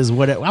houses.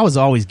 Whatever. I was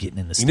always getting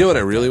into stuff. You know what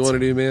like I really that, want to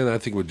do, man? I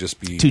think would just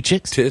be two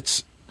chicks,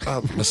 tits.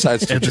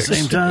 Besides two at the chicks.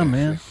 same time,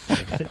 man.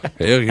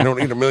 Hell, you don't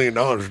need $1 million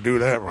to do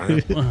that,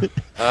 man.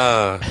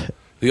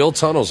 The old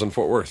tunnels in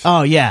Fort Worth.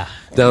 Oh yeah,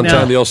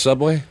 Downtown, Now- the old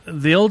subway.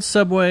 The old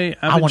subway,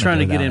 I I've been wanna trying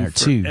to go get down in there,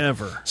 too.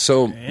 forever.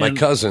 So my And-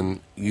 cousin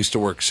used to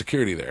work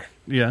security there,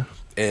 Yeah.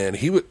 and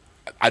he would.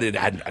 I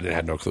didn't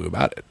had no clue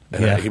about it.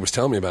 And Yeah. he was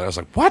telling me about it. I was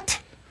like, "What?"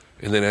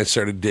 And then I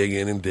started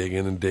digging and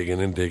digging and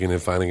digging and digging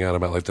and finding out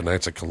about like the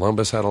Knights of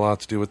Columbus had a lot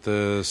to do with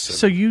this.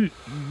 So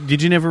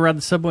did you never ride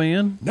the subway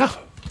in? No,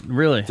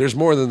 Really? there's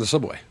more than the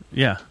subway.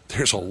 Yeah.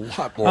 There's a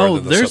lot more. Oh,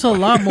 than the there's subway.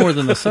 a lot more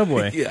than the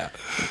subway. Yeah,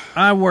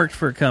 I worked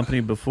for a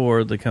company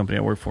before the company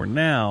I work for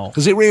now.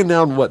 because it ran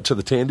down to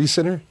the Tandy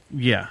Center.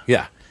 Yeah.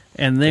 Yeah,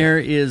 And there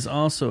is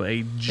also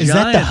a that the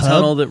giant hub?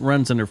 tunnel that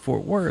runs under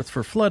Fort Worth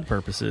for flood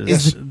purposes.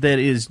 Is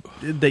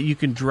that you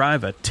can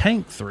drive a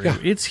tank through. Yeah.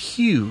 It's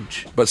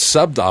huge. but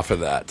subbed off of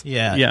that,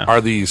 yeah.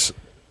 are these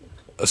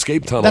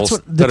escape tunnels. That's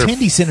what the that are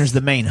Tandy Center's the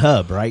main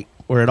hub, right?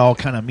 Where it all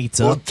kind of meets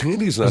Well, up.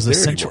 Tandy's not Is the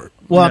there central- anymore.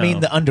 Well, I No. mean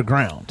the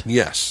underground.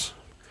 Yes,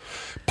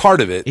 part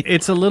of it.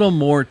 It's a little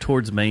more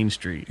towards Main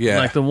Street. Yeah.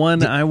 Like the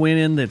one I went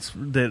in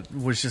that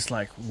was just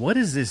like, what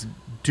is this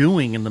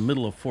doing in the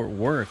middle of Fort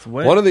Worth?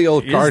 What One of the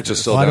old is carts this?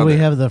 is still Why do down we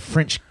there. have the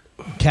French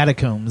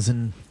catacombs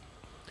in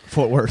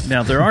Fort Worth?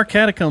 Now there are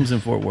catacombs in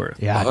Fort Worth.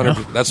 Yeah, I 100%. know.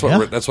 That's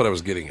Yeah. that's what I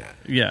was getting at.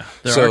 Yeah,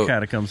 there So- are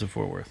catacombs in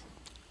Fort Worth.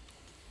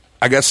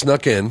 I got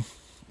snuck in,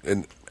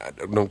 and I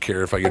don't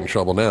care if I get in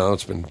trouble now.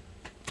 It's been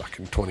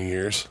fucking 20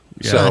 years.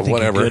 I So think you're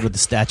whatever. good with the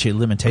statute of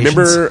limitations.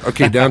 Remember,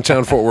 okay,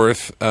 downtown Fort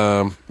Worth,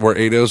 where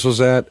Ados was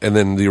at, and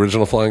then the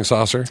original Flying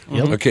Saucer?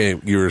 Yep. Okay,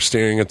 you were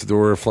staring at the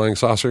door of Flying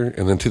Saucer,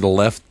 and then to the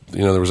left,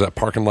 there was that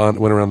parking lot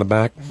that went around the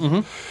back. Mm-hmm.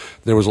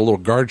 There was a little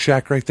guard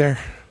shack right there,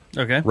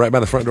 Okay. right by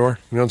the front door.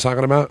 You know what I'm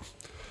talking about?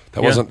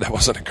 That Yeah.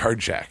 wasn't a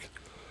guard shack.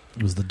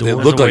 It was the It door.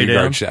 looked the like way a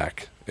down? guard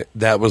shack.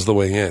 That was the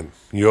way in.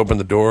 You opened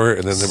the door,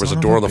 and then there was Son a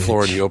of door a on the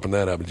floor, bitch. and you opened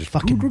that up, and just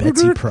Fucking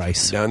Betsy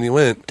Price. down you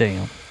went.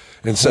 Damn.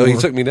 And so he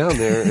took me down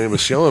there, and it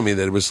was showing me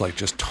that it was like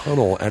just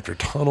tunnel after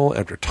tunnel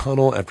after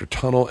tunnel after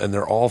tunnel, and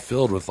they're all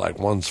filled with like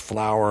one's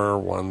flour,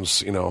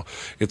 one's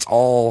it's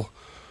all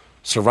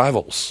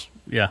survivals,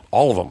 Yeah.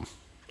 all of them.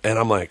 And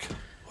I'm like,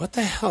 what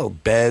the hell?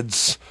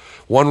 Beds.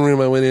 One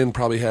room I went in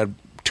probably had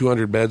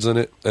 200 beds in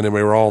it, and then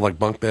they were all like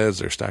bunk beds.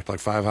 They're stacked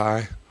like 5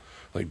 high,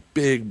 like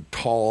big,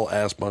 tall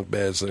ass bunk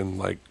beds, and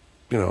like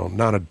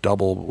not a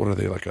double. What are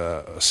they, like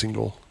a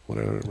single?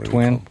 Whatever. What do they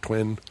Twin. call them?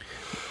 Twin.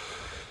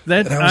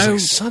 That And I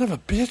was like, son of a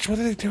bitch, what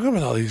are they doing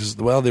with all these?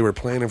 Well, they were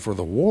planning for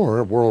the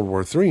war, World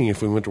War III.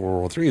 If we went to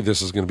World War III,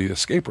 this is going to be the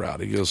escape route.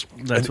 He goes,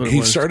 that's and what it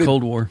he was. started,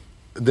 Cold War.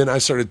 Then I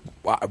started,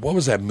 what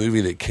was that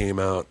movie that came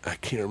out? I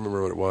can't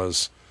remember what it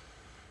was.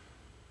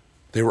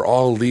 They were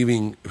all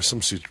leaving, it was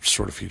some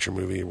sort of future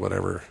movie,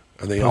 whatever.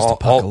 And they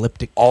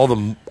Post-apocalyptic. all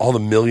the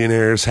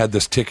millionaires had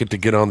this ticket to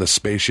get on the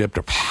spaceship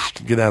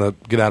to get out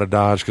of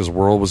Dodge because the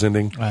world was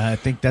ending. I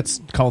think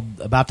that's called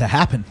about to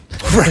happen.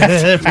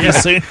 Pretty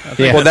soon.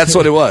 Yeah. Well, that's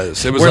what it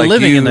was. It was We're like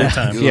living in that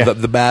time. Yeah.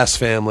 The Bass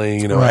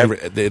family,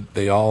 Right.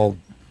 they all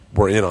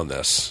were in on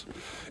this,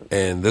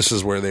 and this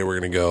is where they were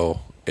going to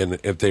go. And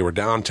if they were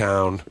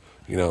downtown,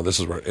 this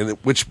is where,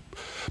 which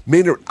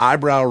made an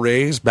eyebrow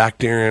raise back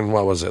during,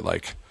 what was it,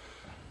 like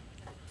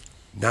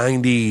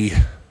 90?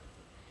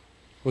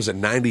 Was it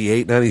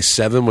 98,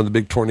 97 when the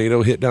big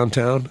tornado hit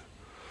downtown?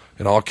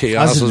 And all I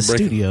chaos was in the was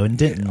breaking. studio and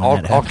didn't. when All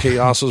that happened.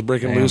 chaos was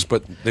breaking Damn. loose,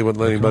 but they wouldn't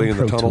let anybody in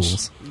the Pro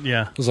tunnels. Tools.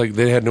 Yeah. It was like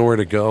they had nowhere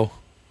to go.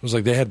 It was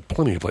like they had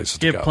plenty of places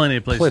to Yeah, go. plenty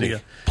of places to go.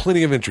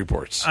 Plenty of entry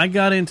ports. I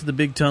got into the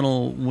big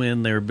tunnel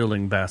when they were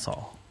building Bass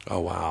Hall. Oh,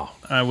 wow.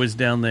 I was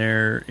down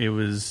there. It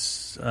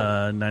was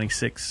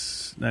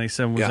 96,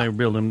 97 when Yeah. they were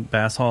building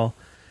Bass Hall.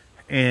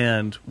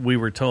 And we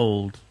were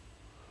told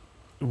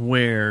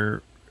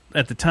where,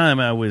 at the time,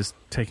 I was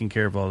taking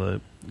care of all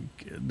the...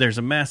 There's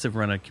a massive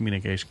run of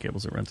communication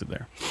cables that run through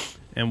there.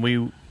 And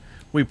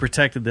we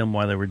protected them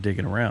while they were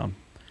digging around.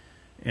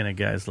 And a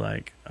guy's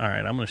like, all right,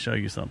 I'm going to show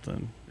you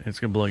something. It's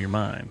going to blow your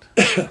mind.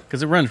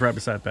 Because it runs right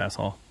beside Bass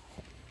Hall.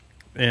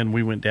 And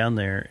we went down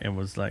there and I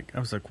was like,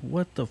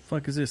 what the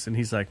fuck is this? And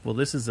he's like, well,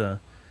 this is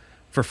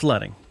for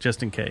flooding,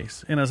 just in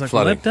case. And I was like,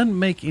 well, Flooding. that doesn't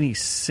make any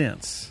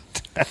sense.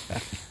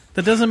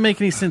 That doesn't make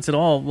any sense at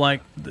all.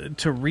 Like,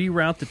 to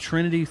reroute the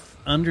Trinity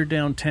under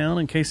downtown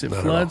in case it Not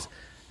at floods, all.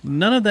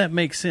 none of that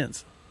makes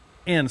sense.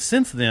 And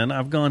since then,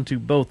 I've gone to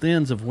both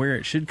ends of where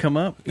it should come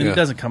up, and Yeah. it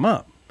doesn't come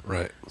up.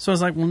 Right. So I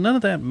was like, well, none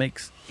of that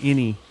makes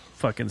any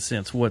fucking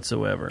sense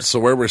whatsoever. So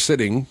where we're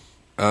sitting,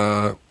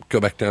 go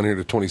back down here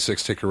to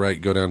 26, take a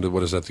right, go down to,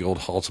 what is that, the old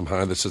Haltom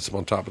High that sits up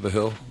on top of the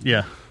hill?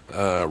 Yeah.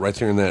 Right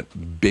there in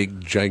that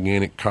big,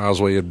 gigantic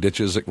causeway of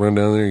ditches that run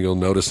down there, you'll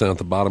notice down at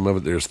the bottom of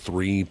it, there's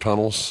 3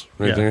 tunnels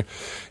right Yeah. there.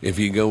 If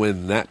you go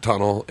in that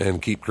tunnel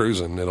and keep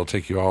cruising, it'll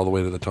take you all the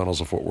way to the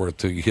tunnels of Fort Worth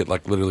till you hit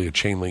like literally a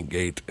chain link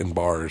gate and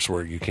bars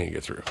where you can't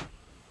get through.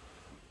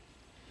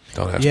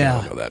 Don't ask me,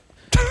 I don't know that.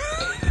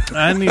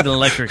 I need an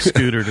electric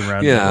scooter to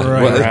ride. Yeah,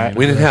 Right. well, Right.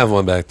 we didn't have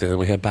one back then.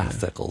 We had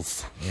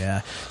bicycles.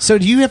 Yeah. So,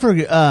 do you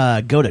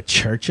ever go to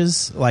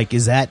churches? Like,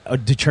 is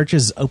that do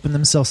churches open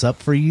themselves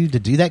up for you to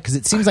do that? Because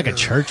it seems like a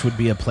church would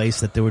be a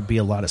place that there would be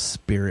a lot of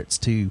spirits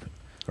too,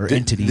 or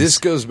entities. This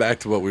goes back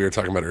to what we were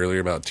talking about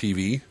earlier about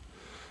TV.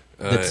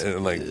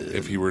 and like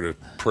if you were to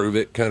prove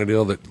it, kind of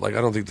deal. That like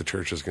I don't think the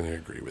church is going to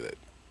agree with it.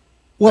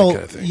 Well,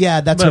 kind of thing.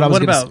 yeah, that's But what I was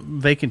what gonna about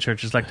vacant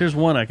churches? Like, there's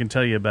one I can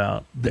tell you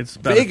about. It's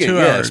about Vacant, a 2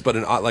 yes, hour.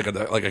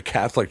 but like a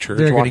Catholic church.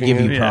 They're going to walking give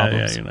in, you Yeah,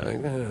 problems. yeah, you know.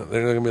 like,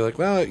 they're going to be like,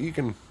 well, you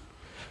can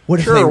What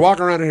if sure they walk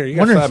around here. You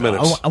got wonder 5 if-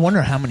 minutes. I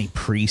wonder how many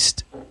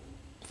priests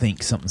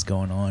think something's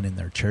going on in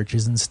their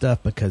churches and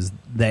stuff because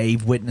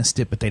they've witnessed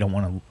it, but they don't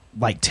want to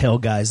like tell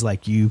guys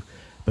like you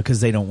because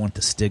they don't want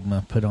the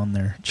stigma put on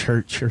their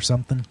church or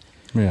something.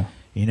 Yeah.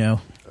 You know,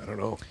 I don't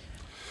know.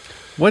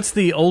 What's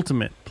the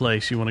ultimate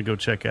place you want to go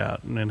check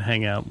out and then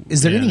hang out?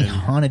 is there in any and-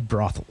 haunted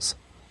brothels?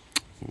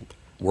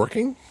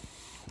 Working?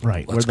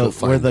 Right, Let's go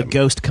find where the them.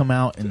 ghost come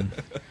out and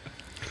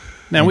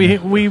Now we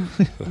before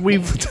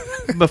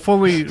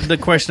the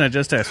question I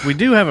just asked, we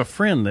do have a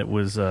friend that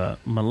was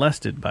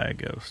molested by a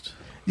ghost.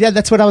 yeah,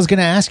 that's what I was going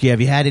to ask you. Have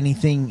you had any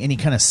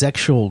kind of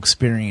sexual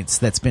experience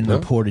that's been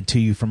reported to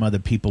you from other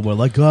people? Where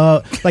like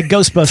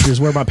Ghostbusters,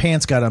 where my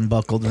pants got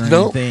unbuckled or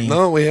anything?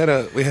 No, we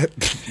had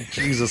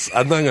Jesus.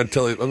 I'm not going to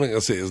tell you. I'm not going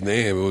to say his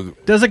name. It was,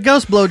 Does a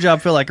ghost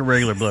blowjob feel like a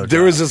regular blowjob?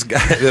 there was this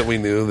guy that we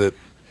knew that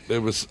it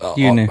was.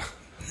 You knew.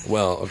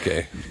 Well,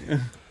 okay.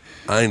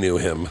 I knew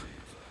him.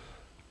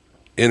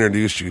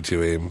 Introduced you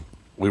to him.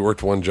 We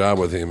worked one job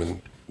with him,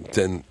 and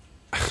then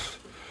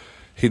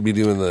he'd be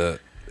doing the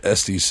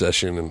SD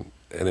session,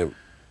 and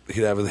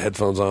he'd have the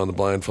headphones on, the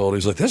blindfold.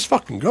 He's like, "This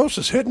fucking ghost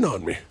is hitting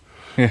on me,"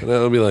 Yeah. and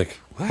I'll be like,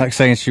 "What? Like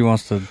saying she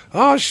wants to.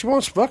 Oh, she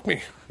wants to fuck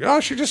me.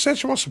 Oh, she just said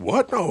she wants to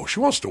what? No, she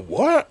wants to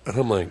what?" And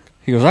I'm like,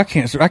 He goes, I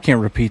can't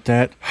repeat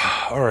that.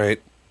 "All right,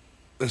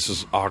 this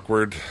is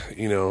awkward,"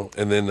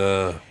 And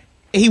then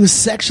He was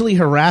sexually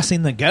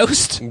harassing the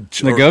ghost.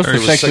 The ghost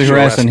was sexually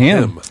harassing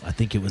him. I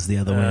think it was the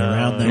other way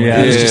around. Though.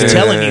 yeah. He was just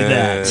telling you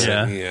that.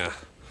 Yeah.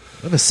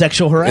 We have a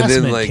sexual And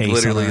harassment then, like, case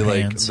literally, on our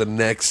like hands. the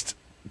next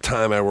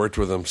time I worked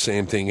with them,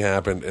 same thing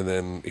happened. And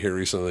then here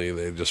recently,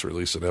 they just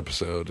released an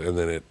episode, and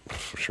then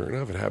sure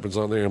enough, it happens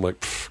on there. I'm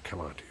like, come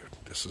on, dude,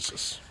 this is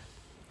just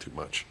too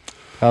much.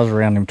 I was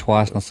around him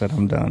twice and I said,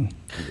 I'm done.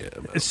 Yeah,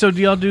 man. So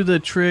do y'all do the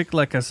trick?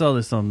 Like I saw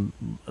this on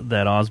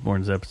that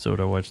Osborne's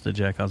episode I watched, the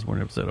Jack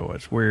Osborne episode I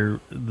watched,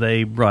 where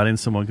they brought in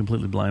someone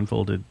completely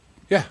blindfolded.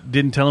 Yeah.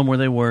 Didn't tell them where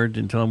they were.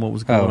 Didn't tell them what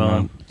was going no.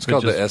 on. It's but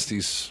called the just-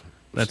 Estes.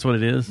 That's what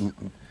it is.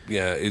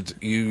 Yeah, you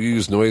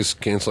use noise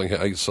canceling.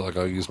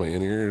 I'll use my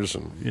in ears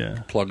and Yeah.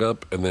 plug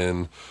up, and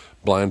then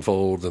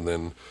blindfold, and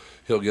then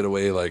he'll get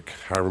away like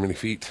however many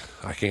feet.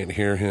 I can't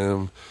hear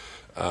him.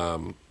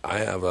 I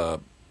have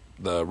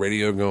the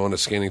radio going,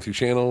 it's scanning through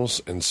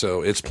channels, and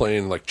so it's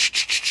playing like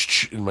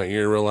in my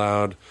ear real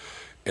loud.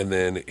 And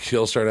then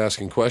he'll start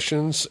asking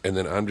questions, and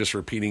then I'm just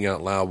repeating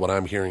out loud what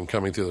I'm hearing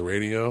coming through the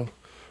radio,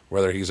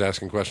 whether he's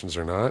asking questions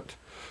or not.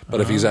 But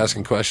if he's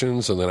asking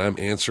questions, and then I'm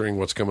answering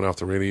what's coming off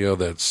the radio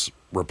that's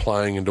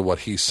replying into what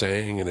he's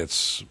saying, and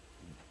it's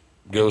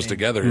goes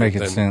together, Making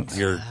then sense.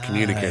 you're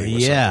communicating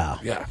with yeah.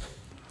 something. Yeah.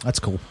 That's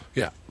cool.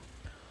 Yeah.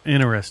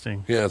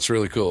 Interesting. Yeah, it's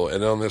really cool.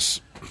 And on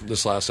this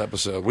last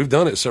episode, we've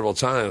done it several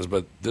times,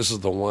 but this is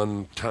the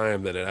one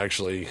time that it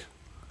actually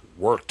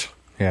worked.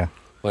 Yeah.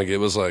 Like, it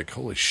was like,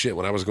 holy shit.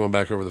 When I was going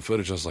back over the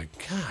footage, I was like,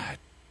 God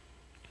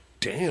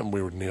damn,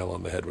 we were nail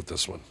on the head with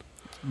this one.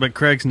 But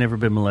Craig's never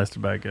been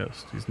molested by a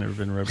ghost. He's never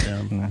been rubbed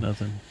down.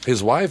 Nothing.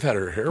 His wife had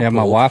her hair Yeah,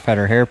 my pulled. wife had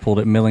her hair pulled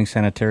at Milling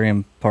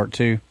Sanitarium Part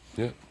 2.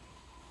 Yeah.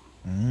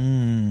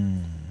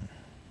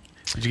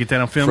 Did you get that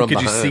on film? From Could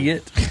behind. you see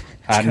it?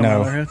 I Come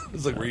know. on.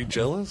 It's like, were you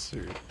jealous?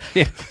 Or?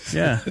 Yeah.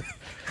 Yeah.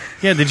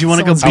 Yeah, did you want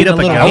to go Someone's beat up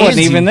a getting a guy? little I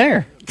wasn't handsy. even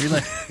there. You're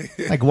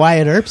like, Like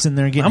Wyatt Earp's in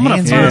there getting I'm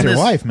gonna handsy find with your this-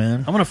 wife, man.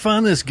 I'm going to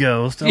find this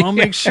ghost, and I'll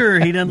make sure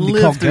he doesn't They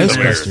live call through the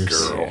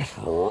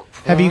Ghostbusters.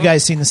 Have you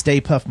guys seen the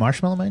Stay Puft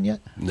Marshmallow Man yet?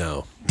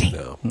 No.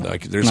 No.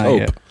 Like, there's Not hope.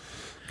 yet.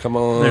 Come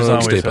on, There's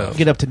always Stay hope. Puft.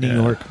 Get up to New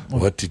York.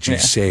 What did you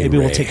say, Maybe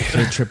we'll Ray? take a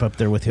field trip up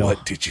there with y'all.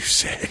 What did you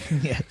say?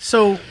 Yeah.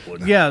 So,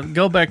 yeah,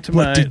 go back to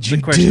What did the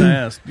you question do? I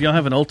asked. Y'all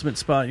have an ultimate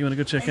spot you want to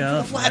go check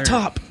out? Flat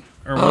top.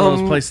 Or one of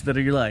those places that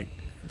you're like,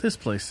 this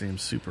place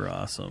seems super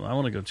awesome. I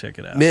want to go check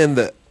it out. Man,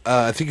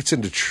 I think it's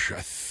in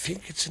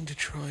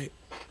Detroit.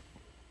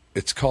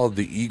 It's called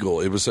the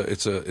Eagle.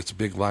 It's a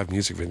big live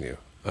music venue.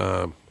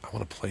 I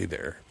want to play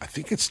there. I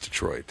think it's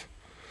Detroit.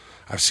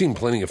 I've seen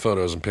plenty of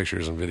photos and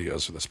pictures and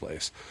videos of this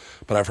place,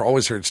 but I've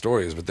always heard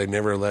stories, but they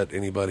never let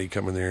anybody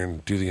come in there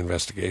and do the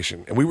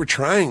investigation. And we were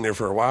trying there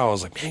for a while. I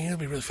was like, man, that'd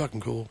be really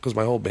fucking cool because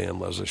my whole band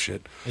loves this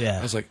shit. Yeah.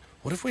 I was like,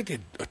 what if we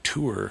did a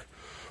tour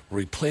where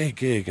we play a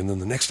gig and then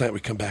the next night we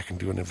come back and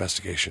do an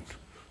investigation?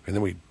 And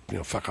then we,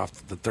 fuck off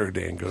the third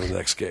day and go to the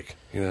next gig.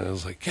 I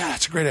was like, yeah,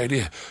 that's a great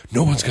idea.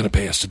 No one's going to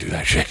pay us to do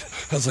that shit.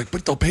 I was like,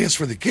 but they'll pay us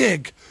for the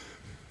gig.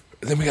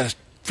 And then we got to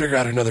figure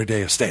out another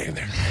day of staying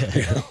there.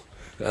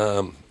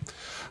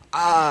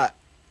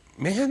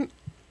 Man,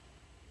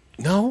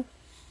 no.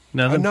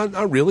 Nothing?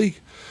 Not really.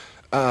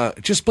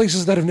 Just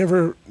places that have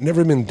never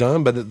been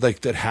done, but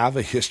that have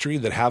a history,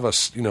 that have a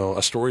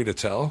story to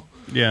tell.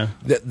 Yeah.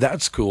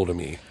 That's cool to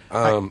me.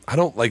 I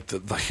don't like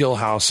the Hill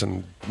House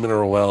and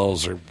Mineral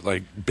Wells or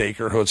like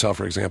Baker Hotel,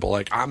 for example.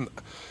 Like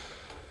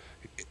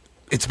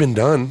it's been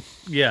done.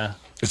 Yeah.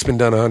 it's been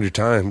done 100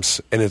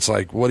 times, and it's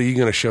like, what are you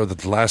going to show that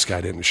the last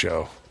guy didn't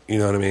show? You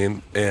know what I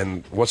mean?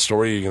 And what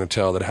story are you going to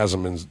tell that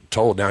hasn't been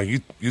told? Now, you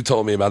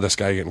told me about this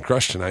guy getting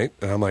crushed tonight,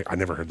 and I'm like, I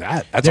never heard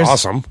that. That's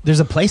awesome. There's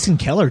a place in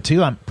Keller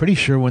too. I'm pretty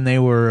sure when they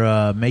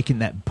were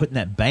putting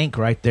that bank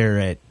right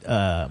there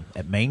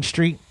at Main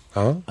Street,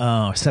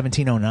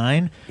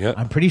 1709. Yep.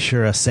 I'm pretty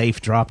sure a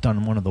safe dropped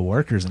on one of the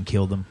workers and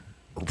killed him.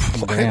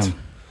 Damn.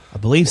 I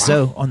believe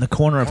so. On the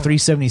corner of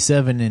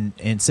 377 and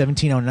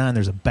 1709,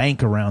 there's a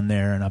bank around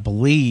there, and I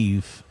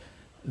believe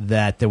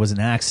that there was an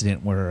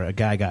accident where a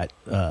guy got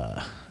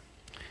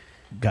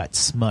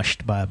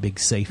smushed by a big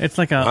safe. It's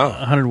like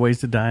 100 Ways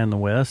to Die in the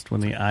West when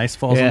the ice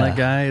falls on that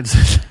guy.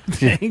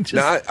 It's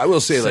now, I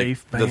will say,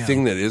 safe, like, the bam.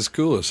 thing that is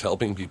cool is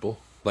helping people.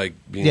 Like,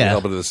 being Yeah.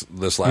 able to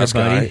this last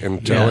Your guy buddy.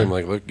 and tell Yeah. him,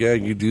 like, look, yeah,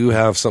 you do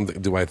have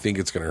something. Do I think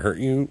it's going to hurt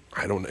you?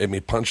 I don't. It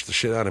may punch the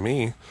shit out of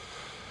me.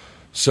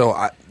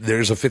 So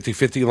there's a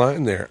 50-50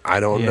 line there. I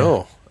don't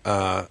know.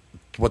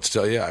 What to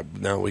tell you?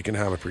 Now we can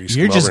have a priest.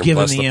 You're come just over and giving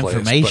bless the place, but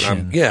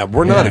information.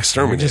 we're not Yeah.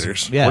 exterminators. You're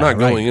just- yeah, we're not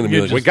right. going in and be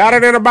You're like, we just- got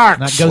it in a box.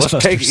 Not Let's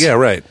take it. Ghostbusters. Yeah,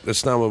 right.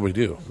 That's not what we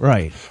do.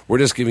 Right. We're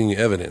just giving you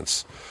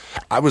evidence.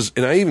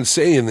 And I even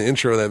say in the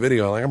intro of that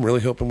video, like, I'm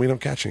really hoping we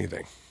don't catch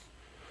anything,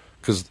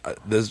 because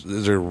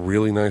these are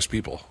really nice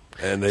people,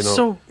 and they don't.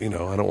 So-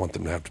 I don't want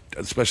them to have to,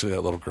 especially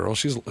that little girl.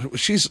 She's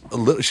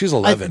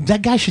 11.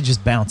 That guy should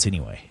just bounce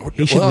anyway.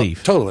 He should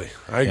leave. Totally,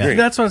 I agree.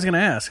 That's what I was going to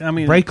ask. I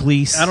mean, Break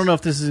lease. I don't know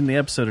if this is in the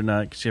episode or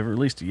not because you haven't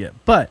released it yet.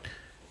 But,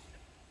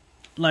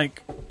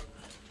 like,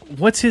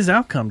 what's his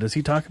outcome? Does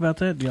he talk about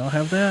that? Do y'all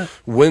have that?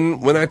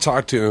 When I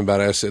talked to him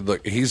about it, I said,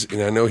 look,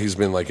 and I know he's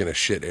been like in a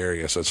shit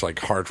area, so it's like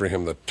hard for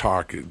him to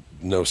talk,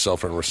 no cell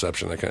phone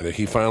reception, that kind of.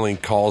 He finally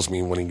calls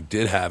me when he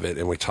did have it,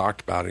 and we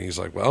talked about it. He's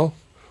like, well,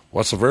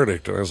 what's the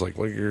verdict? And I was like,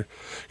 well, you're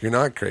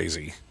not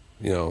crazy.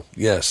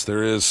 Yes,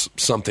 there is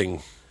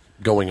something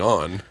going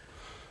on.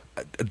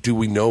 Do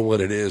we know what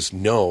it is?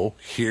 No.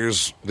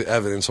 Here's the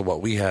evidence of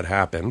what we had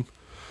happen.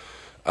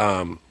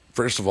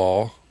 First of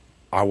all,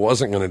 I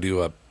wasn't going to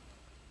do a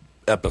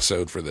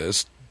episode for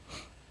this,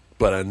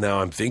 but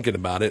now I'm thinking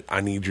about it. I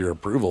need your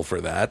approval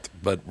for that.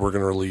 But we're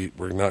not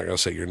going to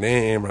say your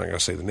name. We're not going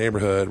to say the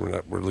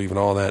neighborhood. We're leaving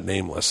all that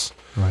nameless.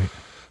 Right.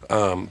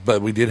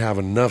 But we did have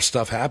enough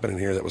stuff happening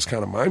here that was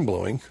kind of mind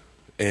blowing,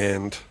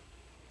 and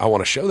I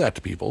want to show that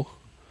to people.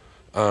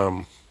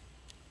 Well,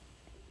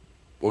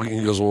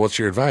 he goes, well, what's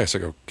your advice? I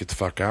go, get the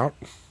fuck out.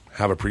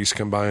 Have a priest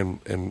come by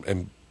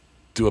and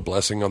do a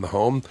blessing on the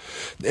home.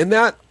 And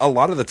that, a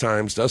lot of the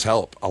times, does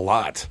help a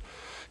lot.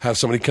 Have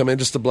somebody come in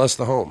just to bless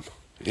the home.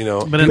 But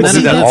People none do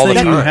of that all the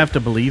that's time. you have to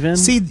believe in.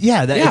 See,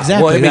 exactly.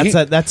 Well, I mean,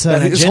 that's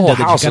an his agenda whole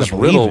that house you is got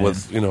to believe riddled in.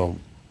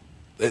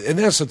 with, and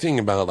that's the thing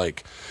about,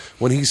 like,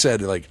 when he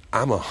said, like,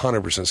 I'm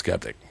 100%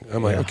 skeptic.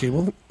 I'm like, okay,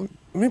 well, let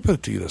me put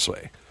it to you this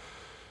way.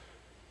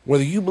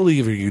 Whether you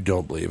believe or you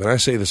don't believe, and I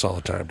say this all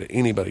the time to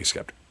anybody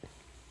skeptic,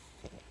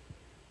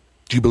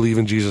 do you believe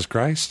in Jesus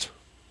Christ?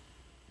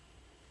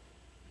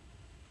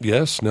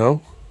 Yes,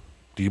 no.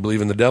 Do you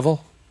believe in the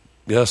devil?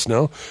 Yes,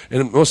 no.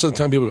 And most of the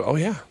time people go, oh,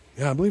 yeah,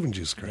 I believe in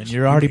Jesus Christ. And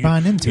you're already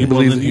buying into you it.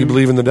 believe Well, then you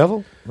believe in the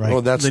devil? Right.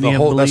 Oh, that's Then the you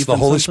have whole. That's belief the in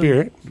Holy something?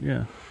 Spirit.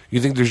 Yeah. You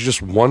think there's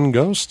just one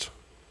ghost?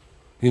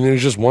 You think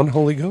there's just one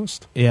Holy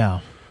Ghost?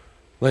 Yeah.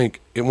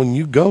 Like, when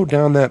you go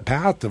down that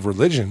path of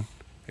religion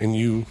and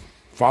you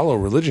follow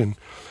religion,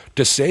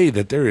 to say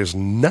that there is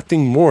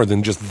nothing more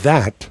than just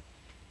that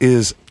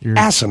is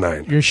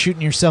asinine. You're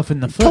shooting yourself in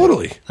the foot.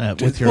 Totally.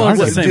 With your Well, it's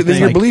the argument. same Then thing.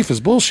 your Like- belief is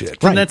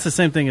bullshit. And that's the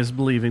same thing as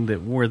believing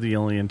that we're the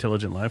only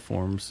intelligent life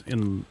forms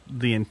in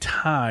the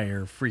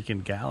entire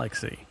freaking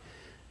galaxy.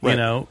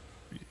 Right.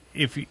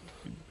 If you,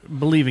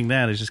 believing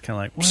that is just kind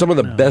of like, well, Some of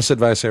the no. best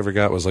advice I ever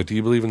got was like, do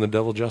you believe in the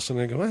devil, Justin?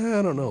 And I go,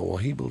 I don't know. Well,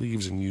 he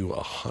believes in you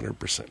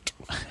 100%.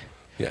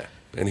 Yeah.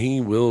 And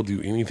he will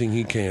do anything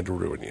he can to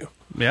ruin you.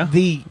 Yeah,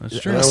 And that's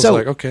true. I was So,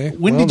 like, okay,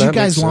 when well, did you that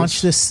guys makes launch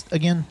sense. this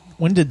again?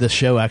 When did the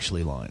show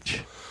actually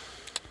launch?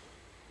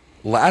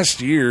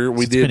 Last year,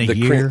 we It's did been a the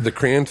year. the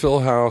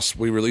Cranfield House.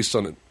 We released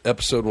on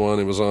episode 1.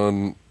 It was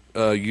on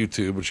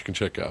YouTube, which you can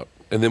check out.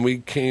 And then we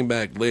came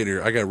back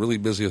later. I got really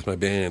busy with my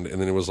band, and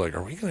then it was like,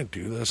 are we going to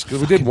do this?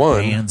 Because we did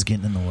one. Band's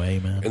getting in the way,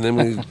 man. And then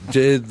we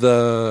did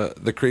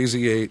the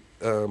Crazy 8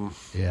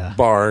 Yeah.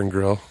 bar and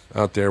grill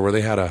out there where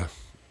they had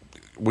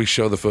we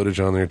show the footage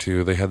on there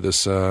too. They had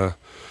this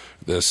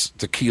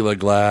tequila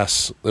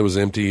glass that was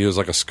empty. It was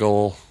like a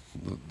skull,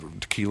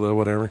 tequila,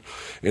 whatever.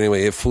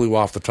 Anyway, it flew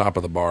off the top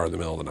of the bar in the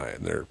middle of the night,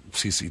 and their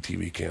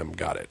CCTV cam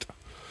got it.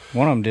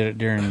 One of them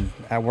did it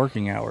at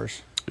working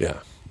hours. Yeah.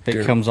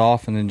 It comes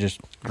off and then just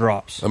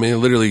drops. I mean,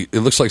 it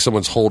looks like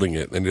someone's holding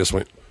it and just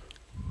went.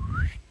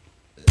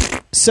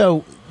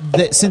 So,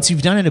 since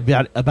you've done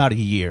it about a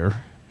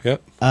year,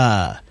 Yep.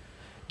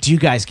 do you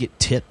guys get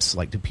tips?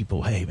 Like, do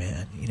people, hey,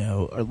 man,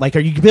 or like, are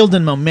you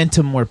building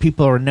momentum where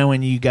people are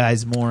knowing you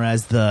guys more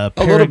as the A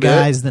pair little of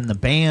guys bit. than the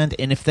band?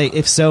 And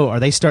if so, are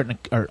they starting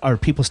to, are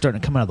people starting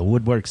to come out of the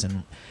woodworks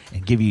and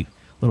give you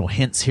little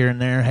hints here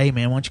and there? Hey,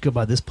 man, why don't you go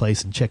by this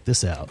place and check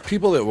this out?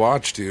 People that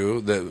watch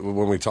do that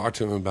when we talk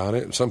to them about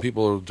it. Some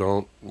people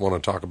don't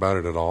want to talk about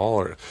it at all,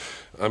 or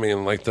I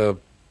mean, like the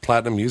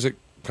Platinum Music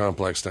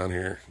Complex down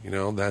here,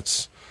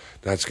 that's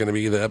going to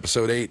be the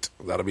episode 8.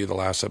 That'll be the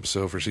last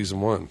episode for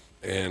season 1.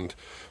 And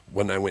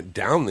when I went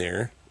down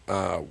there,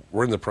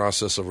 we're in the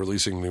process of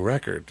releasing a new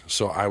record.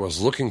 So I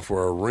was looking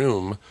for a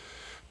room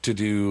to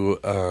do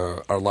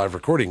our live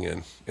recording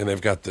in, and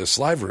they've got this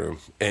live room.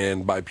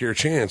 And by pure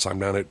chance, I'm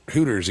down at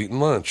Hooters eating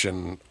lunch,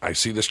 and I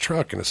see this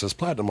truck, and it says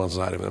Platinum on the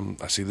side of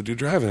it. I see the dude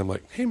driving. I'm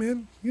like, "Hey,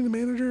 man, you the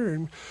manager?"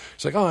 And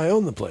he's like, "Oh, I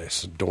own the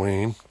place."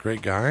 Dwayne,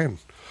 great guy, and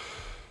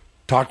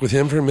talk with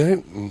him for a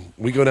minute, and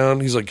we go down.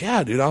 He's like,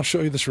 "Yeah, dude, I'll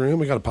show you this room.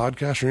 We got a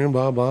podcast room,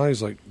 blah, blah."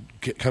 He's like,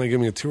 kind of give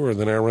me a tour.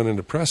 Then I run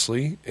into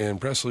Presley, and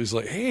Presley's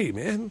like, "Hey,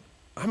 man,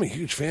 I'm a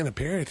huge fan of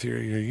Parrot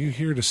Theory. Are you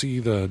here to see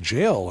the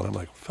jail?" And I'm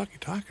like, "What the fuck are you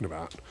talking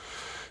about?"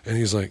 And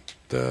he's like,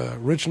 "The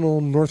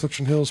original North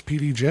Richland Hills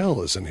PD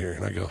jail is in here."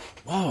 And I go,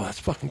 "Whoa, that's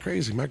fucking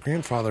crazy. My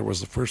grandfather was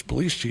the first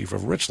police chief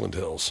of Richland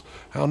Hills.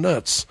 How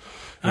nuts."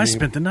 I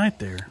spent the night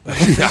there.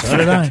 So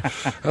did I.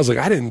 I was like,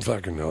 "I didn't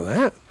fucking know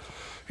that."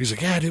 He's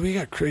like, "Yeah, dude, we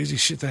got crazy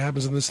shit that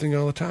happens in this thing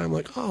all the time." I'm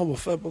like, "Oh, well,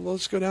 fuck, well,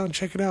 let's go down and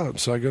check it out."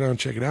 So I go down and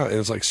check it out. And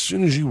it's like, as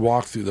soon as you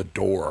walk through the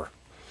door,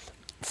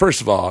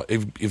 first of all,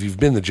 if you've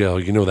been to jail,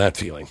 you know that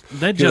feeling.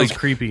 That jail's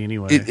creepy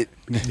anyway.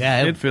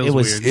 Yeah, it feels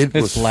weird. It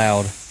was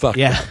loud. Fucked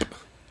Yeah. up.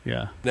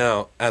 Yeah.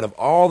 Now, out of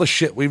all the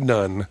shit we've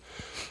done,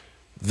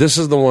 this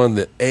is the one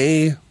that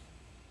A,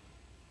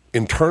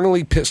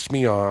 internally pissed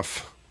me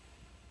off.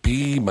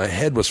 B, my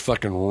head was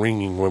fucking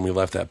ringing when we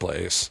left that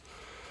place.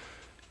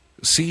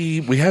 C,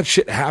 we had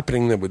shit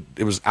happening that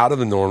it was out of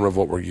the norm of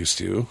what we're used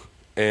to,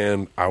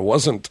 and I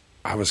was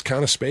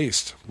kind of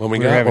spaced when we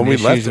left.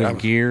 With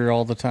gear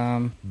all the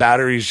time.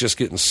 Batteries just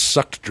getting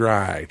sucked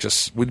dry.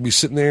 We'd be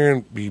sitting there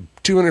and be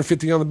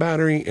 250 on the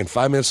battery, and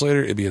 5 minutes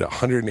later it'd be at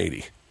 180.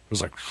 It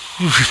was like,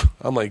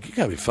 I'm like, you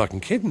gotta be fucking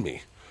kidding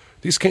me.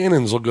 These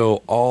Canons will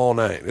go all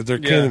night. If they're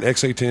Canon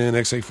XA10,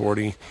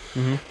 XA40,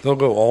 they'll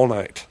go all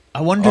night.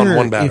 I wonder on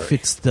one battery. if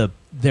it's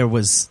there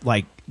was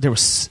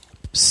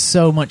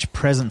so much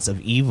presence of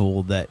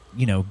evil that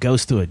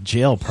goes through a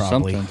jail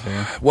probably.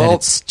 Well,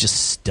 it's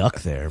just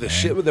stuck there. The man.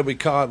 shit that we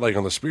caught, like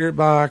on the Spirit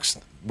Box,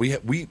 we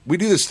do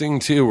this thing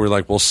too, where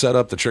like we'll set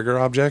up the trigger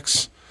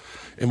objects,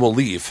 and we'll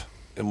leave,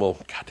 and we'll.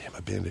 Goddamn, my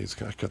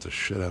Band-Aids! I cut the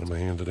shit out of my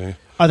hand today.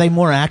 Are they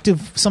more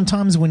active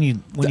sometimes when you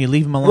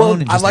leave them alone? Well,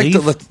 and I just like leave?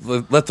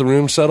 to let the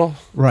room settle,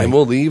 Right. And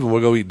we'll leave, and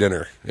we'll go eat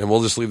dinner, and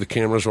we'll just leave the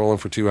cameras rolling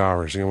for 2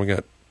 hours. We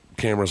got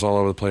cameras all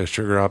over the place,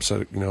 trigger ops,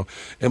 and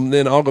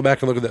then I'll go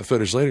back and look at that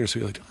footage later. So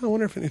you're like, I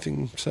wonder if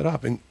anything set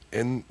up,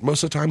 and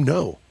most of the time,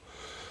 no.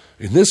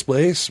 In this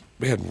place,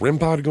 we had REM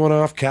pod going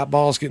off, cat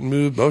balls getting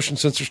moved, motion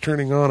sensors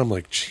turning on. I'm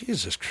like,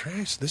 Jesus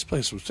Christ, this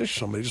place there's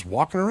somebody just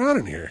walking around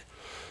in here.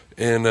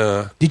 And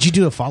did you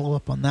do a follow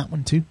up on that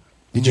one too?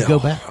 Did you go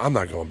back? I'm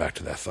not going back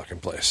to that fucking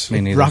place.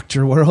 Me neither. Rocked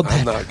your world.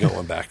 I'm not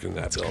going back in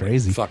that building.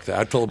 Crazy. Fuck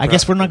that. I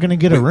guess we're not going to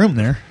get a room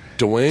there.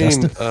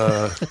 Dwayne,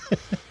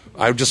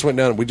 I just went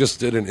down. We just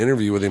did an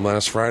interview with him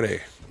last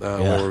Friday,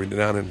 where we went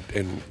down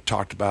and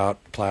talked about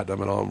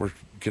Platinum and all. And we're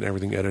getting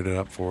everything edited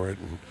up for it.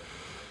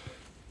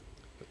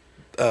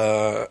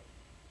 And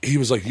he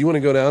was like, "You want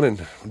to go down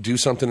and do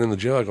something in the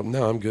jail?" I go,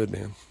 "No, I'm good,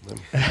 man.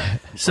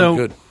 I'm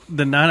good."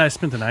 The night I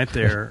spent the night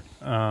there,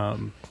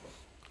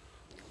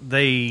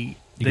 they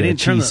didn't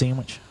turn the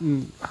sandwich.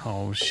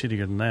 Oh,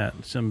 shittier than that!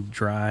 Some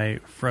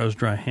froze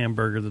dry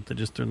hamburger that they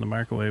just threw in the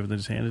microwave and they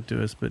just handed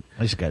to us. But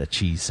I just got a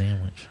cheese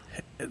sandwich.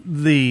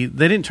 They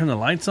didn't turn the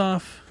lights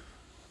off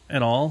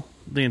at all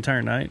the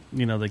entire night.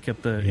 They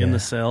kept in the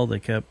cell. They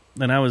kept.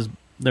 And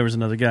there was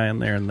another guy in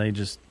there, and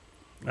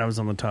I was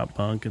on the top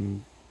bunk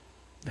and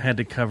had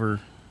to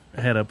cover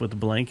head up with a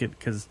blanket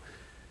because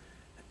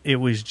it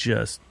was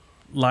just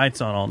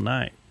lights on all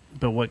night.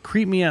 But what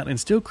creeped me out, and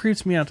still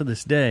creeps me out to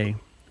this day,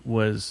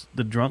 was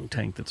the drunk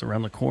tank that's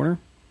around the corner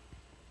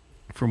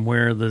from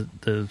where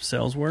the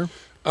cells were.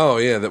 Oh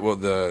yeah,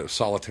 the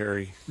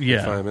solitary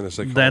confinement.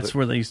 That's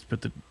where they used to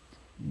put the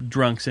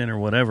drunks in or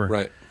whatever.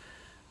 Right.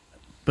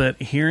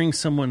 But hearing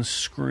someone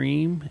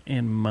scream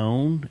and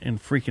moan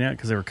and freaking out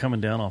because they were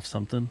coming down off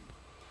something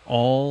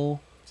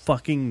all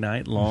fucking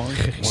night long.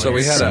 So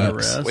we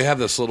have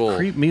this little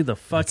creep me the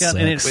fuck out,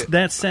 and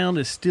that sound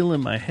is still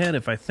in my head.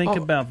 If I think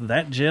about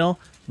that jail,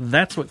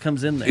 that's what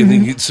comes in there.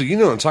 So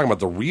what I'm talking about,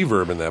 the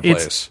reverb in that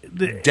place,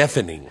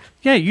 deafening.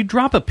 Yeah, you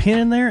drop a pin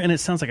in there, and it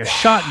sounds like a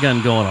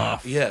shotgun going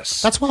off.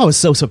 Yes, that's why I was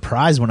so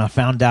surprised when I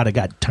found out it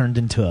got turned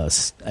into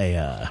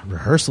a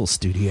rehearsal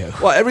studio.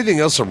 Well, everything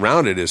else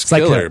around it is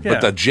killer,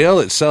 but the jail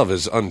itself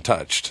is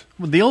untouched.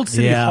 The old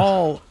city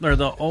hall or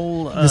the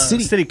old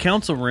city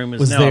council room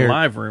is now a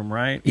live room,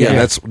 right? Yeah,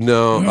 that's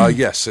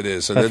yes, it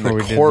is. And then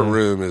the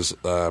courtroom is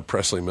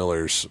Presley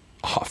Miller's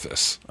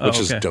office, which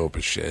is dope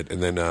as shit.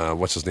 And then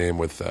what's his name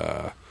with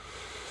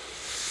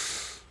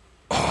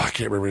I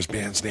can't remember his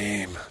band's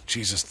name.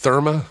 Jesus,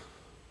 Therma.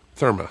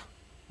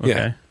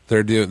 Okay.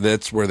 Yeah,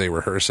 that's where they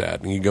rehearse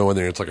at. And you go in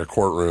there, it's like a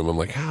courtroom. I'm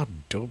like, how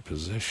dope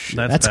is this shit?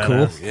 That's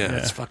cool. Yeah,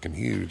 it's fucking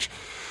huge.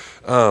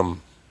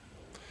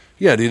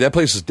 Yeah, dude, that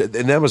place is,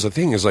 and that was the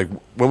thing, is like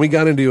when we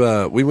got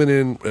into, we went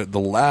in the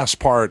last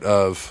part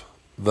of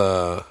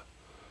the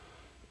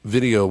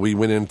video, we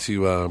went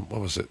into what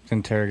was it?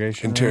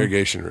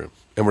 Interrogation room.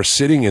 And we're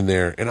sitting in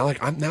there, and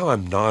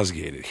I'm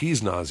nauseated.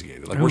 He's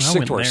nauseated. Like, Oh, we're I sick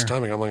went to our there.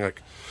 stomach. I'm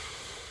like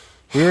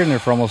We were in there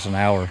for almost an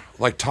hour.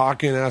 like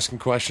talking, asking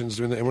questions,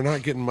 doing that, and we're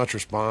not getting much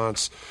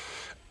response.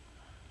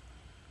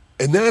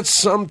 And that's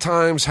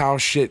sometimes how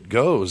shit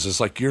goes. It's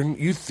like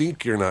you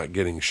think you're not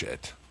getting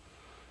shit,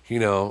 you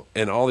know,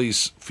 and all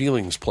these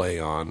feelings play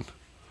on,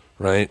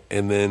 right?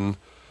 And then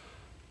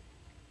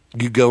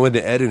you go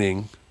into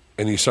editing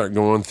and you start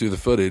going through the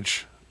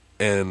footage,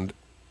 and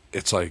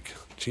it's like,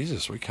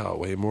 Jesus, we caught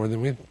way more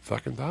than we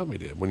fucking thought we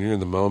did. When you're in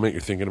the moment,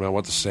 you're thinking about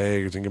what to say,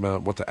 you're thinking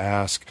about what to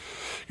ask.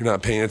 You're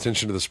not paying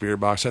attention to the spirit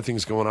box. That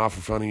thing's going off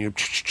in front of you.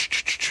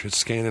 It's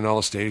scanning all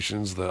the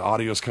stations. The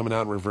audio's coming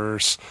out in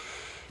reverse.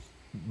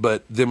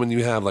 But then when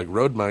you have like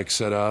Rode mic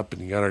set up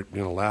and you got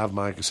a lav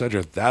mic,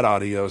 etc., that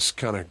audio's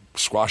kind of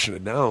squashing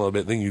it down a little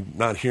bit. Then you're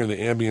not hearing the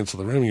ambience of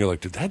the room. And you're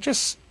like, did that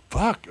just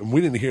fuck? And we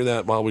didn't hear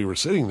that while we were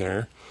sitting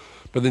there.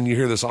 But then you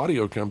hear this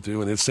audio come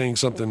through and it's saying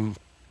something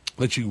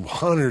that you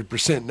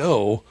 100%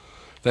 know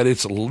that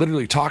it's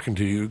literally talking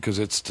to you because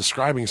it's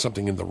describing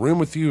something in the room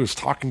with you. It's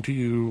talking to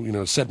you.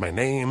 It said my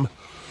name,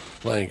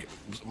 like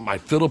my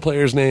fiddle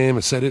player's name.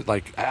 It said it.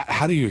 Like,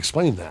 how do you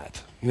explain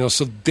that?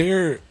 So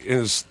there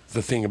is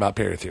the thing about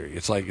paratheory.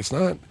 It's like, it's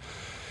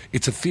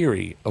a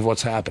theory of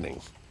what's happening.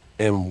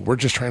 And we're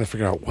just trying to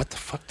figure out what the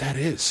fuck that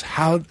is.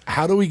 How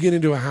do we get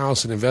into a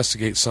house and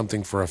investigate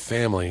something for a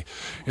family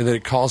and then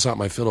it calls out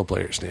my fiddle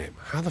player's name?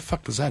 How the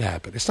fuck does that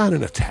happen? It's not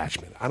an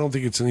attachment. I don't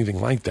think it's anything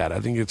like that.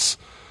 I think it's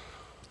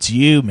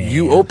you, man.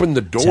 You open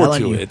the door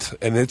Telling to you. it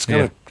and it's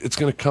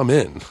gonna come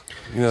in.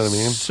 You know what I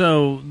mean?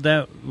 So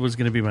that was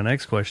going to be my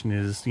next question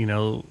is,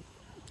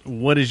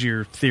 what is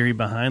your theory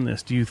behind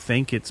this? Do you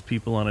think it's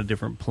people on a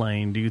different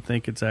plane? Do you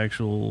think it's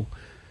actual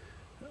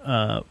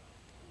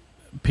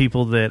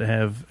people that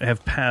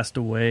have passed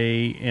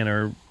away and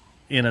are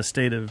in a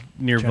state of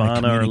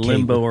nirvana or communicate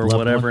limbo with or loved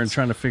whatever ones? and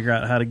trying to figure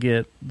out how to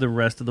get the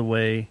rest of the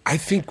way? I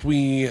think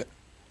we,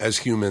 as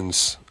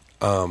humans,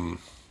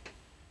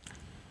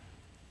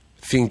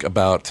 think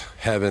about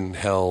heaven,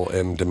 hell,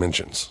 and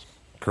dimensions,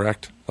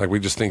 correct? Like, we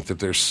just think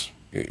that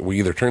we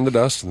either turn to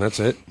dust and that's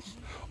it,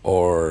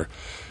 or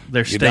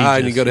There's you die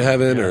and you stages. go to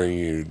heaven, Yeah. or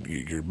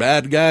you're a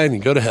bad guy and you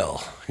go to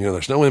hell.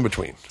 There's no in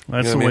between. That's You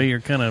know the what I way mean? you're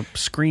kind of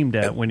screamed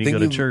at when you Then go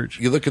to church.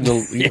 You look in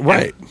the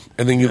right,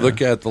 and then you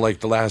look at the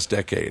last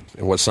decade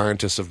and what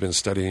scientists have been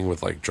studying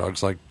with like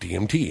drugs like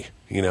DMT.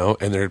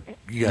 And they're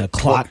you got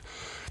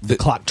The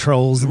clock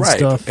trolls and right,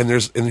 stuff. and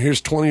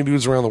here's 20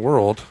 dudes around the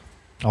world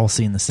all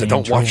seeing the same. that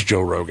don't troll. watch Joe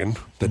Rogan,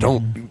 that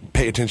don't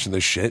pay attention to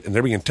this shit, and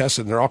they're being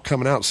tested, and they're all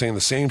coming out saying the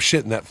same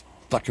shit in that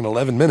fucking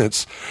 11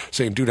 minutes,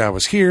 saying, dude, I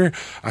was here,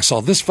 I saw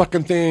this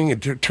fucking thing,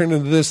 it turned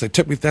into this, they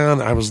took me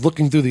down, I was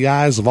looking through the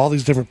eyes of all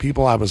these different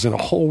people, I was in a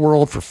whole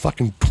world for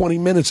fucking 20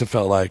 minutes, it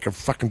felt like, or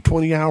fucking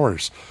 20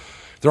 hours.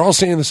 They're all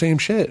saying the same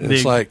shit, and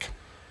it's like,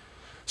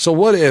 so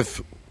what if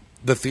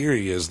the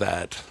theory is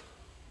that,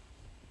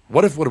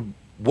 what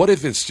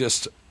if it's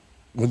just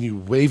when you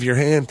wave your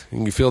hand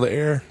and you feel the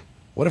air,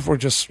 what if we're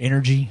just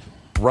energy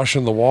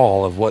brushing the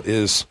wall of what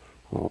is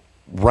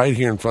right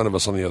here in front of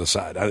us on the other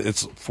side?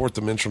 It's fourth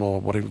dimensional,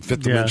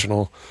 fifth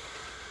dimensional.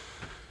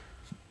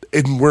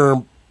 And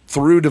we're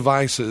through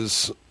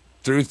devices,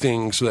 through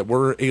things so that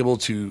we're able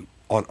to,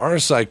 on our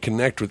side,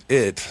 connect with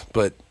it,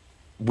 but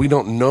we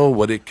don't know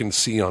what it can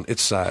see on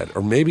its side.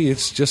 Or maybe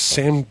it's just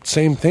same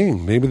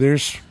thing. Maybe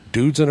there's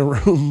dudes in a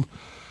room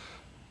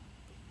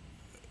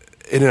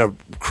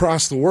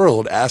across the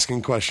world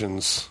asking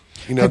questions,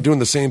 doing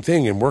the same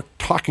thing, and we're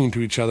talking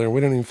to each other and we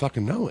don't even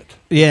fucking know it.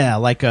 Yeah,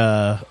 like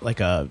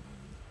a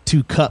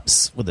 2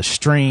 cups with a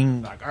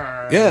string.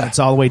 Yeah. It's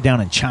all the way down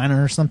in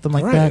China or something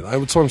like Right. that.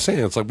 That's what I'm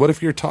saying. It's like, what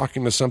if you're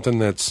talking to something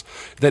that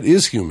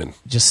is human,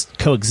 Just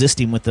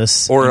coexisting with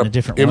us or in a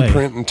different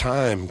imprint way. in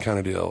time kind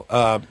of deal?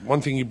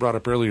 One thing you brought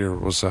up earlier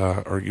was,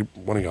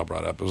 one of y'all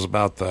brought up, it was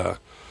about the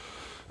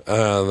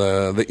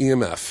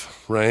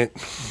EMF, right?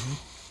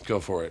 Go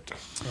for it.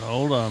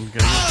 Hold on.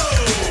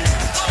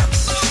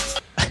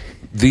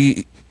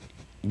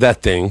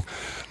 That thing,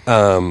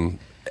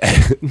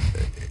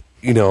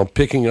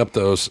 picking up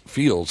those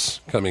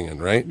fields coming in,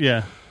 right?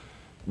 Yeah.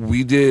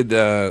 We did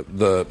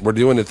we're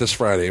doing it this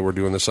Friday. We're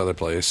doing this other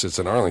place. It's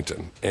in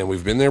Arlington, and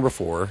we've been there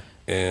before.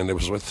 And it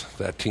was with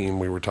that team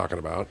we were talking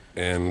about,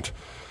 and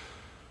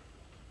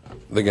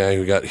the guy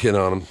who got hit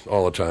on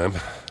all the time.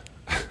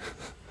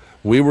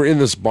 We were in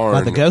this barn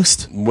By the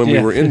ghost? when Yeah.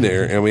 we were in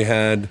there, and we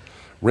had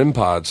REM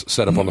pods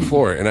set up on the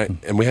floor,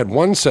 and we had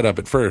one set up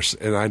at first,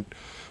 and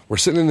we're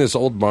sitting in this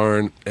old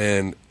barn,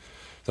 and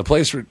the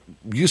place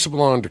used to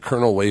belong to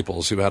Colonel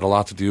Waples, who had a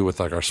lot to do with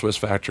like our Swiss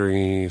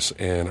factories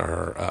and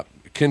our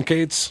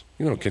Kincaid's.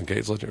 You know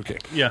Kincaid's, okay?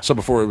 Yeah. So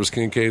before it was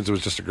Kincaid's, it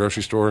was just a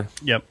grocery store.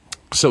 Yep.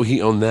 So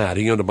he owned that.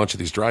 He owned a bunch of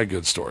these dry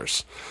goods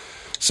stores.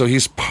 So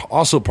he's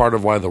also part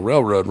of why the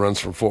railroad runs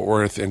from Fort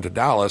Worth into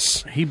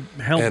Dallas. He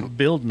helped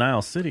build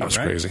Nile City, That was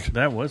right? crazy.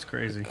 That was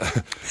crazy.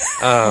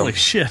 Holy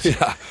shit.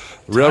 Yeah.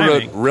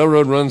 Timing.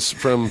 Railroad runs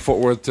from Fort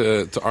Worth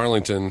to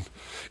Arlington,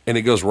 and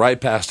it goes right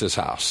past his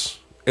house.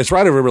 It's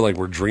right over like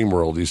where Dream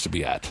World used to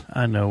be at.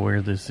 I know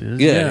where this is.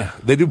 Yeah.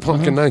 They do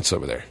pumpkin nights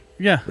over there.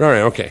 Yeah. All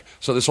right, okay.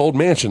 So this old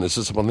mansion that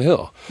sits up on the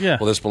hill. Yeah.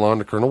 Well, this belonged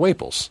to Colonel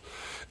Waples.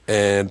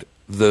 And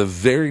the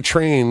very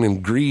train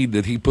and greed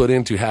that he put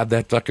in to have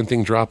that fucking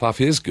thing drop off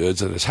his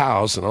goods at his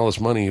house and all this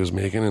money he was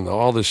making and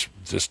all this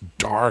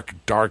dark,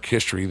 dark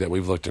history that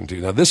we've looked into.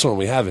 Now, this one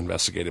we have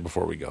investigated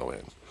before we go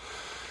in.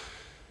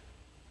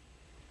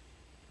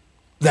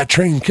 That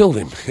train killed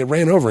him. It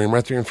ran over him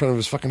right there in front of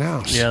his fucking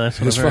house. Yeah, that's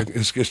what I've heard.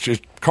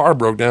 His car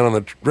broke down on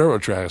the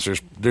railroad tracks.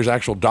 There's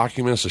actual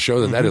documents to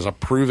show that that is a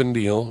proven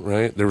deal,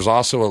 right? There was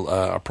also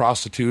a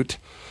prostitute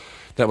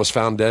that was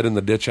found dead in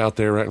the ditch out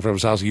there right in front of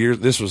his house.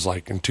 This was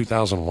like in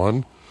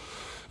 2001.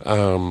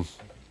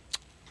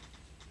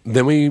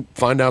 Then we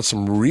find out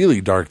some really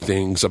dark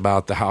things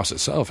about the house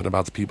itself and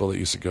about the people that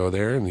used to go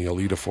there and the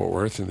elite of Fort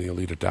Worth and the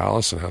elite of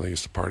Dallas and how they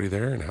used to party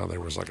there and how there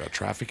was like a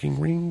trafficking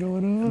ring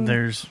going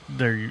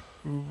on.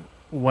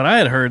 What I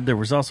had heard, there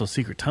was also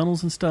secret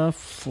tunnels and stuff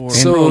for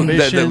so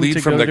prohibition that lead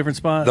to from go to different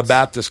spots. The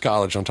Baptist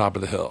College on top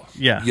of the hill.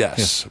 Yeah.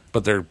 Yes,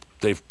 but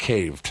they've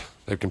caved.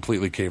 They've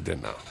completely caved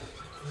in now.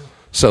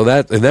 So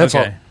that's Okay.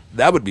 all.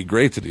 That would be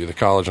great to do, the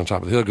college on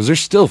top of the hill, because they're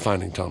still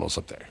finding tunnels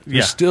up there. They're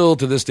Yeah. still,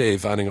 to this day,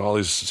 finding all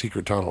these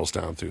secret tunnels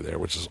down through there,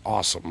 which is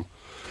awesome.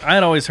 I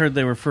had always heard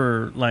they were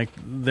for, like,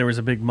 there was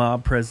a big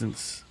mob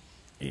presence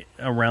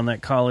around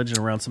that college and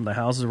around some of the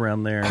houses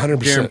around there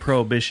 100%. during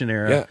Prohibition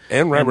era. Yeah,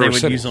 and Red they River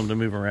would City. use them to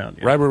move around.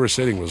 Yeah. Red River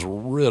City was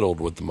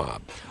riddled with the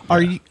mob.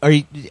 Are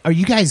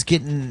you guys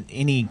getting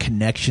any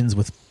connections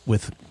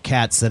with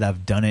cats that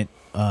have done it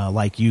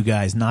like you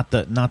guys? Not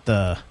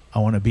the I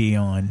want to be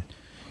on,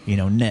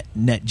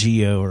 Net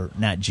Geo or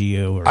Nat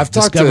Geo or I've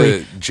talked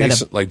Discovery to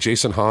Jason,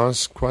 Jason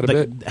Hawes quite a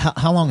bit.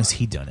 How long has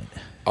he done it?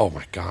 Oh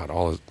my God!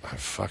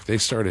 They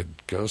started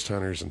Ghost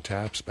Hunters and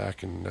Taps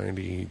back in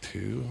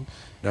 92.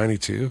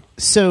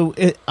 So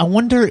I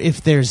wonder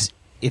if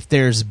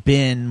there's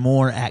been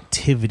more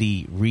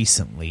activity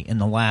recently in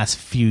the last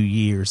few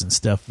years and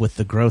stuff with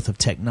the growth of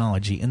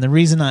technology. And the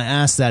reason I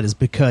ask that is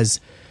because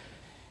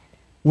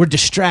we're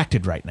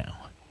distracted right now.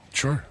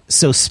 Sure.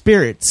 So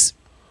spirits,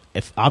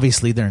 if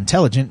obviously they're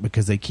intelligent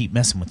because they keep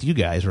messing with you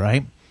guys,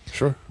 right?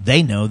 Sure.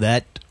 They know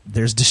that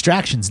there's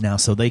distractions now,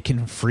 so they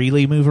can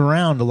freely move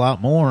around a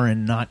lot more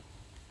and not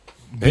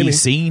be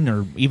seen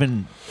or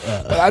even.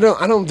 But I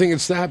don't think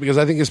it's that, because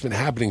I think it's been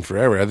happening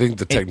forever. I think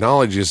the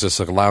technology is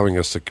just allowing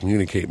us to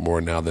communicate more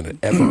now than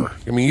ever.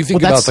 I mean, you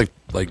think about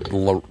like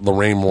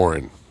Lorraine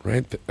Warren,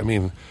 right? I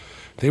mean,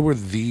 they were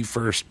the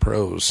first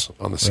pros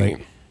on the scene,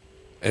 right.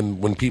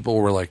 And when people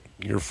were like,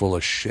 "You're full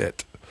of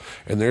shit,"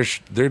 and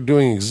they're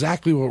doing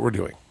exactly what we're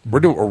doing. We're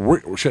doing,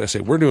 or should I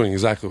say, we're doing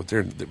exactly what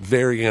they're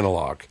very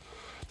analog.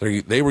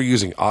 They were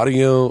using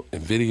audio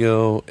and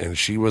video, and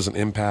she was an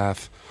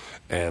empath,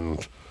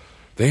 and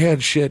they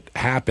had shit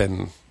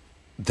happen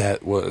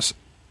that was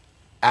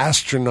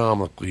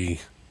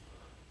astronomically,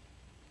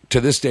 to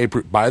this day,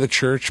 by the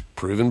church,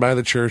 proven by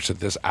the church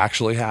that this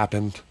actually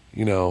happened.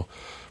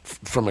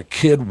 From a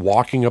kid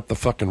walking up the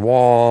fucking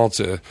wall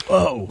to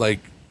like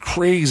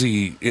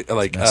crazy,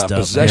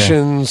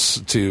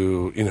 possessions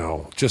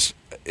to just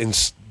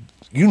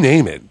you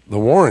name it. The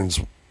Warrens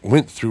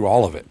went through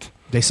all of it.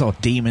 They saw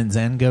demons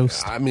and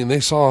ghosts. I mean,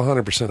 they saw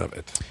 100% of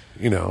it.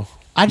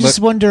 I just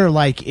wonder,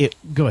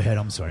 go ahead.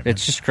 I'm sorry.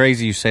 It's just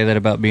crazy you say that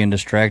about being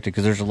distracted,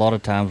 because there's a lot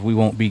of times we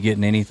won't be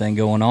getting anything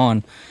going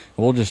on.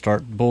 We'll just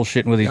start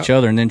bullshitting with each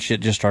other, and then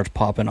shit just starts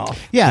popping off.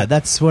 Yeah,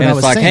 that's what and I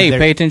was saying. saying. Hey,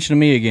 pay attention to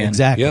me again.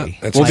 Exactly. Yeah, we'll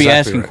be exactly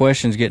asking right.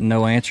 questions, getting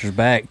no answers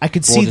back. I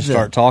could we'll see just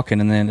start talking,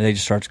 and then they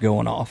just starts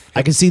going off.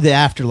 I can see the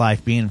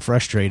afterlife being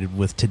frustrated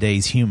with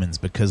today's humans,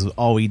 because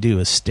all we do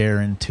is stare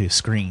into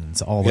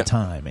screens all the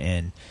time.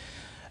 And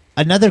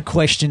another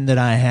question that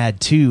I had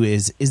too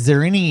is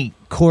there any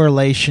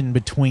correlation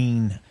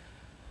between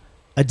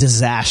a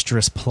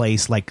disastrous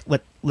place like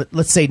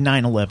let's say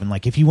 9/11,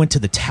 like if you went to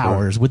the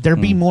towers, would there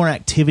be more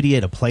activity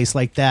at a place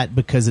like that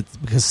because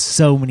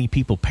so many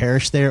people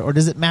perish there, or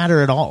does it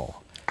matter at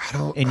all?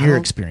 In your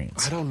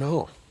experience, I don't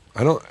know.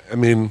 I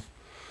mean,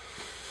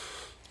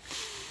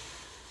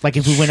 like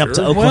if we went up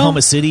to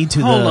Oklahoma City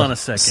to hold the on a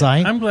second.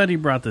 site? I'm glad you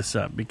brought this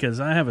up, because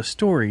I have a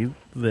story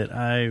that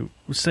I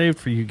saved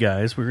for you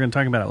guys. We were going to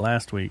talk about it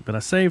last week, but I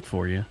saved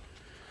for you.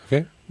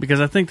 Okay. Because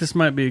I think this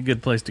might be a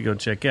good place to go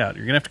check out.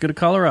 You're going to have to go to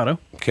Colorado.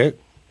 Okay.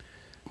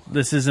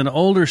 This is an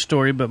older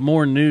story, but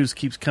more news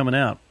keeps coming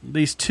out.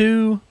 This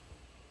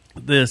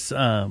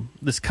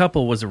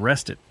couple was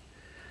arrested.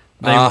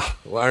 Well,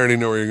 I already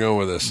know where you're going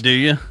with this. Do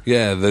you?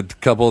 Yeah, the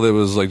couple that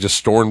was like just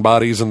storing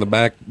bodies in the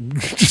back,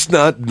 just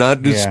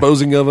not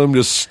disposing of them,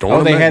 just storing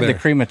them they back had there. the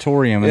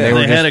crematorium, and Yeah. they were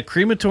They just had a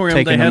crematorium.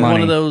 taking They the had one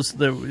money. of those.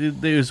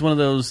 It was one of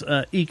those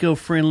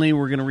eco-friendly.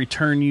 We're going to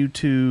return you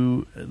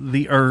to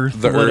the earth,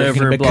 The earth. whatever.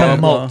 You're gonna blah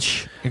become blah.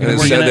 mulch. And We're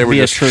instead gonna they were be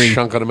a just tree.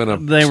 chunking them in a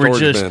They were storage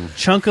just bin.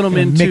 chunking them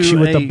And into mix you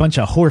with a bunch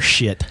of horse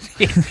shit.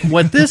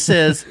 What this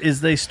says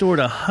is they stored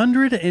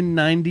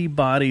 190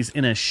 bodies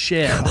in a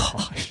shed,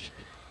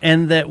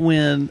 and that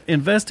when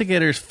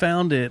investigators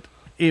found it,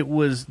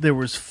 there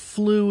was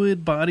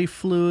fluid, body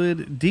fluid,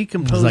 It was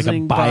decomposing like a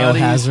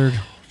biohazard. bodies,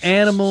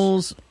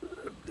 animals,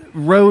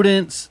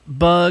 rodents,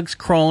 bugs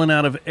crawling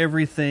out of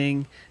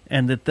everything,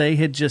 and that they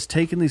had just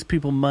taken these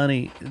people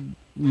money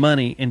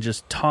and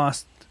just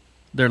tossed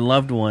their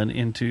loved one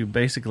into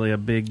basically a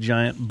big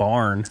giant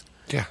barn.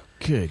 Yeah.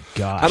 Good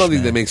gosh. I don't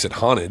think man. that makes it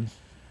haunted.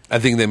 I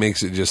think that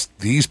makes it just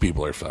these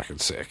people are fucking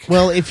sick.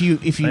 Well, if you,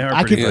 They are I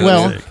could. pretty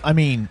Well, sick. I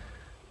mean,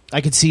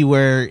 I could see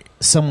where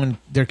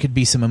there could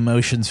be some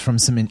emotions from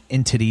some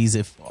entities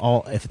if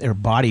their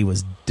body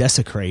was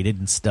desecrated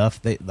and stuff.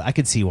 I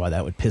could see why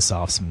that would piss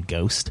off some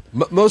ghost.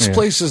 Most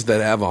places that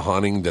have a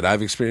haunting that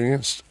I've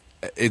experienced,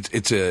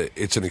 it's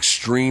an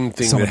extreme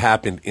thing Someone that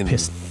happened in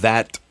pissed.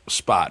 that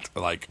spot,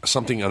 like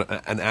something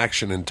an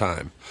action in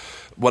time.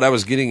 What I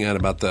was getting at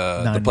about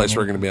the place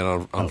we're going to be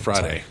on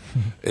Friday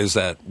is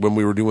that when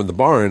we were doing the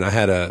barn,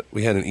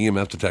 we had an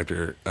EMF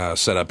detector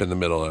set up in the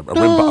middle of a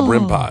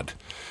REM pod,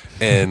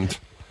 and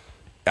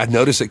I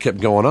noticed it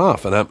kept going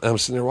off, and I'm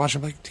sitting there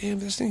watching. I'm like, damn,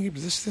 this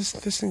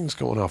thing's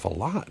going off a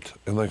lot,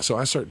 and like so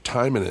I start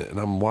timing it, and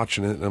I'm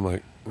watching it, and I'm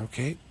like,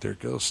 okay, there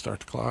it goes, start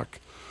the clock.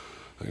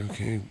 Like,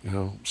 okay,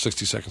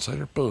 60 seconds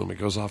later, boom, it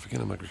goes off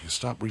again. I'm like, okay,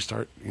 stop,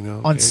 restart,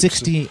 On okay,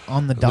 60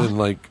 on the and dot. then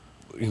like,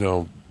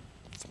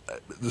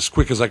 as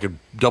quick as I could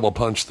double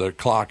punch the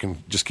clock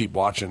and just keep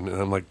watching,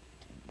 and I'm like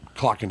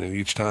clocking it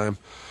each time,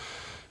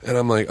 and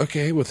I'm like,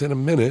 okay, within a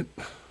minute,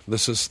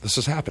 this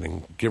is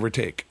happening, give or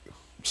take,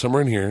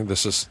 somewhere in here,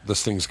 this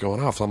thing's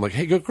going off. So I'm like,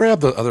 hey, go grab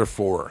the other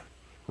 4,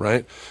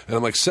 right? And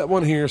I'm like, set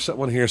one here, set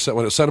one here, set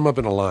them up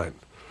in a line,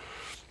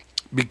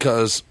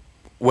 because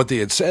what they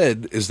had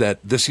said is that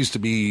this used to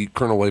be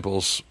Colonel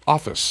Waple's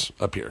office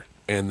up here,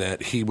 and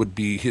that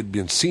he'd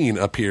been seen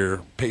up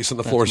here pacing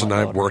the floors at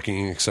night,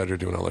 working, et cetera,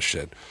 doing all this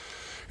shit.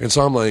 And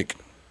so I'm like,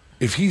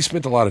 if he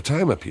spent a lot of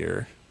time up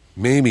here,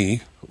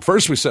 maybe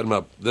first we set him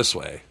up this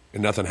way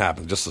and nothing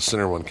happened. Just the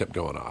center one kept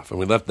going off, and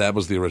we left. That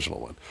was the original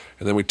one,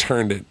 and then we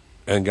turned it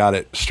and got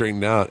it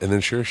straightened out, and then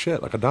sure as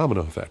shit, like a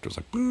domino effect, it was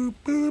like boop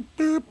boop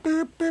boop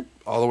boop boop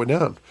all the way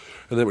down,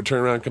 and then it would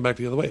turn around and come back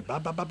the other way,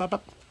 bop, bop, bop, bop,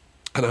 bop.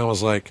 And I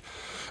was like,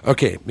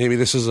 okay, maybe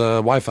this is a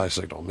Wi-Fi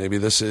signal, maybe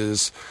this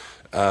is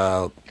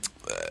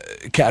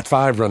Cat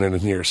 5 running in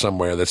here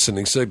somewhere that's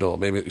sending signal.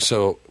 Maybe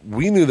so.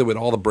 We knew that with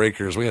all the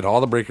breakers, we had all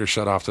the breakers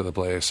shut off to the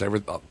place.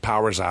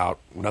 Power's out,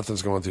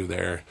 nothing's going through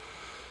there.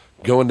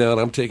 Going down,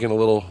 I'm taking a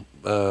little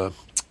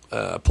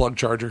plug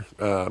charger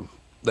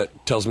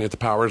that tells me if the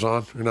power's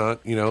on or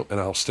not, and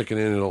I'll stick it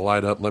in, it'll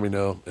light up, let me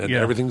know, and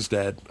everything's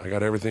dead. I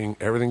got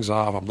everything's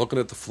off. I'm looking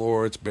at the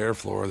floor, it's bare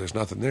floor, there's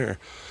nothing there.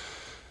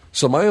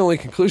 So my only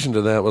conclusion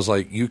to that was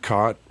like, you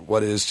caught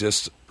what is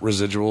just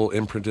residual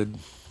imprinted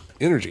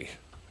energy.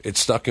 It's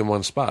stuck in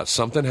one spot.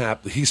 Something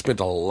happened. He spent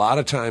a lot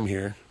of time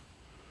here,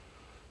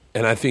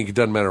 and I think it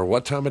doesn't matter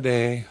what time of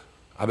day.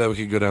 I bet we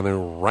could go down there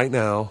right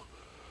now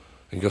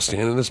and go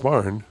stand in this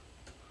barn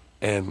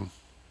and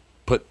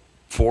put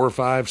 4 or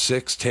 5,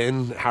 6,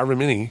 10, however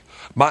many.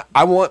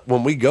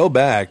 When we go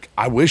back,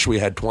 I wish we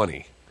had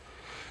 20.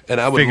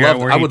 And I would Figure love.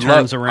 out where I he would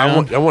turns love.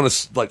 around. I want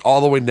to like all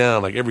the way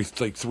down, like every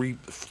like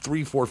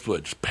 3, 4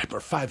 foot, or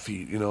 5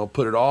 feet.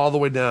 Put it all the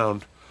way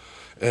down,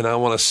 and I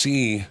want to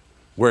see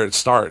where it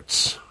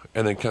starts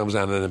and then comes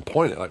down and then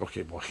point it like,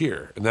 okay, well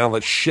here, and now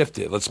let's shift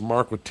it. Let's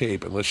mark with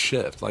tape and let's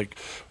shift. Like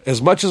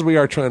as much as we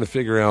are trying to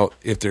figure out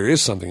if there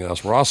is something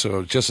else, we're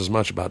also just as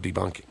much about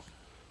debunking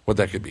what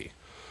that could be.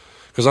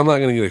 Because I'm not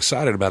going to get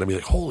excited about it and be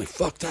like, holy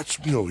fuck, that's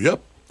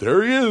yep,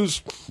 there he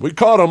is. We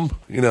caught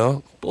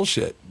him.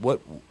 Bullshit.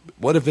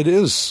 What if it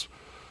is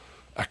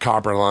a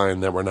copper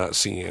line that we're not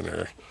seeing,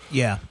 or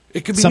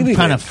it could be some anything.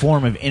 kind of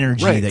form of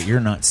energy Right. that you're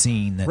not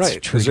seeing. That's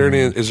right.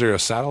 triggering. Is there a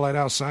satellite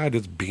outside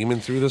that's beaming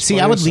through this? See,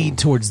 place? I would lean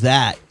towards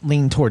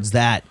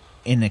that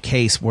in a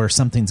case where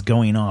something's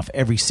going off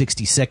every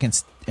 60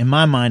 seconds. In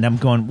my mind, I'm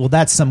going, well,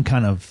 that's some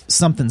kind of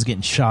something's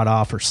getting shot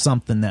off or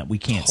something that we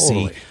can't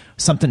see.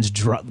 Something's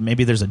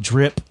maybe there's a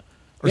drip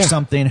or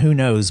something. Who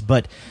knows?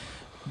 But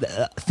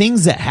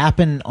things that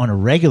happen on a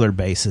regular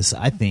basis,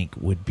 I think,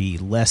 would be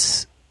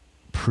less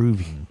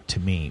proving to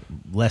me.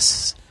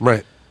 Less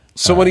right.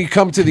 So when you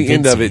come to the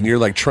end of it convincing. and you're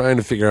like trying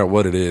to figure out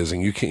what it is,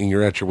 and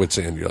you're at your wit's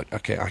end, you're like,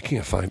 okay, I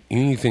can't find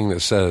anything that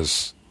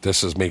says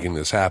this is making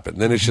this happen.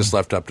 Then it's just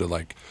left up to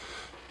like,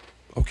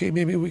 okay,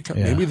 maybe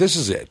maybe this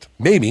is it,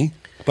 maybe,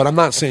 but I'm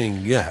not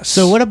saying yes.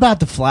 So what about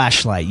the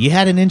flashlight? You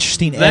had an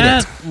interesting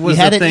That edit. was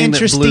You had the an thing that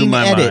blew interesting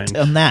my edit mind.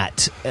 on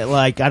that.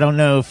 Like, I don't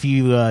know if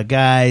you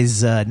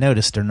guys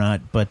noticed or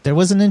not, but there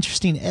was an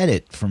interesting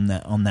edit from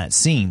that on that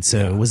scene.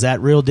 So was that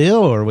real deal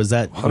or was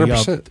that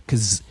 100%?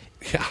 Because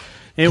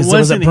It there was a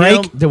wasn't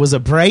break. him. There was a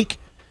break.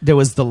 There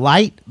was the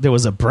light. There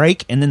was a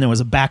break, and then there was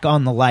a back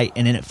on the light,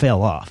 and then it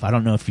fell off. I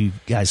don't know if you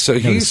guys. So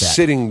noticed he's that.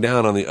 sitting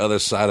down on the other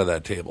side of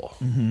that table,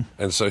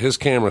 and so his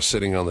camera's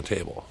sitting on the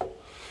table,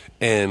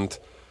 and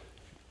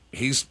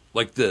he's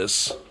like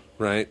this,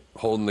 right,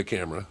 holding the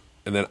camera,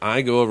 and then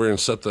I go over and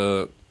set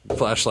the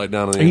flashlight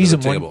down on the Are you end using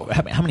of the table.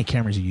 how many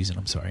cameras are you using?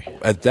 I'm sorry.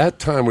 At that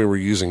time, we were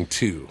using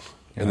 2,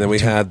 and then we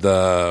had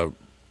the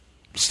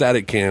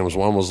static cams.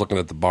 One was looking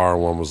at the bar,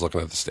 one was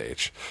looking at the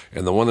stage.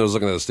 And the one that was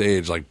looking at the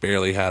stage, like,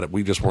 barely had it.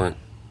 We just weren't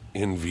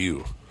in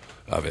view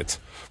of it,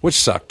 which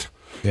sucked.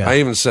 Yeah. I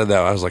even said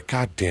that. I was like,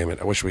 God damn it,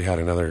 I wish we had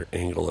another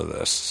angle of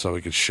this so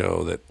we could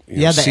show that,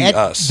 you know, see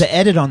us. The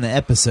edit on the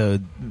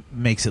episode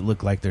makes it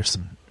look like there's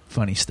some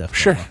funny stuff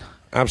Sure. going on.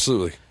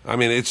 Absolutely. I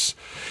mean, it's...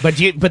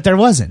 But there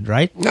wasn't,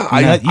 right? No,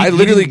 I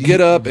literally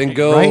get up and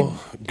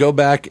go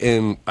back,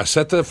 and I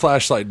set the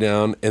flashlight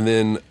down, and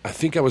then I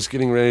think I was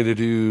getting ready to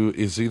do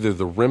is either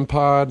the REM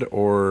pod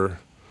or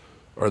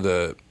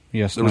the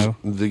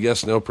the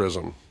yes no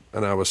prism,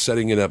 and I was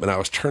setting it up, and I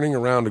was turning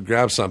around to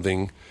grab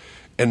something,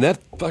 and that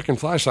fucking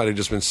flashlight had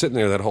just been sitting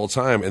there that whole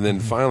time, and then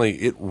finally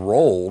it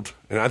rolled,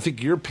 and I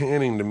think you're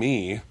panning to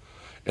me.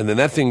 And then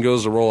that thing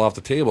goes to roll off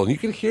the table, and you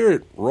can hear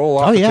it roll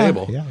off the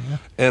table. Yeah.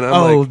 And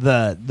I'm like,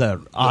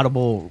 the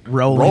audible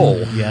rolling. roll.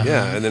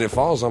 Yeah. And then it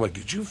falls. I'm like,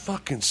 did you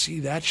fucking see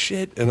that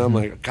shit? And I'm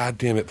like, God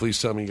damn it,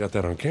 please tell me you got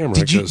that on camera.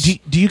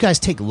 Do you guys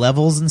take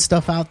levels and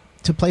stuff out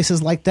to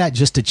places like that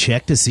just to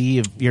check to see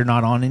if you're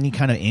not on any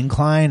kind of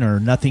incline or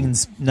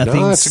nothing's? No,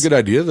 that's a good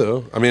idea,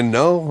 though. I mean,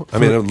 no. I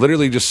mean, I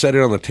literally just set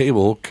it on the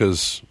table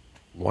because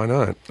why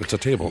not? It's a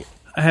table.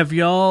 Have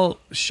y'all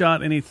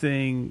shot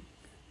anything...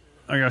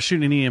 Are y'all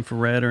shooting any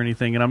infrared or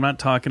anything? And I'm not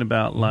talking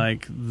about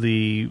like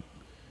the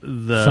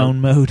phone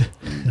mode,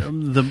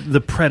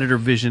 the Predator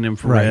Vision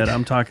infrared. Right.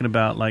 I'm talking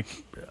about like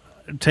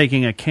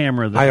taking a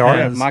camera that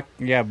IR.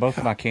 has Both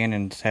of my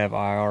Canons have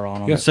IR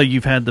on them. Yeah. So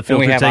you've had the And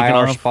filter we have taken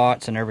IR off.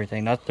 spots and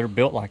everything. They're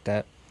built like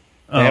that.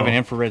 They have an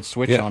infrared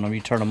switch on them.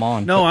 You turn them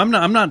on. No, I'm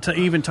not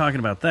even talking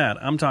about that.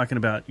 I'm talking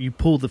about you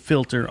pull the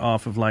filter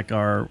off of like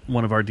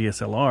one of our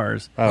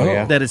DSLRs. Oh,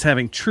 yeah. That is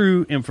having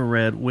true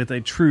infrared with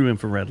a true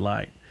infrared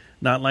light.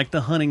 Not like the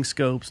hunting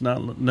scopes,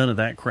 none of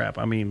that crap.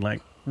 I mean,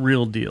 like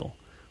real deal,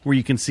 where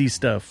you can see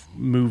stuff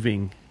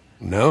moving.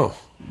 No,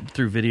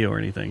 through video or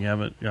anything. You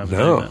haven't no.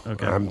 done that?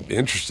 Okay. I'm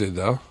interested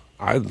though.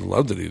 I'd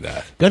love to do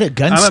that. Go to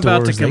gun I'm stores.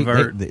 about to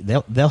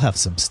convert. They'll have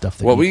some stuff.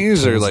 That What you we can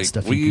use are pose and like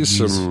stuff we you could use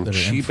some that are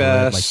cheap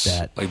infrared ass like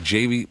that. like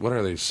JV. What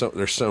are they?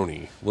 They're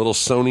Sony little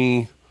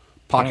Sony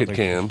pocket think-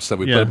 cams that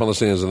we put up on the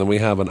stands, and then we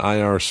have an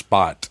IR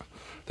spot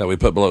that we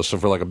put below. So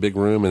for like a big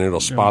room, and it'll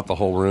spot the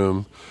whole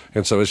room.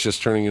 And so it's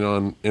just turning it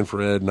on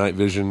infrared, night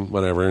vision,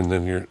 whatever, and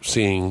then you're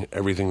seeing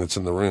everything that's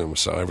in the room.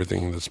 So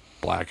everything that's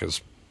black is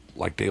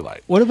like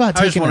daylight. What about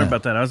I just taking wondered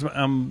about that.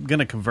 I'm going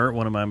to convert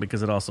one of mine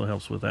because it also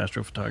helps with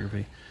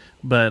astrophotography.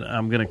 But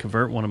I'm going to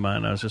convert one of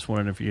mine. I was just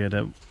wondering if you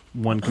had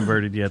one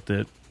converted yet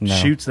that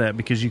shoots that,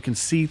 because you can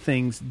see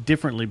things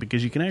differently,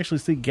 because you can actually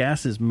see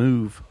gases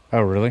move.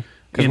 Oh, really?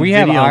 Because in we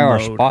have video IR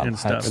mode spot and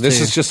stuff. And this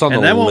is just on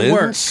And the that lens?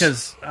 won't work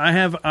because I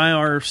have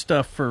IR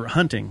stuff for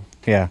hunting.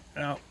 Yeah.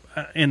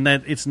 And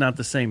that it's not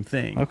the same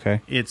thing. Okay.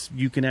 It's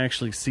you can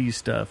actually see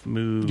stuff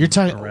move You're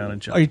talking. around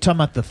and jump. Are you talking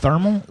about the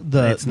thermal?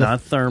 It's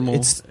not thermal.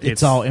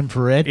 It's all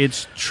infrared.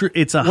 It's true.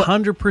 It's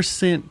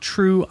 100%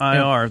 true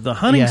IR. The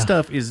hunting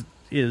stuff is.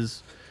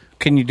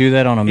 Can you do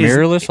that on a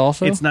mirrorless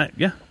also? It's not.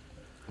 Yeah.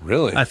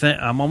 Really? I think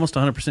I'm almost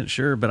 100%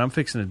 sure, but I'm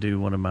fixing to do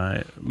one of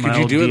my. Could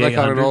you do it like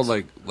on an DA800s. old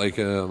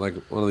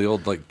like one of the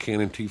old like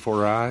Canon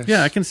T4Is?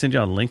 Yeah, I can send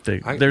y'all a link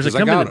to. There's a 'cause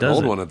company I that got an does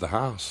old it. one at the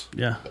house.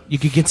 Yeah. You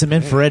could get some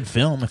infrared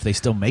film if they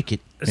still make it.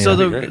 So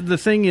that'd be great. the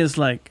thing is,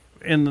 like,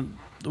 and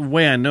the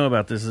way I know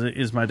about this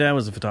is my dad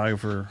was a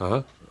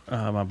photographer.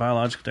 My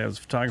biological dad was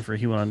a photographer.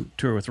 He went on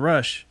tour with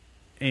Rush,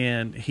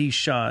 and he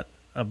shot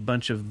a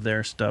bunch of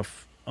their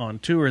stuff on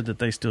tour that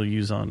they still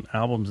use on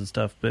albums and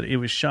stuff. But it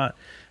was shot.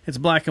 It's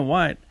black and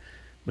white,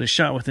 but it's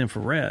shot with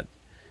infrared.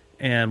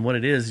 And what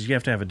it is you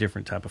have to have a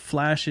different type of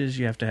flashes.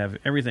 You have to have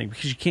everything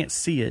because you can't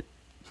see it.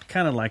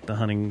 Kind of like the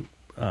hunting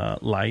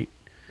light.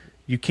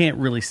 You can't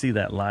really see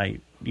that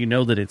light. You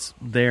know that it's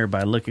there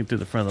by looking through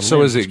the front of the So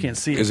lens. is You can't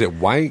see it. Is it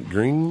white,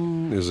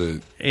 green? Is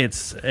it?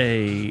 It's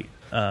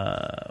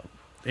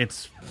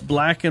it's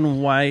black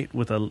and white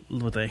with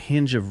a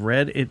hinge of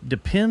red. It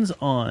depends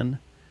on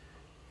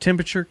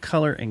temperature,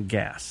 color, and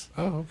gas.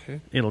 Oh,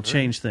 okay. It'll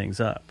change things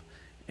up.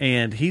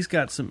 And he's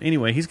got some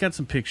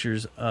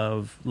pictures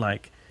of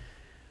like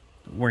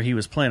where he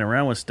was playing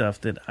around with stuff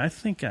that I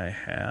think I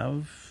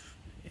have.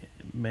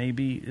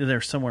 Maybe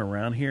they're somewhere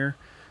around here,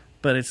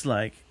 but it's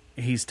like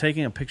he's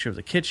taking a picture of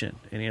the kitchen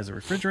and he has a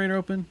refrigerator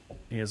open.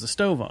 He has a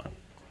stove on.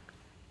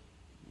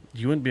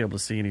 You wouldn't be able to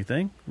see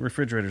anything.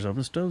 Refrigerator's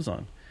open, stove's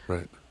on.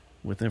 Right.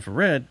 With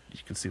infrared, you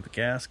can see the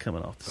gas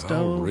coming off the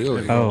stove, really?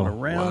 and blowing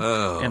around,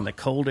 Wow. and the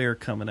cold air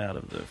coming out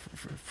of the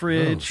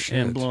fridge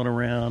and blowing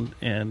around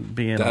and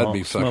being That'd all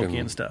be smoky fucking-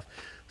 and stuff.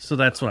 So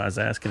that's what I was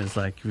asking. Is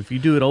like if you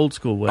do it old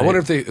school way. I wonder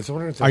if they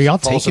Are y'all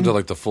falls taking- into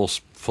like the full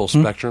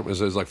spectrum.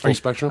 Is it like full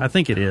spectrum? I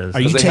think it is.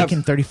 Are you they have-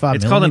 taking 35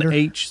 It's called an millimeter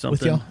H with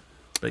something. y'all?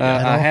 But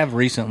yeah, I have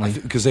recently.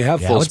 Because they have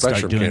Yeah, I full would start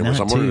spectrum doing cameras.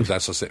 that, I'm wondering too. if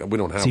that's the same. We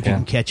don't have See if you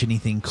one. can catch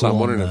anything cool. So I'm on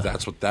wondering the- if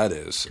that's what that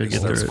is. Could Is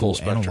get that's through full it.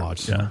 spectrum. Analog.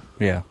 yeah.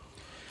 Yeah.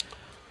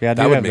 Yeah, I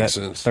That do would have make that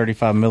sense.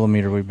 35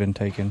 millimeter we've been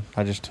taking.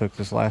 I just took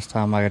this last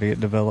time. I got to get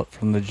developed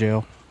from the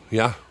jail.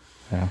 Yeah.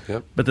 Yeah.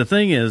 Yep. But the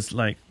thing is,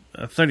 like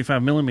a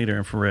 35 millimeter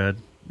infrared,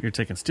 you're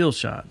taking still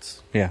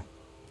shots. Yeah.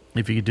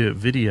 If you could do it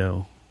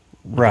video,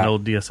 with Right. an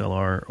old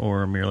DSLR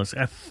or a mirrorless.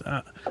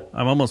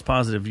 I'm almost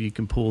positive you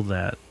can pull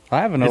that. I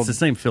have an It's old, the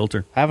same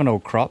filter. I have an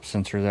old crop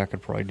sensor that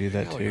could probably do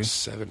that Like too. a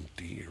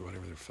 7D or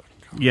whatever they're fucking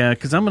called. Yeah,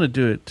 because I'm going to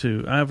do it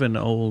too. I have an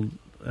old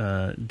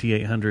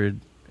D800,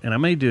 and I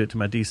may do it to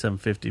my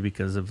D750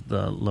 because of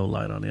the low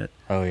light on it.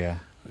 Oh yeah.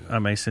 I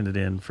may send it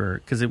in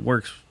because it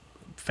works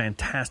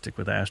fantastic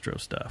with astro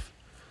stuff.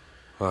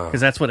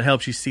 Because that's what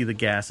helps you see the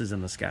gases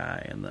in the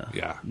sky and the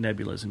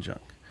nebulas and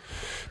junk.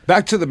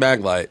 Back to the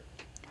Maglite.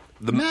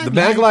 The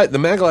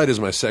Maglite is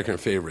my second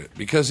favorite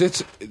because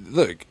it's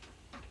look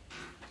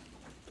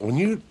when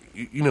you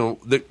know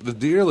the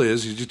deal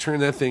is you turn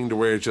that thing to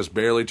where it just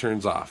barely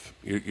turns off.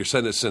 You're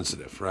setting it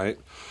sensitive, right?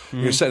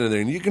 You're setting it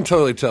there, and you can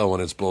totally tell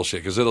when it's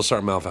bullshit because it'll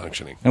start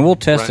malfunctioning. And we'll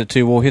test right? it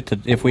too. We'll hit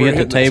if we We're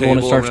hit the hitting table and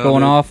it starts around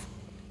going it, off,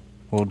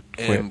 we'll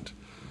quit. and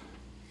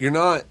you're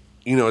not,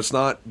 it's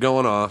not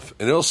going off,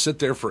 and it'll sit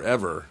there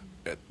forever.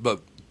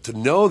 But to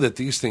know that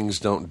these things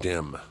don't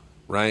dim,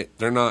 right?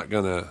 They're not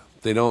gonna.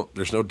 They don't.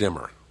 There's no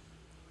dimmer.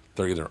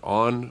 They're either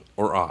on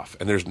or off,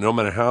 and there's no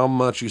matter how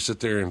much you sit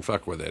there and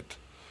fuck with it,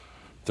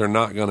 they're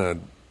not gonna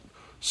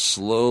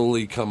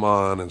slowly come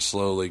on and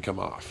slowly come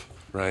off,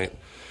 right?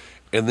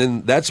 And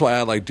then that's why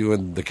I like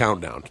doing the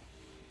countdown,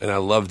 and I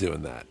love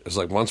doing that. It's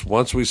like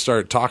once we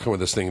start talking with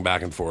this thing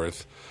back and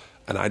forth,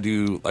 and I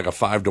do like a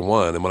 5 to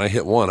 1, and when I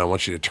hit 1, I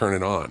want you to turn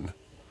it on,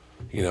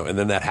 and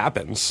then that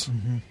happens,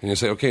 and you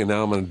say, okay,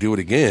 now I'm going to do it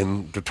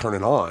again to turn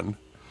it on,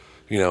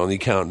 and you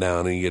count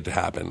down, and you get to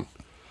happen.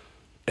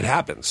 It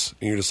happens,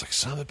 and you're just like,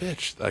 son of a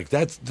bitch. Like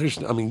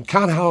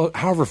count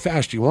however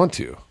fast you want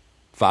to.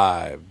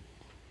 5,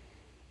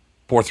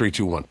 4, 3,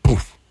 2, 1,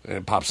 poof, and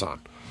it pops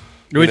on.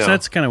 Which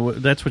that's kind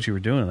of that's what you were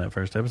doing in that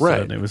first episode.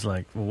 Right. And it was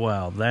like,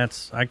 wow,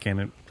 I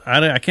can't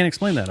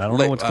explain that. I don't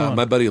know what's going on.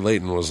 My buddy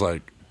Leighton was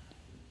like,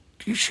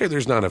 "Are you sure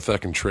there's not a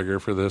fucking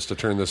trigger for this to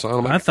turn this on?"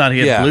 I'm like, I thought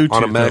he had Bluetooth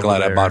on a Maglite over I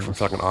there. bought from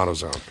fucking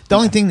AutoZone. The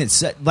only thing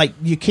that's like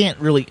you can't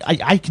really.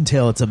 I can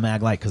tell it's a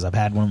Maglite because I've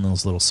had one of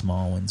those little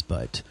small ones,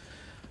 but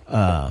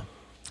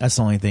that's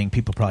the only thing.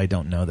 People probably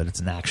don't know that it's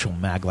an actual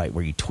Maglite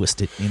where you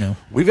twist it.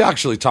 We've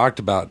actually talked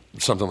about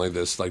something like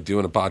this, like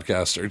doing a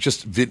podcast or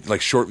just like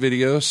short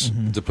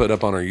videos to put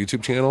up on our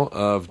YouTube channel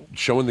of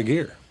showing the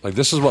gear. Like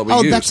this is what we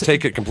use.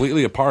 Take it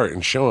completely apart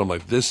and show them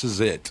like this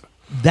is it.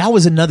 That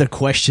was another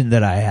question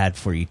that I had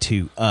for you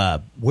too.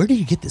 Where do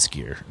you get this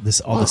gear?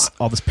 All this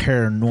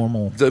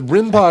paranormal. The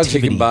rim pods you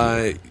activity can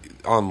buy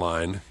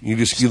online. You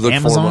look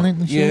Amazon for and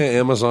them. shit? Yeah,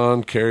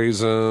 Amazon carries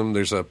them.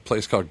 There's a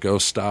place called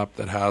Ghost Stop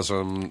that has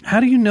them. How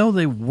do you know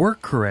they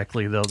work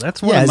correctly though?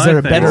 That's one of Is my there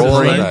a things. better Roll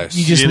the brand? dice.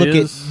 You just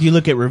It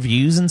look at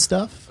reviews and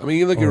stuff. I mean,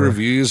 you look at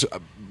reviews,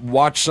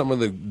 watch some of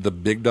the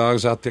big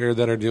dogs out there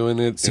that are doing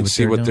it, and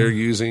see what they're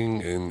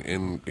using,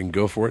 and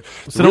go for it.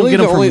 So don't get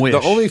them from Wish.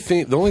 The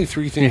only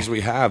three things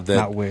we have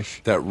Not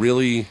Wish. that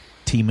really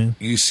Temu.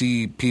 you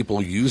see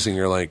people using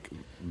are like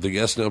the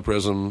Yes No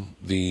Prism,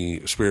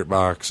 the Spirit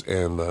Box,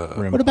 and the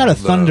What about a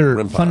thunder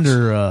rim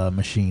pods.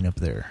 machine up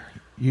there?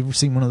 You ever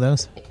seen one of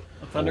those?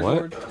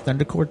 Thunderboard?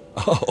 Thunder cord?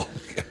 Oh,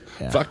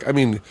 Yeah. fuck! I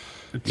mean,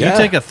 You yeah.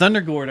 take a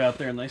Thunderboard out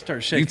there and they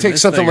start shaking. You take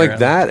this something thing like around.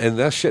 that, and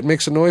that shit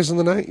makes a noise in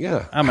the night.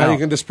 Yeah, I'm How are out. you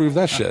going to disprove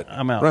that shit?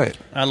 I'm out. Right.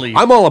 I leave.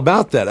 I'm all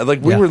about that.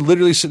 Like we Yeah. were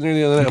literally sitting there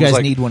the other night. You I was guys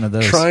like, need one of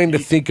those. Trying to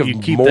think of you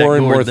keep that more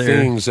and gourd more there.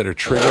 things that are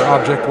trigger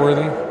object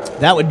worthy.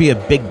 That would be a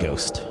big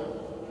ghost.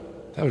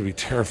 That would be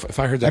terrifying. If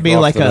I heard that, That'd be go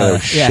off like the road, I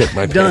would a- yeah. shit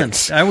my Done.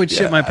 pants. I would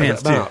shit my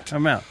pants I'm too. out.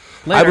 I'm out.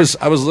 I Later.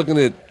 was looking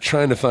at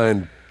trying to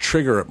find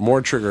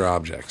more trigger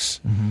objects.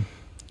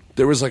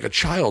 There was like a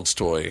child's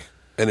toy,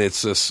 and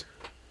it's this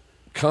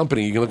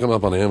company. You can look them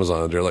up on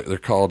Amazon. They're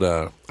called.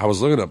 I was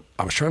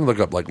trying to look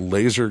up like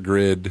laser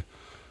grid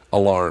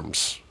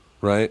alarms,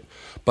 right?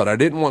 But I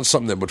didn't want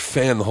something that would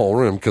fan the whole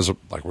room because,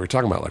 like we were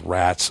talking about, like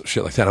rats,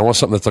 shit like that. I want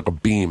something that's like a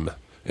beam,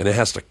 and it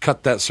has to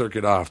cut that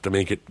circuit off to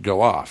make it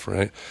go off,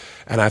 right?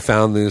 And I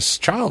found this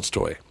child's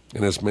toy,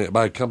 and it's made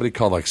by a company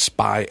called like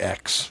Spy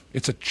X.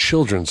 It's a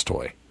children's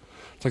toy.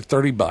 It's like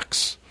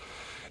 $30,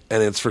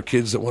 and it's for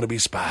kids that want to be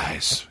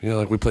spies.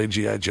 Like we played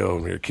G.I. Joe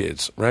when we were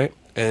kids, right?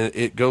 And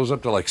it goes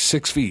up to like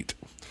 6 feet,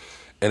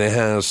 and it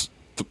has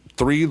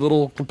 3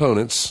 little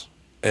components,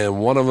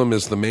 and one of them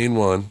is the main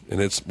one, and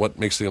it's what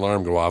makes the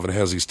alarm go off. And it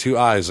has these 2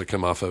 eyes that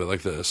come off of it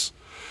like this,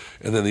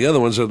 and then the other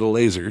ones are the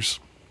lasers.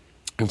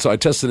 And so I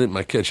tested it in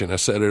my kitchen. I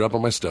set it up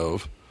on my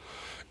stove,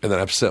 and then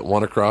I set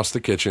one across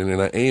the kitchen,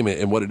 and I aim it.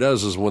 And what it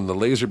does is when the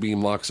laser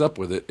beam locks up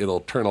with it,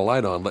 it'll turn a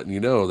light on, letting you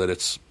know that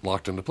it's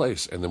locked into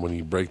place. And then when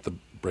you break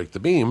the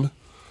beam,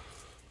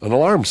 an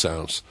alarm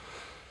sounds.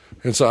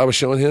 And so I was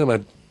showing him.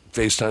 I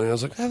FaceTime, and I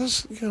was like,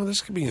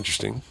 this could be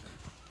interesting.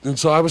 And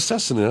so I was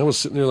testing it. I was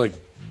sitting there like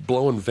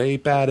blowing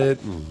vape at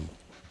it and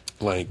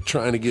like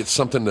trying to get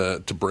something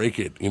to break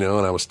it, and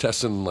I was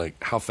testing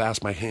like how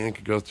fast my hand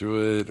could go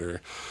through it,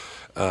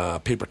 or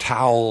paper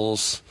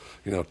towels,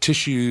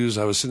 tissues.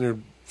 I was sitting there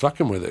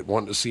fucking with it,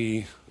 wanting to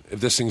see if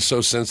this thing's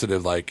so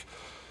sensitive, like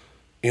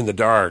in the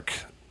dark,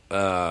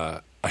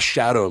 a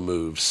shadow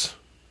moves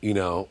You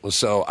know,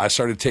 so I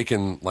started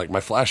taking like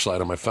my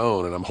flashlight on my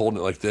phone and I'm holding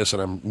it like this and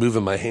I'm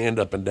moving my hand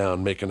up and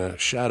down, making a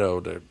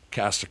shadow to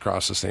cast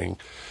across this thing.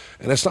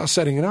 And it's not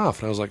setting it off.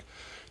 And I was like,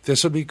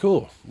 this would be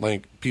cool.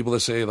 Like people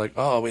that say like,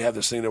 oh, we have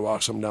this thing that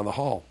walks them down the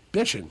hall.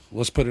 Bitchin'.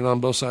 Let's put it on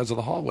both sides of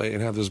the hallway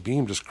and have this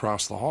beam just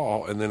cross the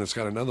hall. And then it's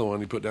got another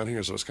one you put down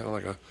here. So it's kind of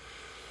like a,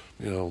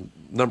 you know,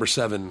 number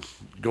 7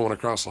 going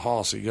across the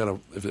hall. So you got to,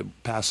 if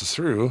it passes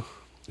through,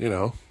 you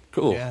know,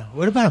 cool. Yeah.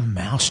 What about a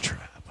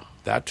mousetrap?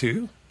 That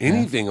too.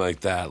 Anything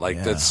like that,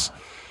 like that's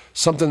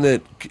something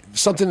that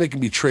can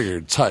be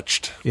triggered,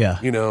 touched. Yeah,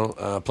 you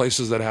know,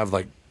 places that have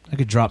like I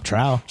could drop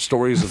trowel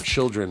stories of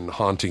children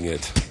haunting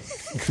it.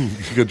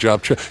 Good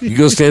job, you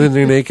go stand in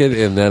there naked,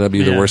 and that'll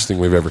be the worst thing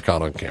we've ever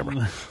caught on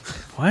camera.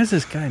 Why is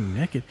this guy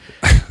naked?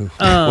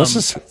 What's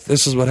this?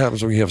 This is what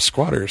happens when you have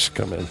squatters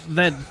come in.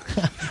 That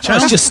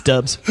That's just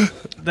stubs.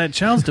 That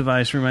child's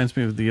device reminds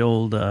me of the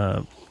old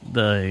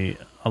the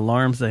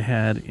alarms they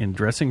had in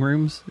dressing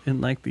rooms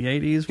in like the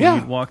 80s when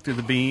you'd walk through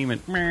the beam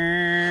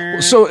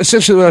and so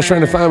essentially what I was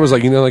trying to find was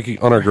like, you know,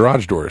 like on our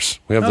garage doors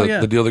we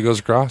have the deal that goes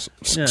across.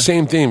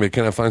 Same thing, but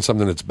can I find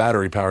something that's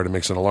battery powered and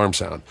makes an alarm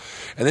sound?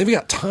 And they've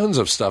got tons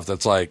of stuff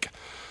that's like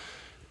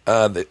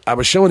I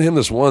was showing him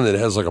this one that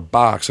has like a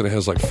box and it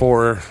has like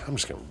 4. I'm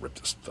just gonna rip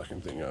this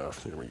fucking thing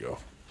off. There we go.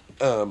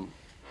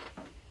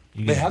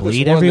 You get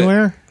bleed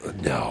everywhere?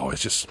 No,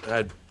 it's just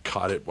I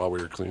caught it while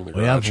we were cleaning the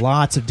garage. We have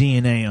lots of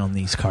DNA on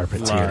these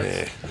carpets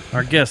here.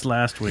 Our guest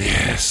last week,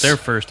 their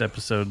first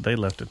episode, they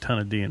left a ton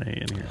of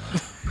DNA in here.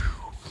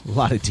 A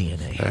lot of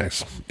DNA.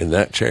 Nice. In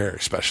that chair,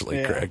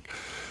 especially, Craig.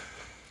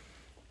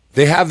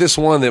 They have this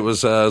one that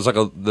was like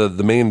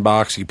the main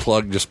box you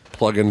plug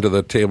into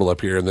the table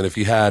up here, and then if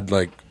you had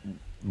like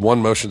one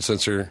motion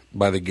sensor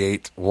by the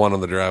gate, one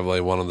on the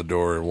driveway, one on the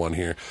door, and one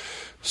here,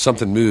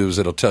 something moves,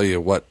 it'll tell you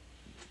what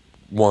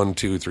 1,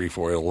 2, 3,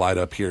 4. It'll light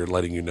up here,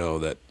 letting you know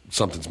that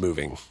something's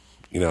moving,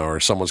 you know, or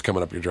someone's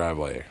coming up your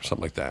driveway or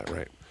something like that,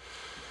 right?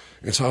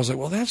 And so I was like,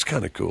 well, that's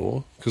kind of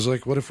cool. Because,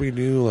 like, what if we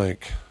knew,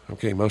 like,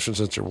 okay, motion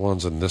sensor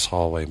 1's in this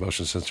hallway,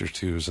 motion sensor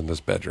 2's in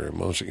this bedroom,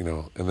 motion, you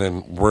know, and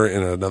then we're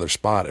in another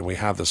spot and we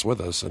have this with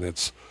us and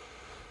it's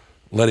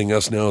letting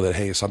us know that,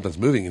 hey, something's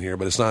moving in here,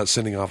 but it's not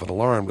sending off an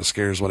alarm that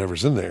scares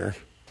whatever's in there.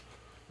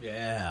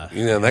 Yeah.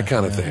 You know, that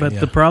kind of thing. But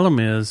the problem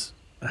is,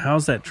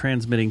 how's that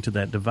transmitting to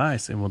that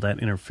device, and will that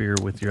interfere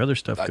with your other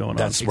stuff going on?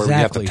 That's where we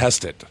have to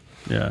test it.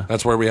 Yeah,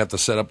 that's where we have to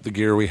set up the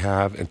gear we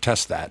have and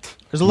test that.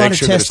 There's a lot of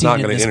testing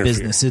in this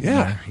business, isn't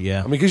there? Yeah.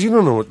 I mean, because you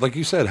don't know, like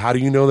you said, how do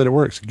you know that it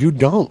works? You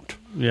don't.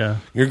 Yeah.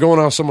 You're going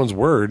off someone's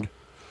word,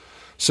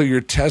 so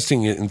you're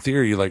testing it in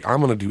theory. Like, I'm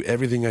going to do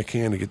everything I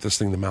can to get this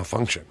thing to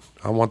malfunction.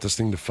 I want this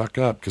thing to fuck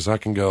up because I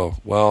can go,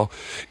 well,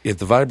 if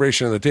the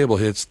vibration of the table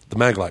hits, the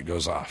mag light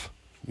goes off.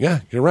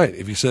 Yeah, you're right.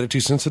 If you set it too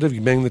sensitive,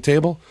 you bang the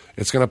table,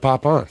 it's going to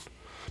pop on.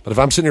 But if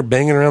I'm sitting there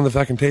banging around the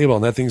fucking table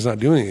and that thing's not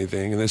doing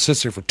anything, and it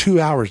sits there for 2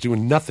 hours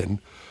doing nothing,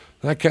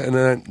 and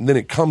then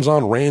it comes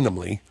on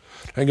randomly,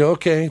 I go,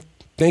 okay,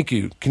 thank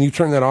you. Can you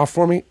turn that off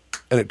for me?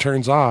 And it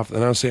turns off,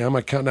 and I'll say, I'm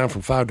going to count down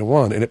from 5 to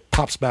 1, and it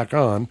pops back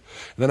on. And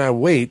then I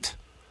wait,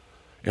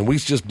 and we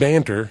just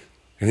banter,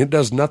 and it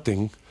does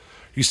nothing.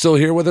 You still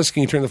here with us?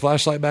 Can you turn the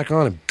flashlight back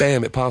on? And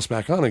bam, it pops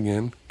back on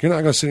again. You're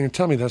not going to sit here and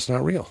tell me that's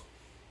not real.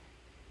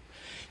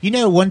 You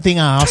know, one thing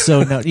I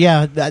also know,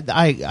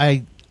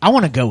 I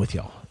want to go with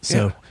y'all.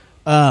 So,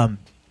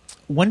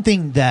 one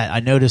thing that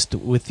I noticed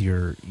with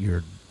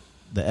the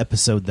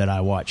episode that I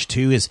watched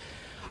too is,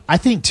 I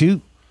think too,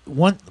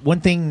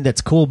 one thing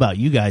that's cool about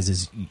you guys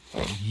is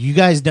you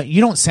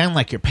don't sound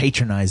like you're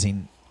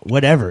patronizing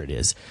whatever it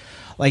is,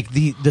 like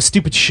the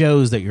stupid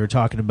shows that you're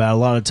talking about a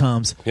lot of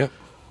times. Yeah.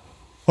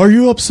 Are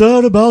you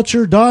upset about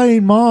your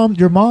dying mom?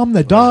 Your mom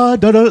that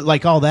died?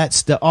 Like all that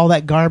stuff, all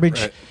that garbage.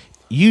 Right.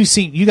 You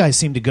guys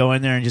seem to go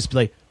in there and just be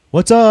like,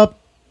 "What's up?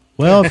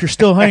 Well, if you're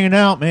still hanging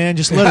out, man,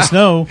 just let us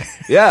know."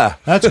 Yeah,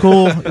 that's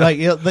cool. Like,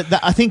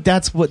 I think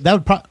that's what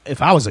that would.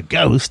 If I was a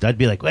ghost, I'd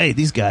be like, "Hey,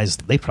 these guys,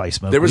 they probably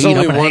smoke." There was weed.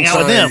 only I'm one hang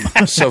out with time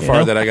them. so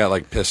far that I got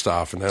like pissed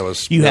off, and that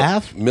was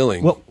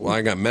Milling. Well,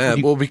 I got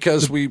mad. Well,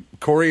 because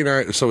Corey and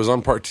I. So it was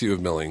on part 2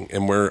 of Milling,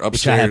 and we're upstairs.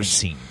 Which I haven't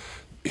seen.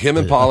 Him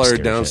and Paula are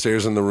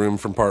downstairs in the room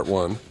from part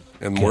 1,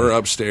 and we're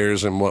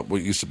upstairs in what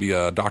used to be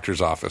a doctor's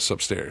office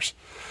upstairs.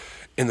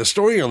 And the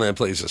story on that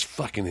place is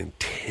fucking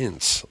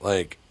intense.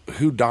 Like,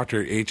 who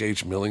Dr.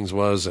 H.H. Millings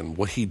was and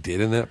what he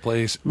did in that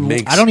place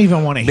makes... I don't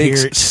even want to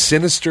hear it.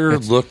 Sinister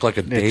look like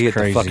a day at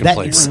the fucking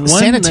place.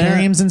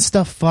 Sanitariums and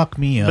stuff fuck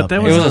me up. But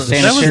it was a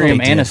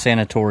sanitarium and a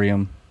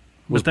sanatorium.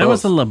 But that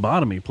was the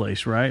lobotomy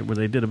place, right? Where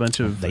they did a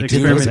bunch of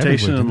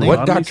experimentation. And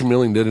what Dr.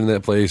 Milling did in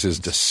that place is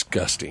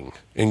disgusting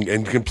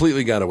and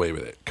completely got away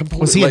with it.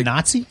 Was he a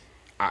Nazi?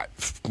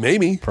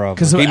 Maybe.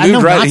 Probably. He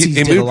moved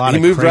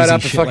right out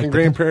to fucking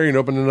Grand Prairie and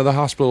opened another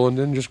hospital and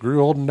then just grew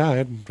old and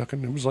died.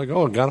 Fucking, it was like,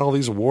 oh, I got all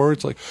these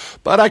awards. Like,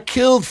 but I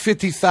killed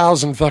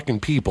 50,000 fucking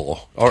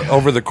people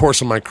over the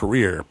course of my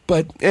career.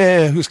 But,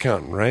 who's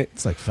counting, right?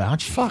 It's like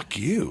Fauci. Fuck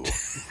you.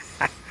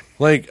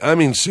 Like, I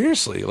mean,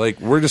 seriously. Like,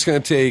 we're just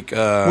going to take...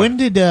 when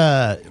did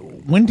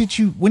when did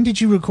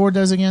you record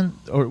those again,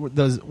 or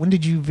when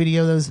did you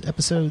video those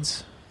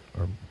episodes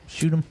or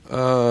shoot them?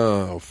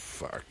 Oh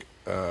fuck,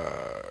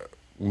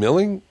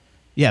 milling.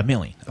 Yeah,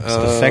 milling.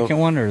 The second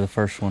one or the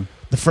first one?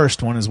 The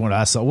first one is what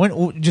I saw.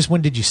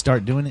 When did you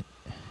start doing it?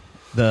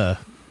 The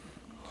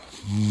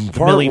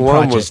Part milling one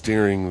project. was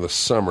during the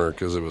summer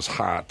because it was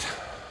hot.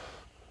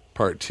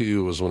 Part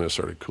two was when it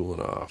started cooling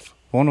off.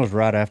 One was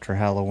right after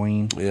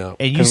Halloween. Yeah,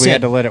 And you Because we had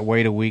said to let it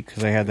wait a week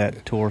because they had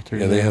that tour through.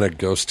 yeah, they there. had a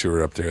ghost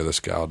tour up there.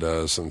 This gal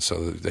does, and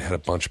so they had a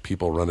bunch of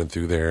people running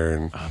through there,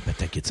 and I bet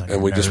that gets on and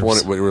your we just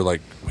nerves. wanted. We were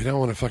like, we don't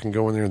want to fucking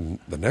go in there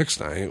the next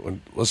night.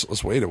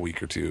 Let's wait a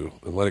week or two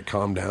and let it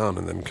calm down,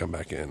 and then come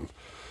back in.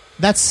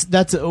 That's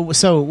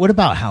so. What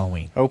about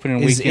Halloween?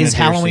 Opening is weekend of deer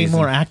Halloween season.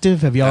 more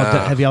active? Have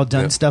y'all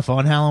done yeah. stuff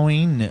on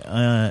Halloween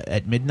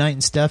at midnight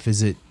and stuff?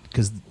 Is it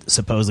because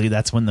supposedly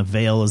that's when the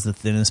veil is the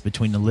thinnest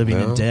between the living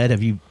No. and dead?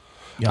 Have you?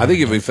 I think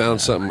if we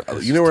found something,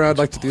 you know where I'd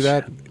like to do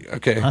that?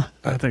 Okay.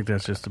 I think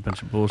that's just a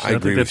bunch of bullshit. I I,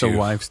 agree think that's with a you.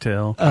 wives'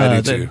 tale.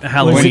 I do that too.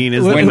 Halloween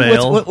is the What-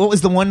 veil. What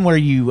was the one where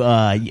you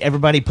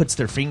everybody puts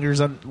their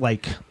fingers on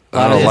like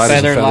Light as a light as a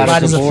feather, feather. light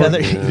light as as a a board.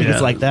 feather? Yeah.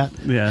 It's like that.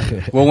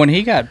 Yeah. Well, when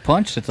he got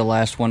punched at the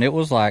last one, it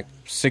was like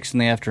 6 in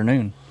the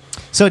afternoon.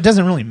 So it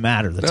doesn't really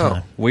matter the No.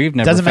 time. We've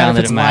never Doesn't matter found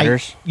if that it's it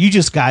matters. light. You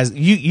just guys,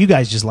 you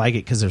guys just like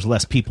it because there's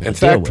less people. In to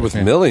deal fact, with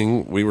with.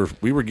 milling, we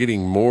were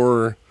getting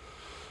more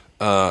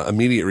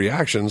immediate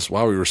reactions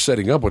while we were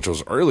setting up, which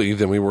was early,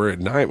 than we were at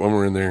night when we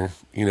were in there.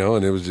 You know,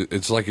 and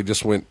it's like it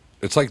just went.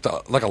 It's like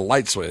a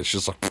light switch,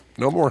 just like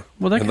no more.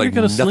 Well, they and gotta like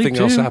go to sleep, nothing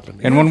else too.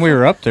 happened. And when we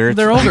were up there,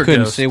 They're you older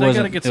couldn't ghosts. see. It They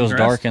wasn't. gotta get It was some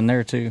dark rest. in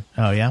there too.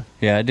 Oh yeah.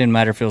 Yeah, it didn't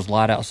matter if it was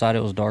light outside.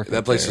 It was dark. that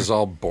up place there. is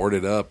all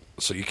boarded up,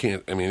 so you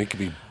can't. I mean, it could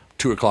be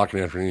 2:00 in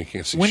the afternoon. You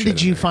can't see. When shit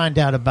did in you there. find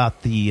out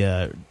about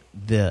the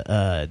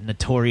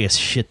notorious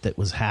shit that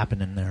was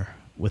happening there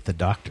with the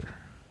doctor?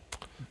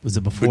 Was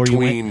it before you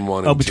between went?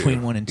 one? Oh, and between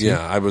two. 1 and 2.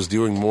 Yeah, I was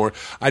doing more.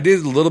 I did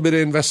a little bit of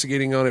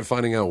investigating on it,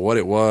 finding out what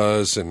it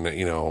was and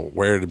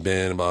where it had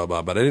been, blah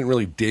blah. But I didn't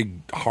really dig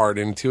hard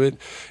into it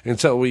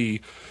until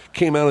we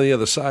came out on the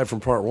other side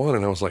from part one,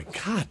 and I was like,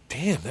 God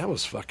damn, that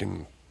was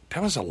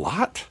a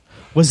lot.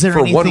 Was there for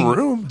anything? one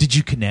room? Did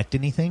you connect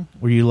anything?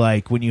 Were you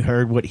like when you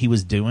heard what he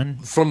was doing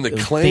From the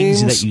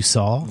claims things that you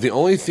saw? The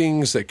only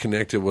things that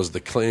connected was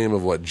the claim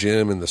of what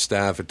Jim and the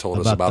staff had told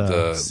us About about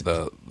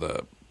the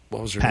the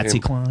what was her Patsy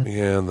name? Cline?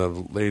 Yeah, and the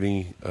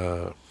lady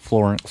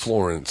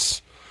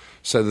Florence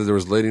said that there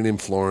was a lady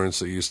named Florence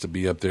that used to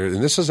be up there,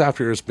 and this is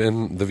after it's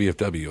been the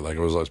VFW, like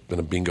it's been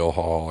a bingo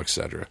hall,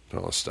 etc., and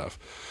all this stuff.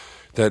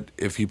 That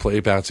if you play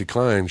Patsy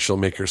Cline, she'll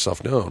make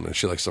herself known, and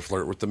she likes to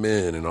flirt with the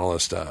men and all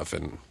this stuff,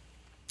 and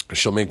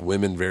she'll make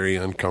women very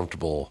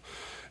uncomfortable.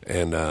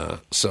 And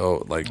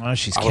so, like, Oh,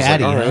 she's I was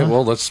catty, like, all right, huh?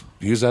 well, let's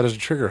use that as a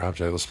trigger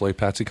object. Let's play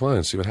Patsy Cline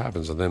and see what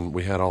happens. And then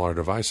we had all our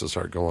devices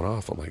start going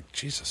off. I'm like,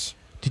 Jesus.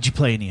 Did you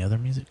play any other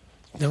music?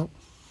 No,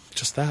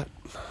 just that.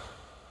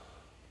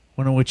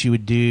 Wonder what you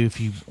would do if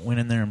you went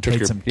in there and Took played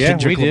your- some Yeah,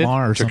 Kendrick we did.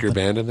 Lamar or Took something. your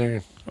band in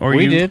there. Or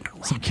we you did.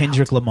 Some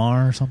Kendrick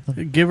Lamar or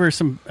something. give her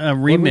some we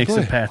remix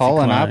play? of Patsy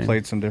Paul and I Cline.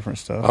 played some different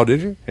stuff. Oh,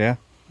 did you? Yeah.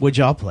 What'd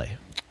y'all play?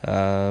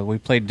 We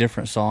played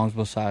different songs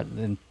beside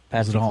than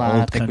Patsy it all Cline. I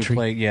old think country? we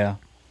played. Yeah.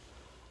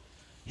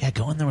 Yeah,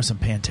 go in there with some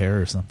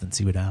Pantera or something.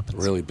 See what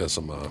happens. Really piss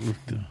them off.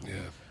 Yeah.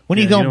 When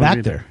are you Yeah, you going don't back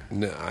do there?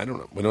 No, I don't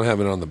know. We don't have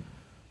it on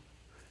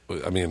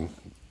the. I mean,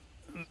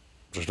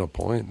 there's no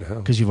point now.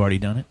 Because you've already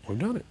done it. We've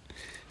done it.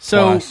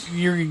 So Twice.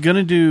 you're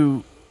gonna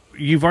do.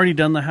 You've already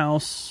done the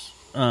house,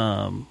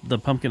 the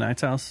Pumpkin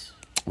Nights house.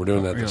 We're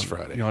doing that You this know,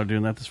 Friday. Y'all are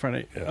doing that this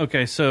Friday. Yeah.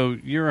 Okay, so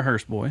you're a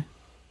Hearst boy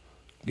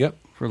Yep.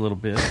 for a little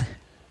bit.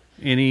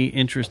 Any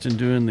interest in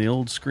doing the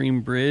old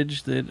Scream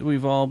Bridge that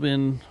we've all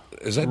been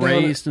Is that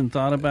raised and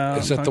thought about?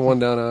 Is that the one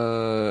down?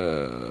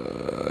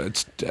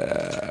 It's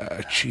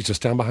Jesus,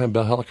 down behind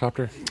Bell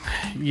Helicopter.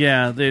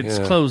 Yeah, it's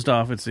Yeah. closed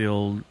off. It's the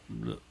old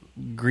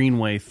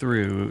Greenway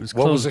through. It was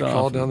What was closed it off.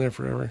 called down there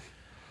forever?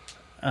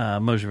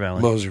 Mosier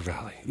Valley. Moser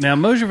Valley. Now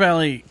Mosier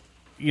Valley,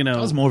 you know,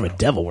 That was more of a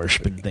devil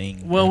worshiping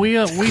thing. well, we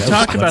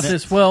talked about wasn't it?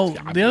 this. Well,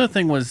 the other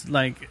thing was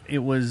like it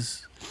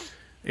was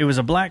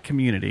a black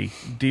community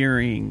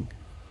during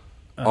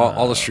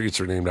All the streets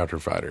are named after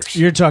fighters.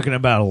 You're talking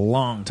about a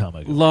long time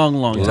ago. long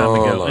time Long,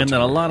 ago, long and that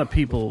time a ago. lot of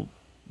people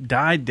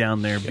died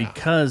down there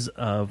because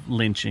of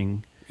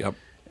lynching Yep.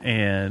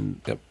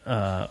 and Yep.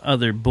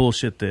 other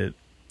bullshit that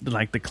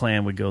like the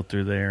Klan would go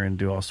through there and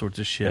do all sorts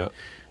of shit. Yeah.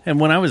 And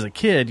when I was a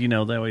kid, you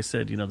know, they always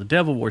said, you know, the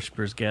devil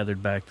worshippers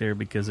gathered back there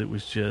because it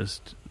was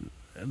just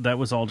that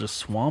was all just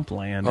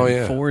swampland Oh, and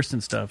yeah. forest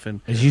and stuff.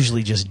 And It's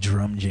usually just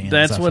drum jams.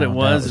 that's I what it found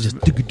was. out. is Just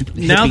now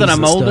that hippies I'm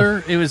and stuff.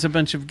 older, it was a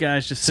bunch of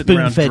guys just sitting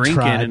around Spoon-fed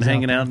drinking and tribes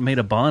hanging out out and made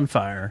a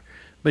bonfire.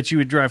 But you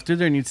would drive through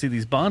there and you'd see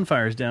these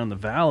bonfires down in the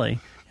valley,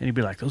 and you'd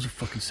be like, "Those are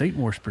fucking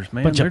Satan worshippers,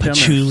 man! Bunch They're of down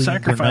patchouli there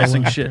and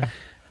sacrificing granola. shit."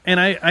 And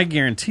I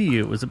guarantee you,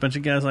 it was a bunch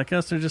of guys like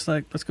us. They're just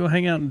like, "Let's go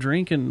hang out and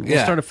drink, and we'll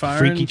Yeah. start a fire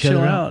Freak and each chill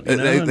other out." out. you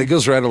know? It And-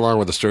 goes right along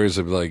with the stories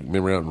of like,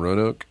 remember out in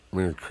Roanoke?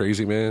 Remember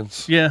Crazy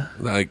Man's? yeah,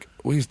 Like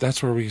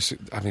That's where we used to,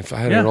 I mean, if I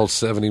had Yeah. an old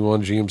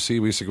 71 GMC,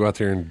 we used to go out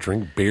there and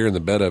drink beer in the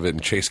bed of it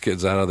and chase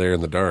kids out of there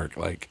in the dark.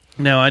 Like,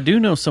 Now, I do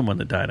know someone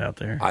that died out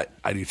there.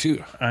 I do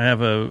too. I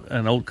have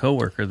an old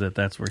coworker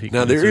that's where he.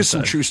 Now, committed there is some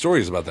suicide. true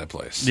stories about that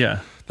place. Yeah.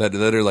 That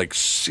are like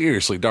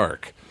seriously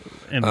dark.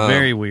 And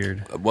very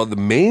weird. Well, the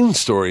main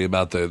story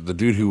about the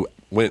dude who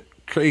went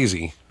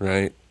crazy,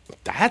 right?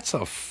 That's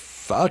a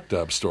fucked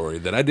up story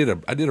that I did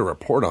a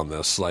report on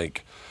this,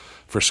 like,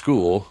 for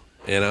school,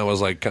 and I was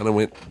like, kind of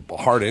went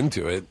hard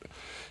into it.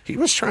 He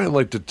was trying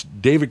like to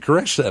David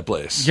Koresh that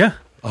place. Yeah.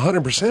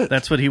 100%.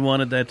 That's what he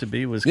wanted that to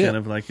be, was kind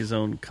of like his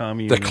own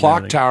commune. The and clock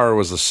everything. tower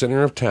was the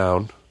center of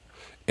town,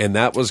 and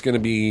that was going to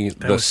be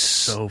That was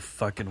so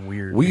fucking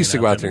weird. We used to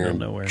being go out out there in the and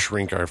middle of nowhere.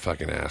 drink our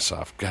fucking ass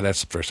off. God,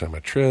 that's the first time I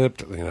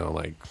tripped. You know,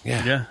 like,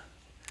 Yeah.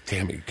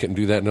 damn it, you couldn't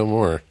do that no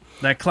more.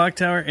 That clock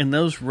tower and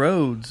those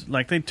roads,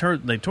 like they tore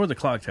the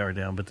clock tower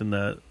down, but then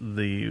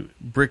the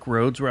brick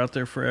roads were out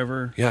there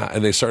forever. Yeah,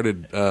 and they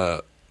started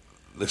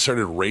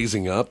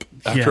raising up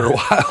after Yeah. a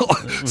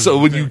while. So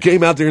when you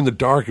came out there in the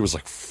dark, it was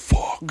like,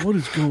 fuck, What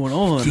is going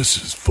on? this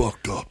is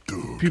fucked up,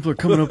 dude. People are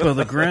coming up out of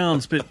the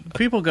grounds, but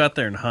people go out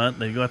there and hunt.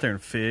 They go out there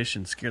and fish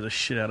and scare the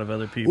shit out of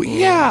other people. Well,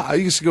 yeah, I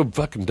used to go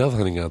fucking dove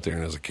hunting out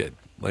there as a kid.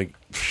 Like,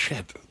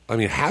 shit. I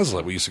mean,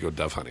 Hazlitt, we used to go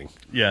dove hunting,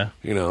 Yeah.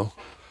 you know?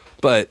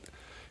 But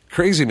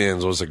Crazy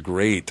Man's was a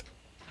great,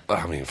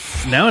 I mean,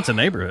 Now it's a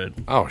neighborhood.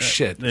 oh,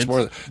 shit. It's it's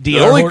more, the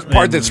DR only Horton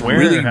part and that's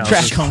really warehouses.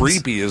 just Trash cans.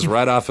 creepy is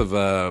right off of,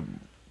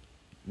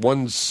 what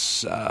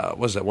is that,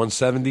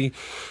 170?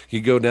 You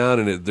go down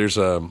and there's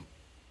a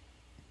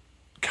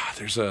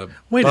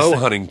Wait a bow sec.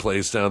 hunting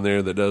place down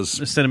there that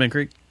does, Cinnamon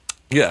Creek.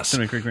 yes.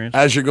 Cinnamon Creek Ranch.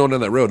 As you're going down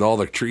that road, all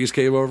the trees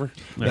cave over.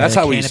 That's The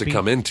how we used to canopy.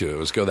 come into it,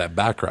 was go that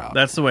back route.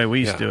 That's the way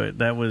we used to Yeah. do it.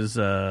 That was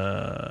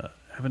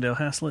Avondale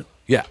Haslett.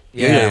 yeah.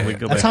 we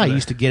go That's back how I to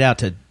used to get out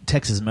to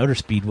Texas Motor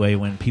Speedway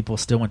when people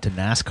still went to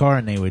NASCAR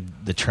and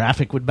the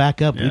traffic would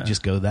back up. Yeah. We'd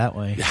just go that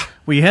way. Yeah.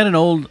 We had an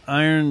old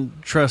iron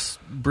truss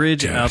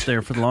bridge Dude, out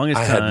there for the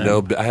longest I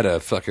time. had a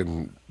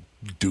fucking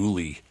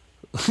dually.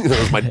 You know, it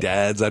was my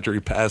dad's after he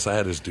passed. I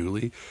had his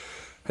dually.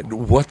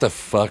 And what the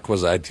fuck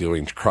was I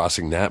doing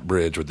crossing that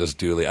bridge with this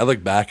dually? I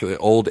look back at the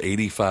old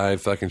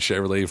 85 fucking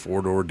Chevrolet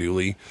 4-door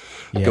dually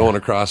going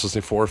across this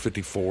thing,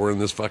 454 in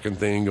this fucking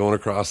thing going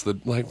across the,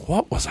 like,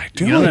 what was I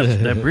doing? You know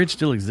that bridge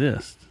still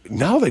exists.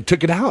 No, they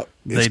took it out.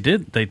 They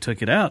did. They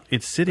took it out.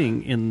 It's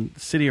sitting in the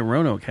city of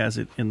Roanoke. Has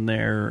it in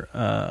their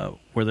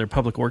where their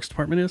public works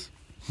department is.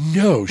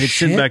 No It's shit.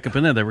 sitting back up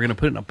in there. They were going to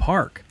put it in a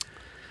park.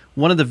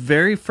 One of the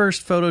very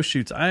first photo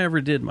shoots I ever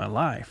did in my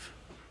life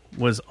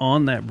was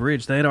on that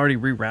bridge. They had already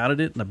rerouted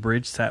it, and the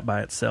bridge sat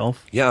by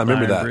itself. Yeah, I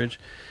remember the that. iron Bridge,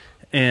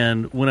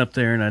 and went up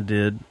there, and I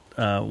did.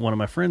 One of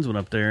my friends went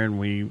up there,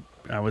 and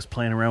I was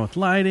playing around with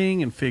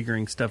lighting and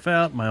figuring stuff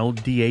out. My old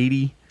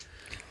D80,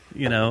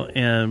 you know,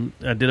 and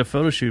I did a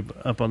photo shoot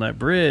up on that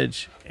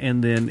bridge,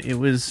 and then it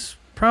was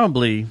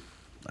probably,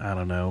 I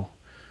don't know,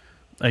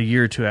 a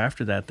year or two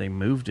after that they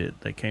moved it.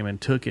 They came and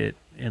took it,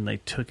 and they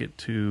took it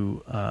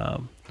to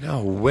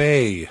No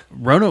way.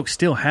 Roanoke.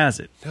 Still has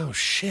it, No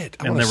shit.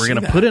 I and wanna they were see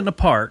going to that. put it in a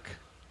park.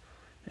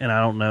 And I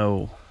don't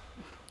know.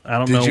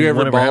 Did you ever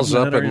whatever balls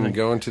happened up to that or and anything.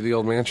 go into the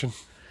old mansion?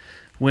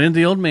 Went into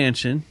the old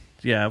mansion.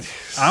 Yeah,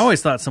 I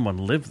always thought someone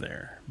lived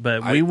there,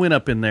 but we went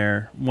up in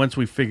there once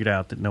we figured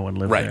out that no one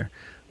lived Right. there.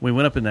 We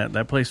went up in that.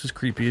 That place was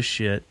creepy as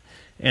shit.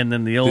 And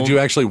then the old Did you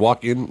actually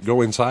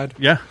go inside?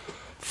 yeah,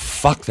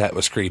 Fuck, that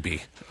was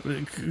creepy.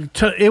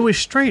 it was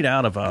straight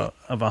out of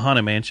a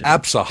haunted mansion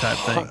type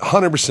thing.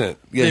 100%.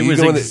 Yeah, It you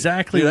was go in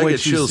exactly dude, I what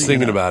get you chills see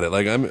thinking now. about it.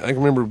 Like I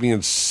remember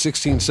being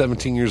 16,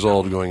 17 years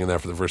old, going in there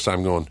for the first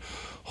time, going,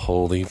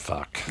 "Holy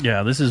fuck!"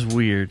 Yeah, this is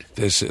weird.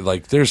 This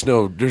like there's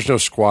no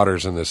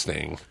squatters in this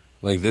thing.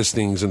 Like this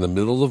thing's in the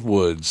middle of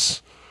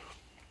woods.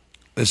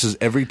 This is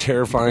every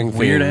terrifying thing.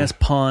 Weird ass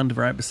pond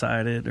right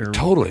beside it, or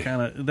Totally.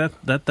 kind of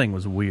that thing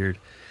was weird.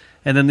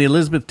 And then the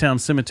Elizabethtown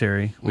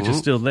Cemetery, which is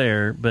still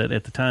there, but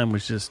at the time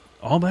was just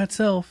all by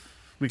itself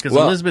because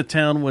Well,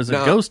 Elizabethtown was a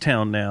now- ghost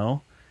town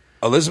now.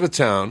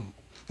 Elizabethtown.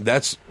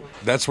 That's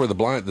where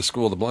the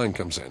school of the blind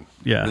comes in.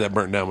 Yeah. that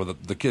burnt down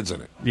with the kids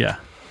in it. Yeah,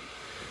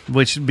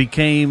 which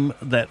became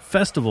that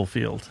festival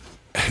field,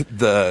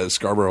 The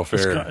Scarborough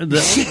Fair.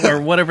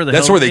 or whatever the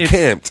That's hell. where they it's-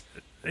 camped.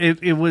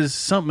 It was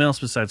something else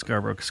besides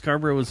Scarborough. 'Cause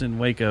Scarborough was in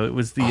Waco. It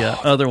was the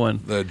other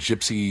one. The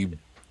gypsy,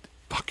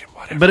 fucking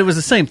whatever. But it was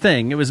the same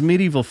thing. It was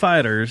medieval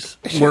fighters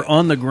were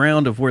on the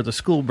ground of where the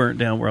school burnt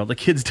down, where all the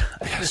kids died.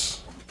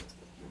 Yes.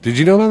 Did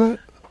you know about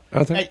that?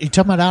 Out there? Hey, you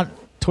talking about out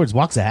towards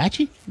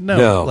Waxahachie?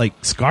 No. Like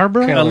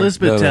Scarborough?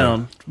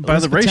 Elizabethtown by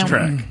the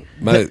Elizabethtown?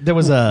 racetrack, There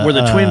was a where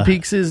the Twin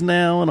Peaks is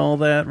now, and all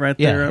that right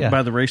yeah, there yeah.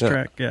 by the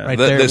racetrack. Yeah, Right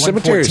the there,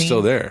 cemetery is 114.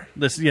 still there.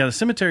 the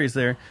cemetery's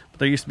there, but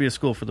there used to be a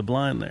school for the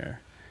blind there,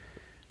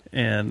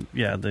 and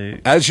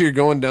As you're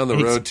going down the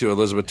It's- road to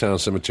Elizabethtown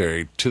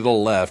Cemetery, to the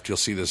left, you'll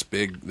see this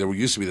big. There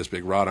used to be this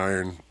big wrought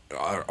iron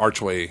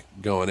archway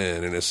going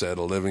in, and it said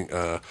a living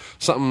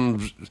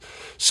something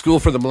school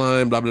for the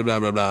blind, blah blah blah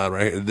blah blah.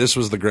 Right. This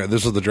was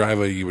the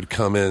driveway you would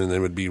come in, and it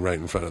would be right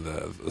in front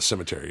of the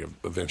cemetery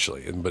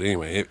eventually. But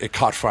anyway, it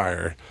caught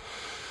fire,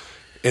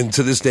 and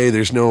to this day,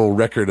 there's no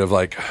record of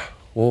like,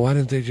 well, why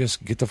didn't they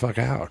just get the fuck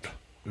out?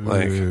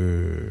 Like,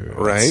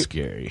 right?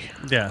 Scary.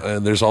 Yeah.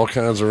 And there's all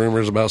kinds of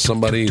rumors about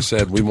somebody who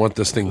said we want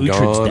this thing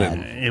Uhtred's gone, dad.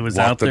 and It was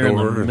locked out there in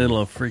the door and- middle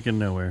of freaking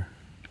nowhere.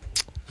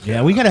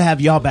 Yeah, we got to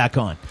have y'all back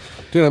on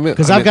Dude,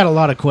 because I've got a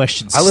lot of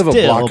questions. I live a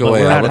still, block but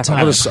away. we're I'm out of time.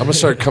 gonna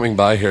start coming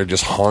by here,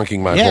 just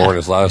honking my Yeah. horn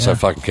as loud as I Yeah.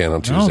 fucking can on No,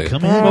 Tuesday.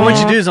 come in. Well,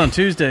 what you do is on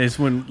Tuesdays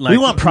when like We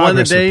want one of the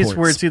progress days reports.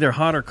 where it's either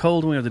hot or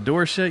cold, and we have the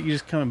door shut. You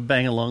just come and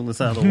bang along the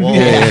side of the wall.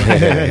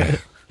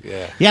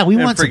 Yeah, we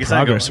And want some freak us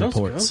out, progress go, "Those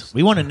reports. girls."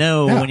 We want to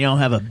know Yeah. when y'all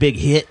have a big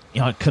hit,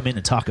 y'all come in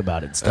and talk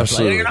about it and stuff.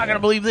 Absolutely. Like, you're not going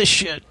to believe this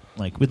shit.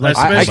 Like, we'd like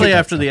to Especially get that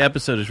after stuff. the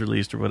episode is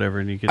released or whatever.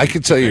 And you can, I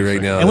can tell you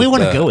right now, And we that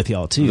wanna the- go with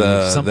y'all, too,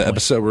 at some The point.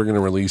 episode we're going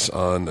to release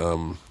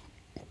on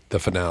the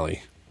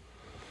finale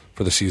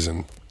for the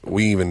season.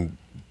 We even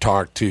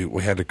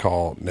we had to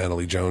call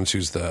Natalie Jones,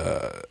 who's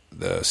the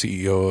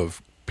CEO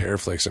of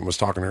Paraflix, and was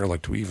talking to her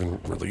like, do we even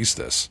release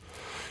this?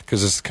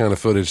 Because it's the kind of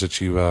footage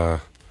that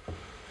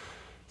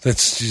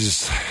that's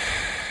just.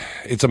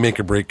 It's a make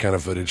or break kind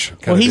of footage.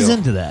 Well, he's deal.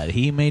 into that.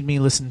 He made me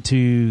listen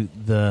to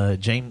the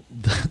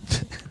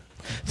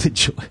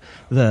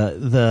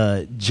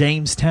the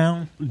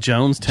Jamestown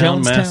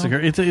Jonestown Massacre.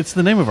 It's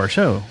the name of our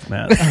show,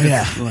 Matt.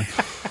 yeah.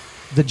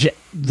 The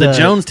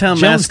Jonestown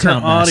Massacre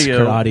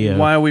Massacre audio.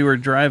 while we were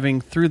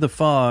driving through the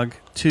fog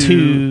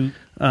to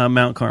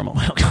Mount Carmel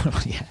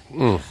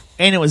yeah.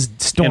 And it was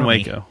stormy. in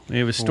Waco.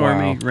 It was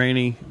stormy, Wow.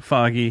 rainy,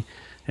 foggy,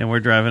 and we're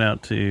driving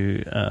out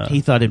to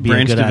He thought it'd be a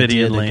Branch good Davidian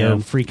idea to go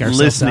land, freak ourselves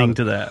listening out.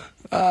 to that.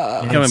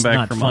 And coming it's back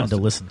not from fun Austin.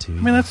 to listen to. I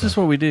mean, that's just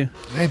what we do.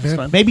 Hey, It's man.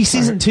 fun. Maybe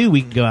season 2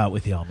 we can go out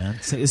with y'all, man.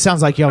 So it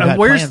sounds like y'all got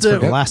Where's plans for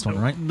the last one,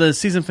 right? The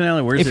season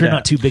finale. Where's If it you're at?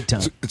 not too big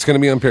time. It's going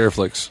to be on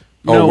Paraflix.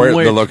 No, where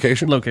wait, the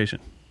location? Location.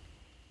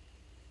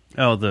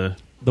 Oh, the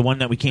one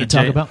that we can't the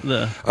talk jail- about?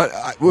 Well,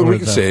 Or we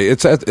can the- say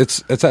it's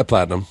at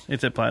Platinum.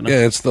 It's at Platinum.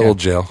 Yeah, it's the old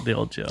jail. The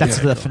old jail. That's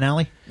Yeah. the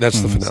finale?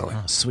 That's the finale.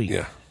 Oh, sweet.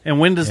 Yeah. And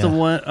when does the Yeah.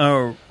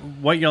 one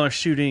what y'all are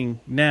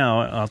shooting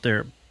now out there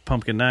at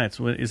Pumpkin Nights?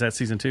 Is that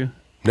season 2?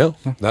 No,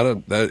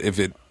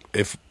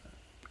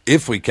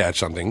 if we catch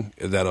something,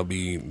 that'll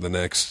be the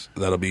next.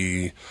 That'll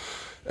be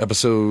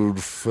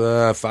episode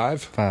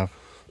 5.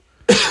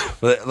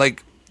 But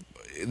like,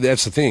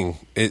 that's the thing.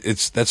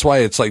 That's why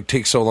it's like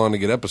takes so long to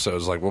get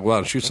episodes. Like we'll go out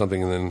and shoot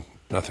something and then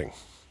nothing.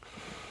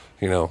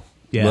 You know.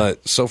 Yeah.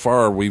 But so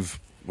far we've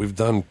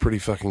done pretty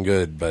fucking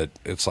good. But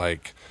it's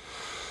like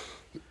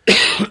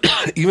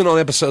even on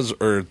episodes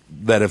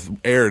that have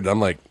aired, I'm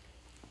like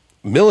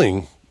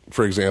Milling,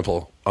 for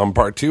example, on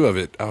part 2 of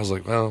it. I was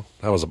like, well,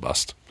 that was a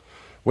bust.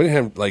 We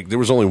didn't have there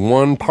was only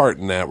one part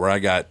in that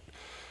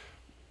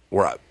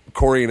where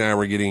Corey and I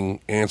were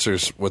getting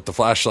answers with the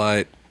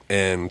flashlight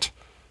and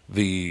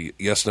the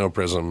yes/no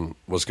prism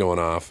was going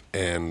off,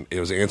 and it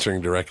was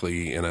answering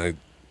directly, and I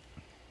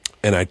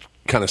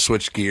kind of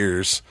switched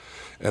gears,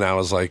 and I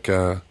was like,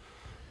 "Am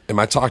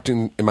I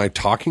talking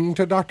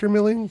to Dr.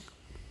 Milling?"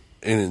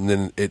 And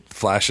then it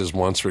flashes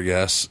once for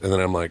yes, and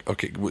then I'm like,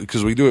 "Okay,"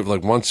 because we do it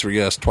like once for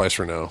yes, twice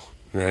for no,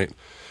 right?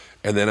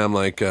 And then I'm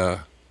like,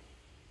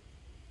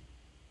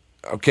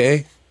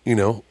 "Okay,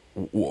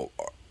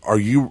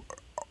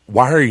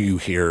 why are you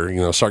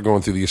here?" Start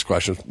going through these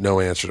questions. No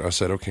answer. I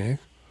said, "Okay."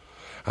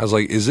 I was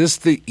like, is this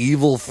the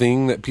evil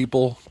thing that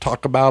people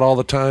talk about all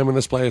the time in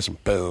this place?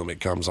 And boom, it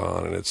comes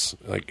on, and it's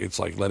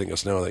like letting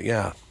us know that,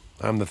 yeah,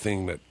 I'm the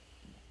thing that...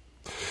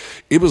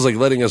 It was like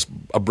letting us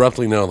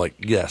abruptly know, like,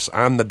 yes,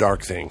 I'm the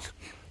dark thing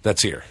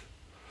that's here.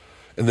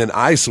 And then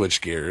I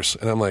switched gears,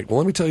 and I'm like, well,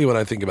 let me tell you what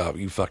I think about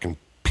you fucking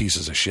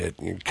pieces of shit,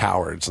 you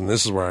cowards. And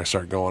this is where I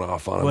start going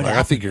off on them. Like,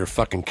 I think you're a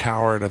fucking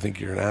coward. I think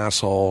you're an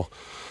asshole.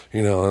 I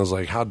was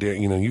like, how dare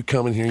you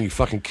come in here and you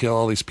fucking kill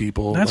all these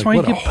people. That's like, why you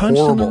what a get punched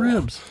in the horrible-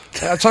 ribs.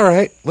 That's all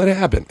right. Let it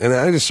happen. And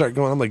I just start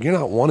going, I'm like, you're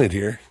not wanted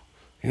here.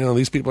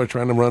 These people are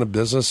trying to run a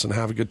business and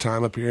have a good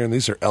time up here. And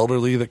these are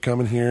elderly that come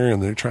in here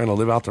and they're trying to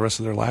live out the rest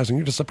of their lives. And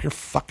you're just up here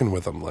fucking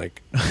with them.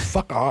 Like,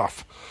 fuck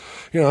off.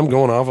 I'm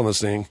going off on this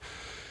thing.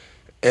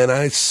 And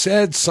I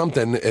said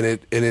something and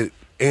it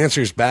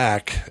answers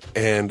back.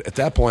 And at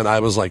that point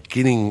I was like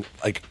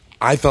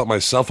I felt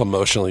myself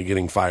emotionally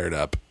getting fired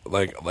up.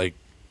 Like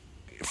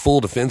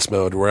full defense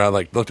mode where I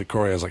looked at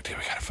Corey. I was like, dude,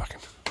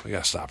 we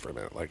gotta stop for a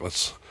minute. Like,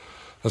 let's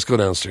go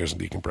downstairs and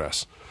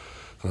decompress.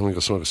 I'm gonna go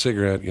smoke a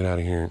cigarette, get out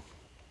of here.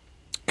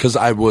 Because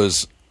I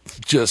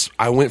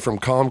went from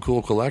calm,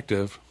 cool,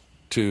 collective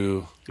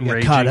to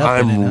got caught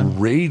up in it, huh? I'm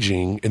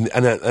raging, and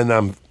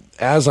I'm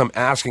as I'm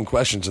asking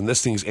questions, and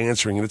this thing's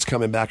answering, and it's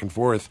coming back and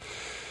forth.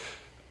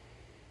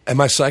 Am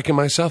I psyching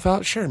myself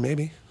out? Sure,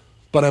 maybe.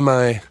 But am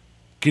I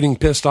getting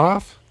pissed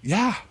off?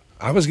 Yeah.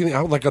 I was getting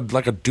out like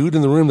a dude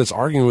in the room that's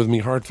arguing with me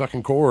hard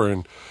fucking core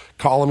and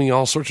calling me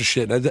all sorts of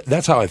shit.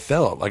 That's how I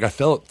felt. Like, I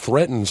felt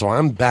threatened, so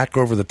I'm back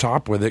over the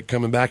top with it,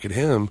 coming back at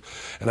him,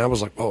 and I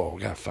was like, oh,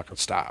 we gotta fucking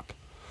stop.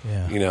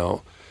 Yeah. You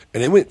know,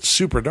 and it went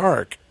super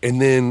dark.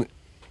 And then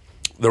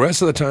the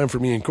rest of the time for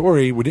me and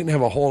Corey, we didn't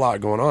have a whole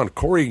lot going on.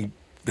 Corey,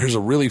 there's a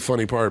really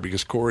funny part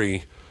because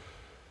Corey,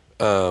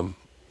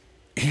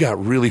 he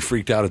got really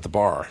freaked out at the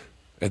bar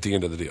at the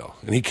end of the deal.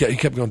 And he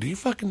kept going, do you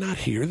fucking not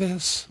hear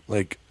this?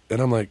 Like, and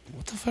I'm like,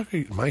 what the fuck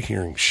am I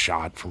hearing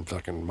shot from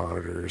fucking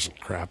monitors and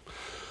crap?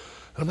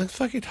 And I'm like, what the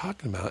fuck are you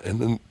talking about? And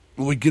then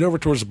we get over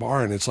towards the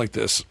bar and it's like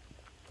this,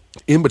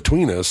 in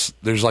between us,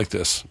 there's like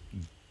this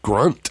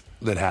grunt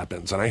that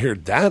happens. And I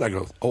heard that. I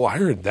go, oh, I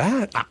heard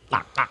that.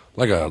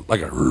 Like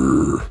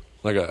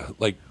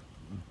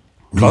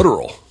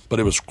guttural, but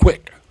it was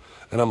quick.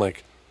 And I'm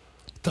like,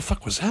 what the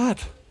fuck was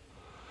that?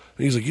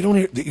 And he's like, you don't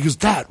hear, he goes,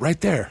 that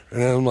right there.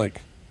 And I'm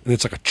like, and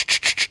it's like a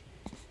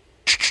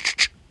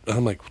and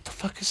I'm like, what the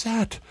fuck is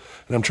that?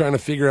 And I'm trying to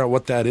figure out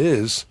what that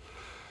is.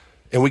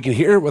 And we can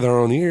hear it with our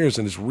own ears,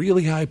 and it's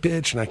really high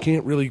pitched, and I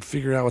can't really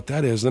figure out what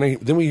that is.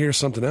 Then we hear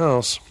something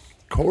else.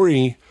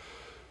 Corey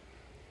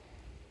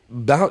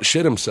about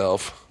shit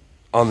himself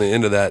on the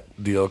end of that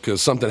deal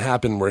because something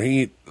happened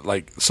where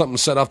something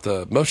set off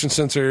the motion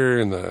sensor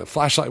and the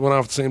flashlight went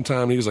off at the same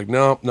time. He was like,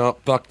 no,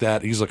 fuck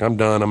that. He's like, I'm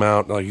done, I'm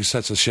out. Like, he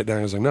sets his shit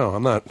down. He's like, no,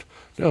 I'm not.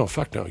 No,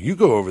 fuck no. You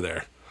go over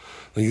there.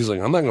 And he's like,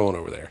 I'm not going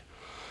over there.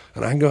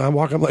 And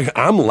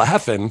I'm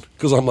laughing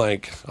because I'm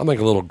like a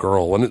little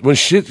girl. When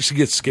shit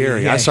gets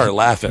scary, I start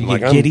laughing. You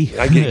get giddy?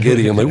 I get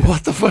giddy. I'm like,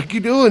 what the fuck you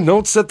doing?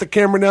 Don't set the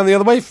camera down the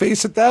other way.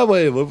 Face it that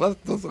way.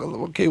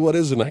 Okay, what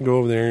is it? And I go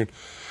over there, and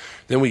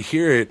then we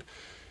hear it.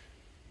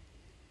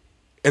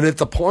 And at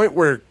the point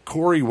where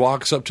Corey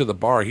walks up to the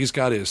bar, he's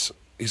got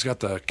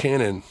the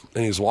Canon,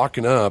 and he's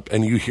walking up,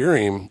 and you hear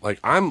him. Like,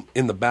 I'm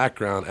in the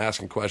background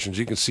asking questions.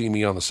 You can see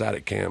me on the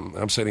static cam.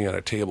 I'm sitting at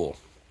a table,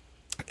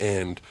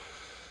 and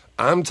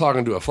I'm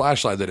talking to a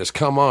flashlight that has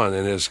come on,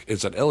 and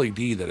it's an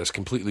LED that is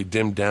completely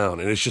dimmed down,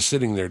 and it's just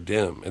sitting there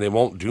dim, and it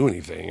won't do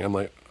anything. I'm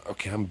like,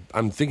 okay,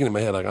 I'm thinking in my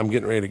head, like, I'm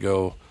getting ready to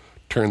go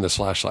turn this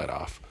flashlight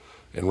off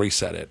and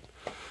reset it.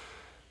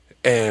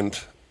 And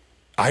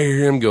I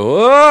hear him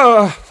go,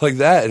 ah, like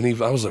that,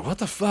 and I was like, what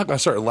the fuck? And I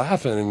started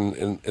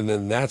laughing, and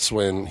then that's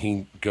when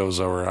he goes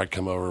over, I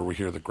come over, we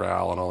hear the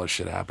growl, and all this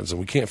shit happens,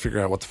 and we can't figure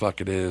out what the fuck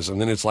it is, and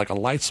then it's like a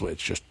light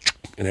switch, just,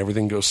 and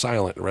everything goes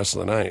silent the rest of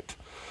the night.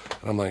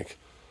 And I'm like,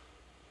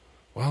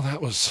 well,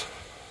 that was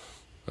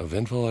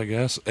eventful, I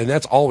guess. And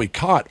that's all we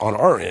caught on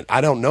our end.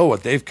 I don't know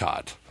what they've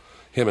caught,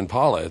 him and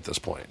Paula, at this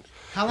point.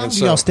 How long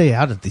do y'all stay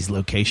out at these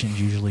locations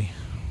usually?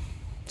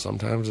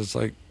 Sometimes it's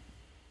like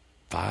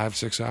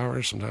 5-6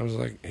 hours. Sometimes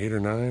it's like 8 or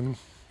 9.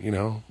 You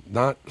know,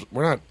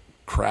 we're not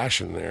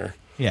crashing there.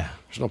 Yeah.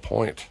 There's no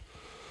point.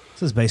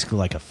 This is basically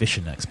like a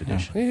fishing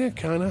expedition. Yeah,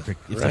 kind of.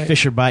 If the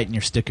fish are biting,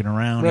 you're sticking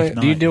around. Right. If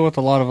not, Do you deal with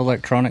a lot of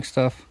electronic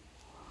stuff?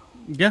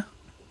 Yeah.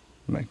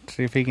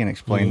 See if he can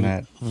explain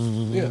that.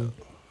 Yeah.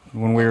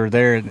 When we were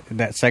there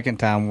that second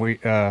time,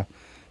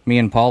 me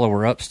and Paula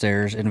were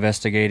upstairs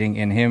investigating,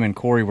 and him and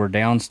Corey were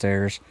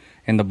downstairs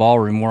in the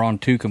ballroom. We're on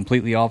two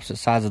completely opposite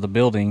sides of the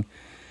building.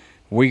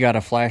 We got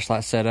a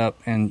flashlight set up,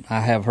 and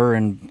I have her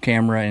in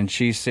camera, and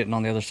she's sitting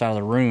on the other side of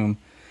the room.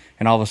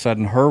 And all of a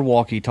sudden, her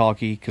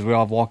walkie-talkie, because we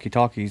all have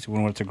walkie-talkies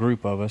when it's a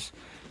group of us,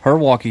 her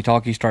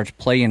walkie-talkie starts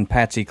playing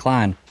Patsy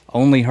Cline,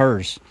 only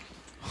hers.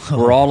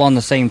 We're all on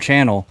the same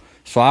channel.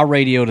 So I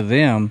radio to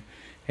them,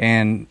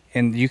 and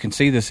you can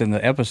see this in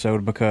the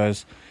episode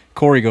because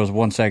Corey goes,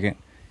 1 second,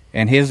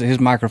 and his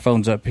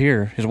microphone's up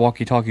here, his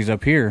walkie-talkie's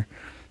up here.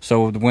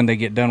 So when they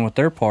get done with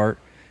their part,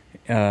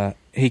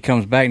 he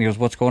comes back and he goes,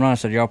 what's going on? I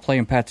said, y'all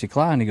playing Patsy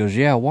Cline? He goes,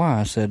 yeah, why?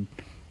 I said,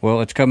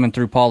 well, it's coming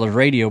through Paula's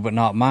radio, but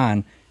not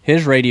mine.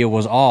 His radio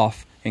was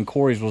off, and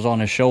Corey's was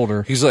on his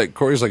shoulder.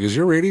 Corey's like, is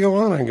your radio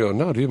on? I go,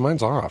 no, dude,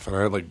 mine's off. And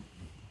I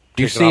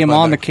you see him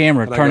on the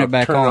camera, turn it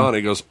back on.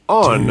 He goes,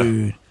 on.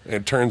 Dude.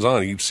 It turns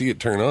on. You see it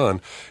turn on.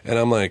 And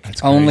I'm like,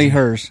 That's only crazy.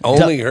 hers.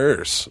 Only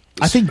hers.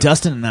 I think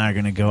Dustin and I are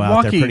going to go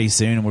out there Walkie- pretty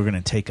soon, and we're going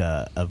to take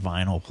a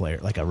vinyl player,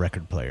 like a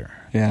record player.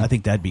 Yeah. I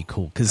think that'd be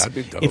cool because That'd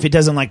be dope. if it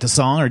doesn't like the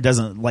song or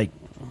doesn't like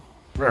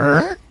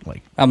I'm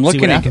see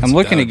looking what at happens. I'm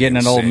looking That'd at getting be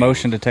an old insane.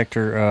 motion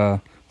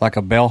detector, like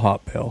a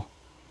bellhop bell.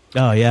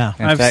 Oh yeah,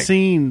 In I've fact-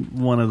 seen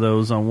one of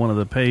those on one of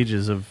the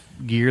pages of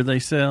gear they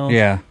sell.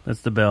 Yeah.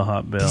 That's the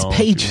bellhop bell. these if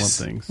you pages. want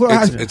things.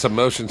 Where It's a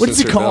motion what is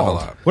it sensor called?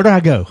 bellhop. Where do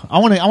I go? I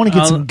want to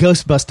get some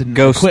ghost busting.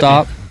 Ghost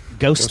equipment. Stop.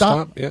 Ghost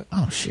stop. Yeah.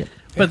 Oh shit.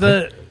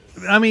 But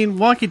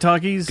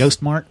walkie-talkies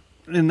Ghost Mart.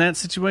 in that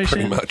situation,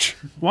 Pretty much.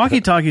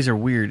 walkie-talkies are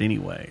weird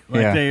anyway.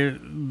 Like Yeah.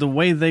 the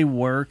way they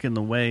work and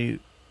the way,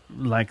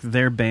 like,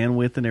 their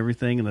bandwidth and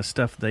everything and the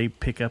stuff they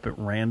pick up at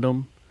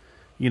random,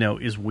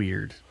 is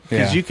weird.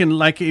 Because Yeah. you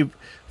can,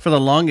 for the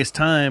longest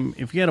time,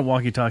 if you had a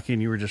walkie-talkie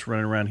and you were just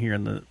running around here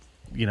in the,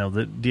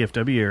 the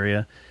DFW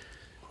area,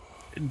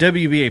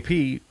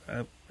 WBAP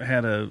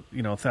had a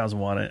 100,000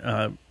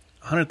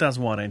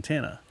 watt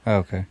antenna.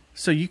 Okay.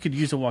 So you could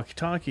use a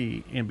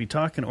walkie-talkie and be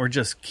talking, or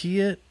just key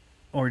it,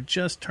 or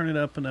just turn it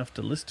up enough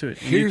to listen to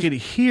it. And you could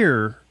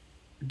hear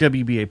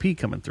WBAP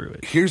coming through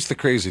it. Here's the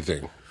crazy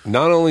thing.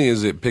 Not only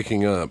is it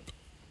picking up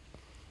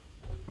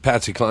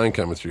Patsy Cline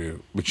coming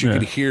through, but you Yeah.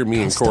 could hear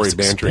me and That Corey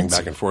stuff's bantering expensive.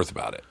 back and forth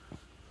about it.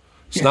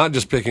 It's not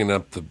just picking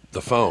up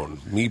the phone,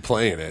 me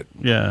playing it.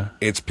 Yeah.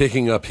 It's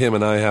picking up him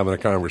and I having a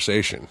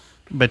conversation.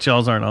 But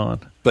y'all's aren't on.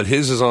 But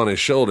his is on his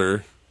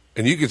shoulder,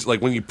 and you can,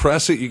 like, when you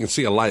press it, you can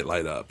see a light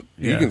up.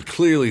 You Yeah. can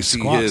clearly see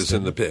Squawks, his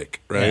in didn't the it?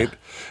 pic, right? Yeah.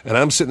 And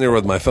I'm sitting there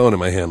with my phone in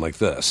my hand like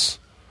this.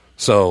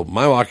 So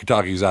my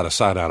walkie-talkie's out of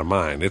sight, out of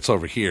mind. It's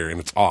over here, and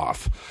it's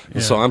off.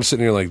 And so I'm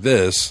sitting here like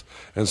this,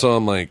 and so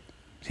I'm like,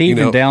 He you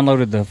even know-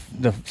 downloaded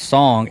the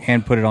song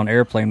and put it on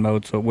airplane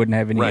mode so it wouldn't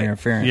have any Right.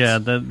 interference. Yeah,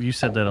 you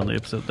said that on the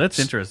episode. That's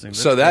interesting.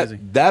 That's so crazy.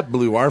 that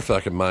blew our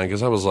fucking mind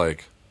because I was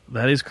like,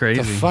 That is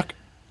crazy. the fuck?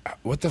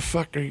 What the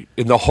fuck are you?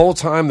 And the whole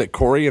time that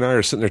Corey and I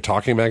are sitting there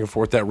talking back and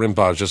forth, that rim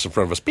pod is just in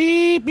front of us.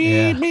 Beep,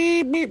 beep, Yeah.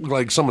 beep, beep.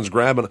 Like someone's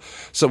grabbing.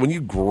 So when you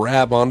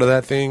grab onto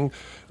that thing,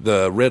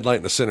 the red light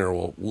in the center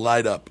will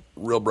light up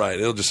real bright.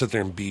 It'll just sit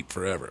there and beep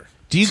forever.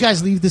 Do you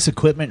guys leave this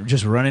equipment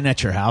just running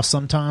at your house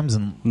sometimes?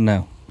 And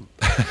No.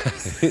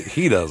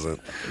 He doesn't.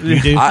 you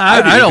do?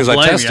 I do I don't because I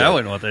blame test you. it. I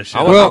wouldn't want that shit.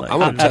 I Well, want- I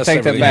want to I test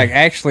take that everything. back.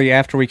 Actually,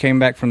 after we came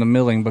back from the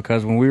milling,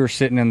 because when we were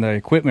sitting in the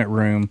equipment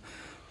room,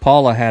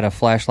 Paula had a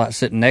flashlight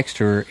sitting next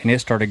to her, and it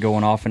started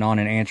going off and on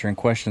and answering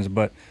questions.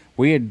 But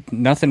we had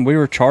nothing. We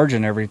were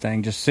charging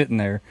everything, just sitting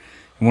there.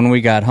 And when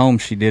we got home,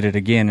 she did it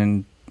again,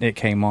 and it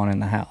came on in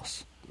the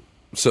house.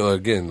 So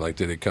again, like,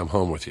 did it come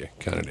home with you?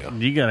 Kind of deal.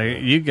 You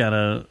got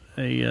a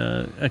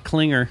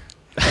clinger.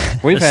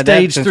 We've A had that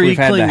stage since 3 we've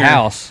had the clinger.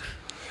 house.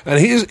 And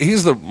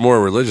he's the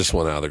more religious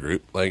one out of the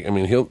group. Like, I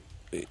mean, he'll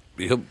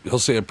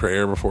say a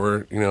prayer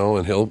before,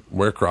 and he'll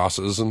wear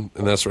crosses and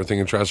that sort of thing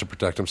and tries to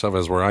protect himself,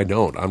 as where I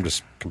don't. I'm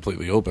just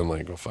completely open,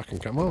 like, well, fucking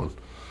come on.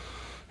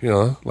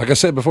 Like I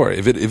said before,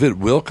 if it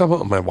will come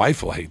home, my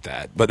wife will hate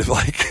that. But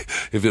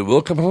if it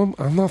will come home,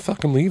 I'm not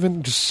fucking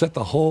leaving. Just set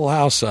the whole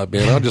house up,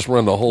 man. I'll just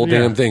run the whole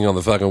damn thing on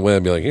the fucking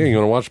web. Be like, hey, you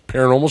want to watch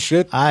paranormal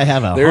shit? I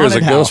have a There is a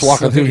haunted ghost house.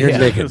 walking through here Yeah.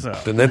 naked,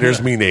 and then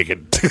there's me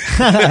naked.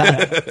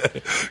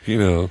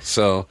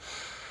 So.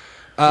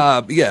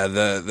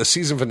 The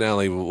season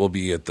finale will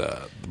be at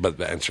but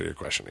to answer your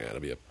question, yeah,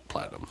 it'll be a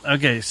platinum.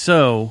 Okay,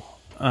 so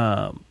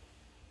how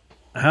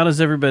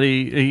does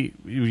everybody?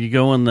 You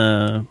go on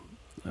the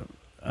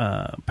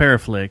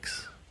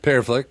Paraflix,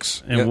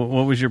 Paraflix, and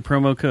what was your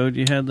promo code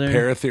you had there?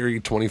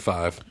 Paratheory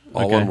 25,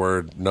 all Okay. one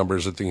word,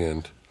 numbers at the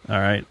end. All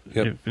right.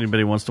 Yep. If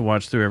anybody wants to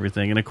watch through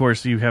everything, and of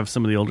course you have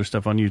some of the older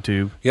stuff on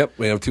YouTube, Yep,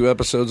 we have 2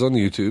 episodes on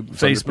YouTube,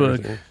 It's under Facebook.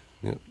 Paratheory.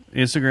 Yep.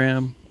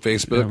 Instagram,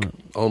 Facebook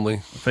only,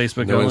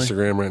 Facebook no only.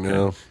 Instagram right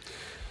now.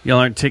 Y'all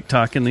aren't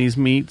TikToking these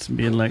meets and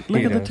being like,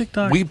 look at the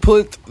TikTok. We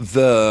put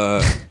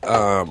the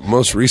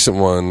most recent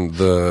one.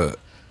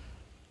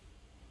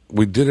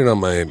 We did it on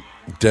my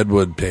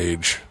Deadwood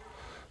page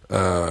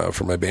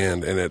for my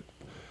band, and it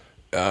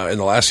in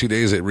the last few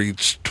days it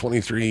reached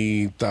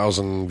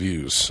 23,000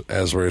 views,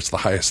 as where it's the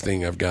highest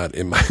thing I've got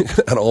in my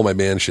out of all my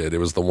band shit. It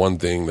was the one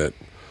thing that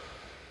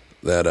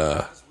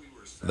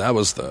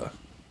was the.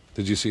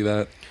 Did you see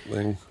that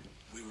thing?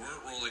 We weren't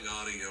rolling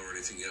audio or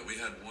anything yet. We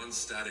had one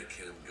static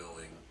cam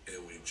going, and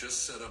we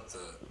just set up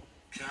the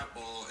cat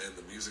ball and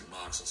the music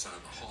box inside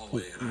the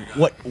hallway. And I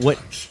got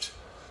touched.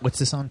 What's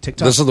this on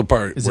TikTok? This is the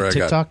part Is where it I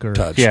TikTok got or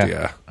touched. Yeah.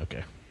 Yeah.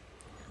 Okay.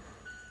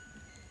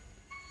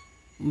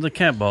 The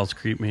cat balls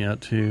creep me out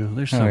too.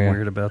 There's something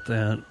weird about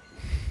that.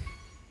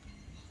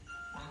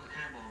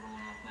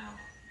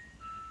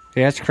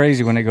 Yeah, it's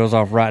crazy when it goes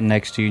off right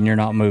next to you and you're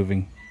not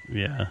moving.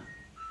 Yeah.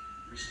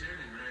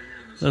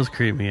 Those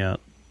creep me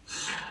out.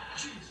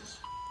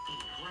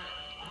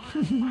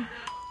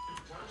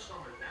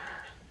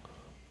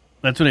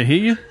 That's when it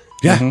hit you?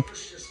 Yeah.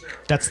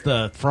 That's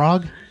the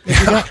frog that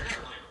you got?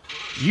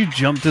 You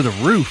jumped to the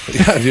roof.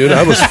 Yeah, dude,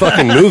 I was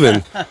fucking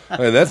moving.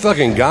 And that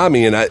fucking got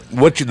me. And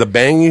the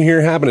bang you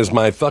hear happen is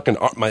my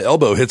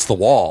elbow hits the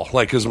wall.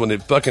 Like, because when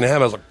it fucking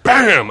happened, I was like,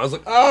 bam! I was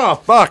like, oh,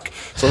 fuck.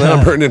 So then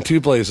I'm hurting in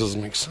 2 places.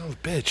 I'm like, son of a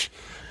bitch.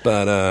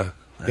 But,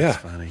 yeah.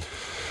 Funny.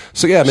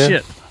 So, yeah, man.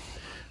 Shit.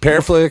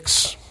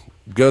 Paraflix,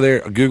 go there,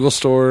 Google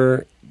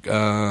Store,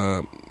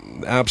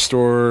 App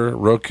Store,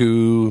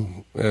 Roku,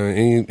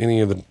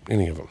 any of them.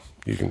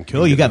 You can.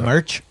 Cool. You got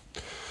merch?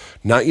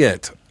 Not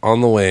yet. On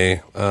the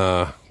way.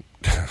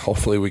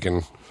 Hopefully we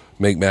can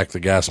make back the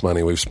gas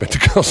money we've spent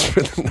to go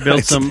for the night.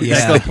 Build some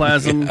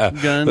ectoplasm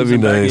guns. That'd be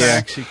and nice.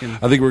 backpacks. You can-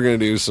 I think we're going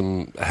to do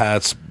some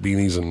hats,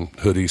 beanies, and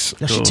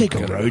hoodies. I should take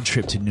a Yeah. road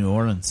trip to New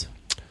Orleans.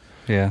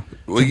 Yeah.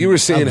 Well, you were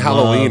saying I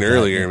Halloween love that.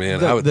 earlier,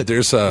 man.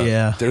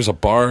 There's a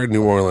bar in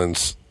New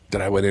Orleans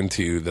that I went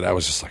into that I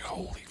was just like,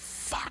 holy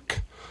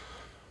fuck.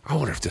 I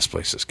wonder if this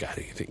place has got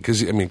anything.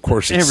 Because, I mean, of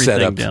course, it's Everything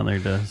set up. down there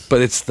does.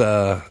 But it's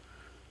the...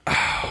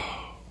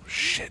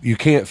 shit. You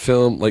can't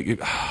film... The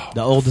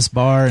oldest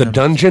bar. The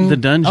dungeon? The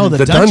dungeon. Oh,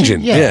 the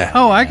dungeon. Yeah.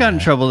 Oh, I got in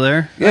trouble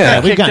there. Yeah. I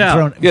got We've kicked gotten out.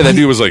 thrown. Yeah, that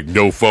dude was like,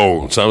 no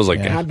phone. So I was like,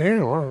 Yeah. God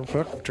damn, well,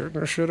 fucking turn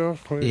that shit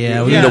off.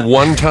 Yeah, And we- the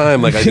one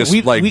time, like, I just,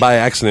 We- by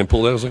accident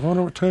pulled out. I was like, I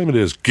wonder what time it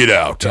is. Get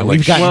out. I'm like,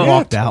 We've gotten shit.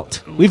 walked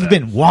out. We've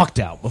been walked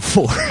out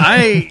before.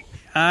 I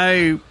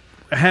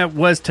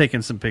was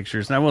taking some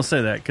pictures, and I will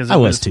say that because I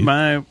was too.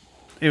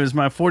 It was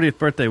my 40th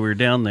birthday. We were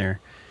down there,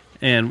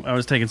 and I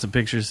was taking some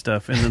pictures and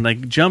stuff, and then they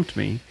jumped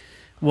me.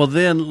 Well,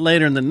 then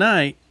later in the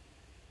night,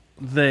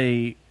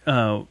 we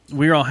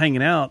were all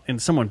hanging out,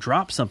 and someone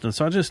dropped something,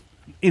 so I just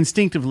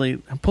instinctively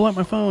pull out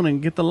my phone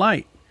and get the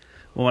light.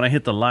 Well, when I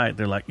hit the light,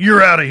 they're like,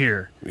 "You're out of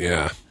here."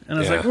 Yeah. And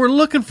I was like, "We're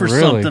looking for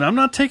something. I'm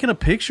not taking a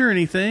picture or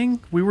anything.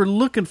 We were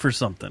looking for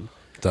something."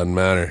 Doesn't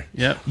matter.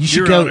 Yep. You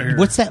should go.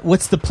 What's that?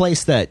 What's the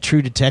place that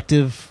True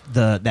Detective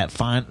the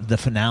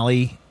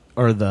finale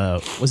or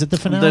was it the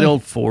finale? That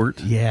old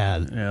fort. Yeah.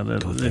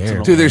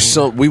 Dude, there's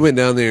we went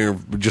down there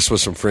just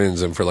with some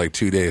friends, and for like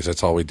 2 days,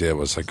 that's all we did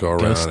was like go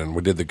around, and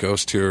we did the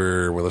ghost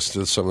tour. We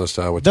listened to some of the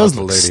stuff. We Those talked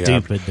to look the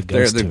lady. stupid. The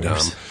ghost they're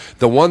tours. dumb.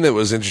 The one that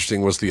was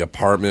interesting was the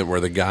apartment where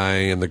the guy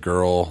and the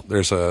girl.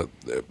 There's the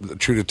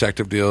True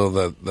Detective deal.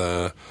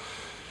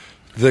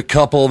 The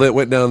couple that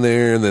went down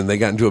there, and then they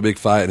got into a big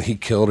fight, and he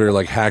killed her,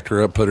 like hacked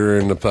her up, put her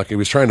in the fucking. He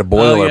was trying to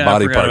boil her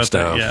body parts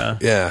down.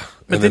 Yeah.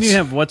 But then you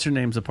have what's her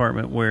name's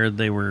apartment where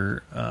they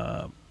were.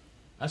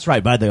 That's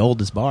right by the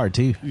oldest bar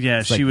too.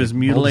 Yeah, It's she like was the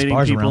mutilating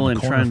oldest bar's people around the and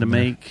corner trying to from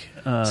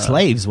there. make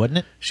slaves, wasn't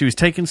it? She was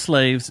taking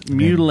slaves,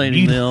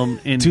 mutilating them,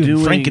 and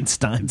doing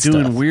Frankenstein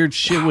doing stuff. weird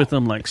shit with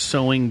them, like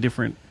sewing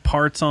different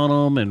parts on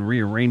them and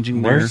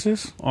rearranging their Where's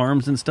this?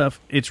 arms and stuff.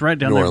 It's right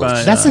down New there by.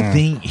 Orleans. That's the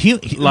thing.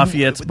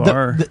 Lafayette's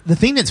bar. The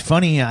thing that's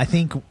funny, I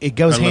think it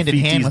goes Or hand in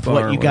hand Lafitte's with bar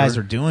what or you guys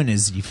whatever. are doing.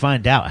 Is you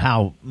find out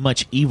how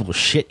much evil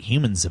shit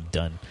humans have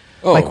done.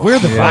 Oh, Like we're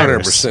the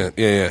virus. 100%.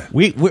 Yeah.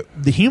 We're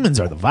the humans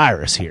are the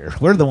virus here.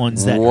 We're the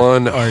ones that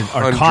 100%.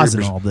 are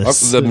causing all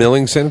this. The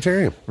Milling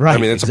Sanitarium. Right,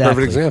 I mean, it's a exactly.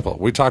 perfect example.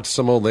 We talked to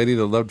some old lady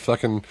that loved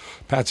fucking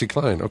Patsy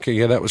Cline. Okay,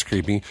 yeah, that was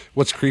creepy.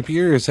 What's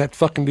creepier is that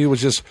fucking dude was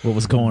just What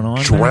was going on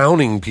there?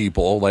 drowning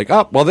people. Like,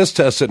 oh, well, this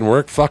test didn't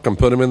work. Fuck them.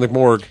 Put them in the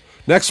morgue.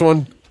 Next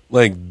one.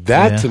 Like,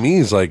 that Yeah. to me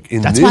is like,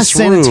 in That's why this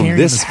room, sanitariums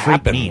this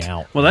freak me happened.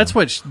 out. Well, that's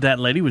what that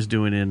lady was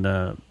doing in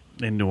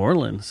New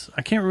Orleans.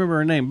 I can't remember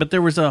her name, but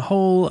there was a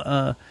whole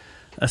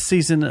a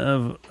season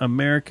of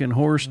American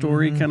Horror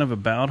Story kind of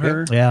about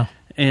her. Yeah.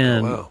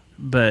 And Oh, wow.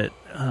 but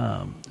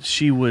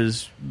she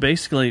was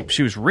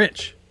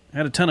rich,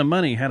 had a ton of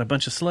money, had a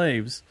bunch of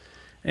slaves,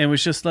 and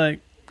was just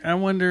like, I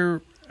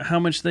wonder how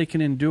much they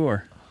can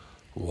endure.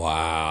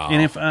 Wow.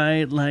 And if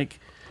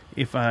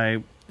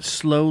I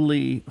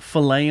slowly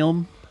fillet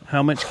them,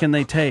 how much can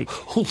they take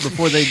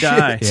before they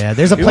die? Yeah,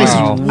 there's a It place.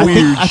 was I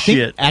weird think,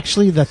 shit.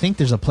 Actually, I think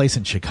there's a place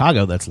in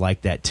Chicago that's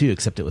like that too.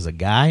 Except it was a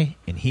guy,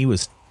 and he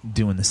was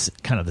doing this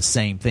kind of the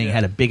same thing.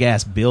 Had a big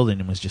ass building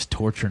and was just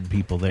torturing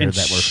people there And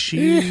that were.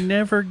 she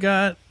never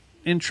got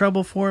in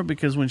trouble for it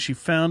because when she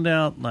found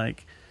out,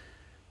 like,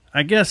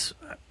 I guess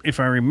if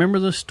I remember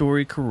the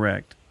story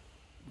correct,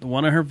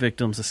 one of her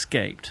victims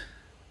escaped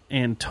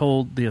and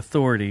told the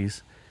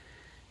authorities,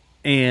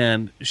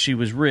 and she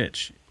was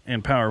rich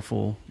and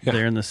powerful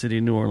there in the city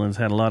of New Orleans,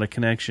 had a lot of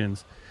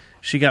connections.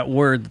 She got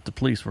word that the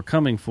police were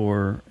coming for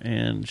her,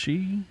 and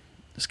she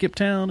skipped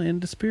town and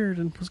disappeared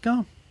and was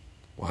gone.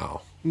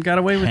 Wow. And got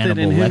away with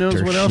Hannibal it, and who knows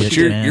Lecter what else shit,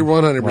 she did. man. You're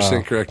 100%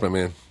 Wow. correct, my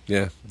man.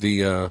 Yeah.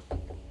 We're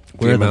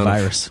the amount of-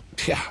 virus.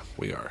 Yeah,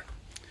 we are.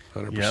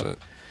 100%. Yep.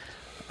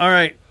 All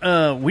right,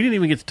 we didn't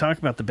even get to talk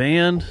about the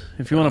band.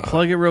 If you want to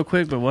plug it real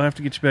quick, but we'll have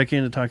to get you back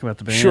in to talk about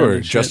the band. Sure,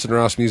 and shit.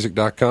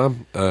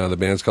 JustinRossMusic.com. The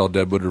band's called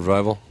Deadwood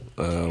Revival.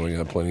 We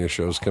got plenty of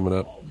shows coming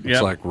up. It's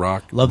Yep. like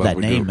rock. Love but that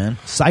we do- name, man.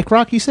 Psych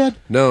rock, you said?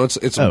 No, it's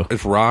Oh.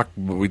 it's rock,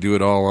 but we do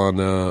it all on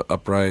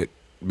upright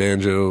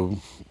banjo,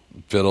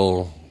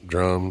 fiddle,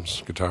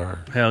 drums, guitar,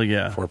 Hell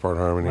yeah. 4-part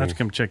harmony. I'll have to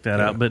come check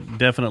that out, but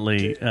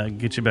definitely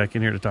get you back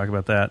in here to talk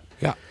about that.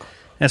 Yeah.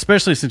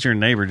 Especially since you're a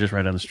neighbor just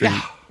right down the street,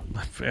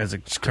 as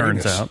it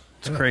turns greatness. out.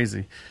 It's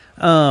crazy.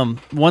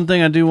 One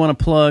thing I do want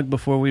to plug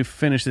before we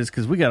finish this,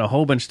 because we got a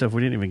whole bunch of stuff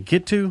we didn't even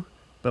get to,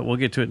 but we'll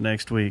get to it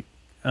next week.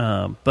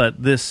 But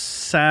this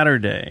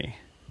Saturday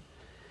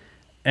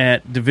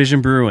at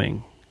Division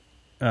Brewing,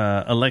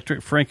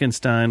 Electric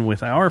Frankenstein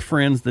with our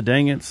friends, the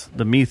Dangits,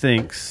 the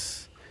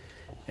Methinks,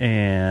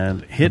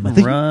 and Hit and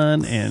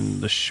Run,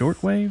 and the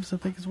Shortwaves, I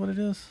think is what it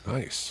is.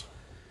 Nice.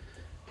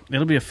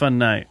 It'll be a fun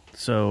night.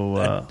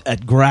 So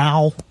At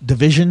Growl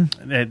Division.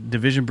 at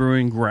Division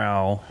Brewing,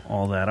 Growl,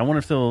 all that. I wonder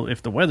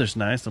if the weather's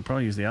nice, they'll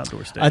probably use the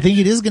outdoor stage. I think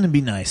it is going to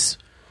be nice.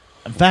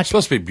 In fact, It's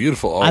supposed to be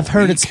beautiful all I've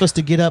heard week, it's supposed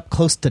to get up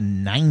close to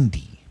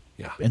 90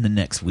 Yeah. in the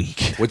next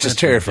week. which is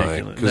That's terrifying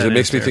ridiculous. because That it is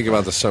makes me think terrifying.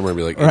 about the summer and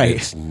be like, Right.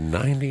 it's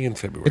 90 in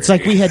February. It's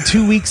like we had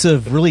 2 weeks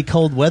of really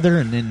cold weather,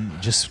 and then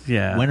just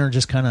Yeah. winter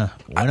just kind of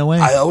went away.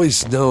 I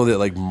always know that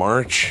like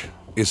March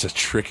is a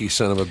tricky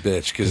son of a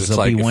bitch because it's There'll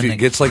like be one if that it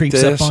gets like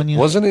creeps up this, on you.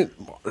 wasn't it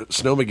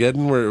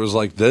Snowmageddon where it was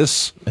like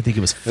this? I think it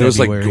was And it was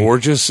like February.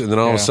 gorgeous, and then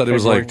all of a Yeah, sudden it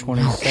was February like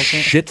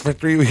 22nd. shit for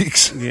 3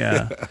 weeks.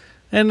 Yeah,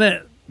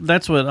 and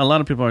that's what a lot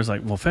of people are always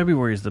like. Well,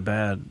 February is the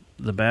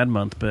bad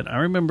month, but I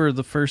remember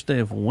the first day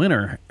of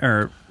winter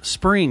or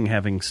spring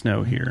having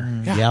snow here.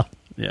 Yeah.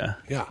 Yeah,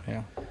 Yeah,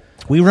 Yeah.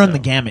 We run the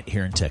gamut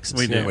here in Texas.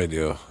 we do. yeah, we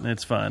do.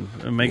 It's fun.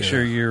 And make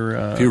sure you're.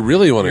 If you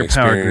really want to your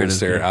power grid experience is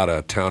their good. out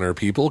of towner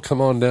people, come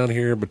on down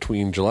here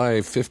between July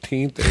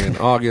 15th and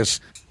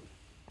August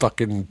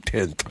fucking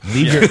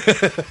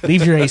 10th.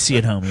 Leave your AC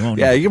at home. You won't.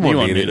 Yeah, need it. you won't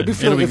won't need need it. it.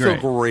 It'll It'll be feel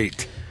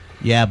great.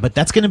 Yeah, but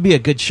that's going to be a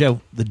good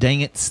show. The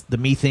Dang It's, the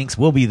Methinks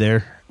will be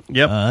there.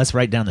 Yep. That's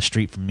right down the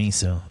street from me,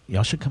 so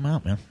y'all should come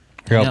out, man.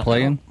 Y'all Yeah.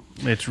 playing?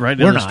 It's right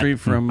down We're the not. street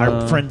from...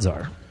 Our friends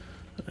are.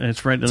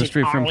 It's right down the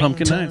street from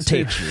Pumpkin Night.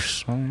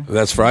 Texas.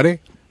 That's Friday?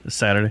 It's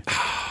Saturday.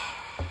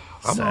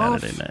 I'm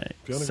Saturday off. night.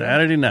 If you wanna go,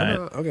 Saturday why night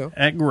not? I'll go.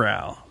 at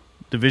Growl.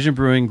 Division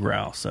Brewing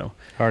Growl. So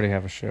I already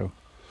have a show.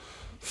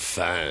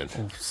 Fine.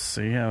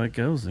 see how it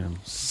goes then.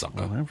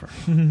 Sucker. Whatever.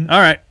 All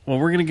right. Well,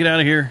 we're going to get out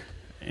of here.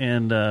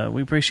 And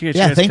we appreciate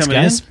you Yeah, guys thanks,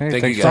 coming guys. in. Hey,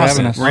 Thank thanks you for guys.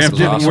 having us. We're, gonna have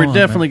to- Awesome. we're Man.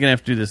 definitely going to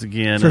have to do this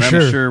again. For and I'm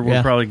sure, sure we're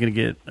yeah. probably going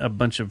to get a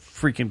bunch of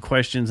freaking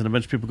questions and a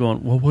bunch of people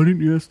going, well, why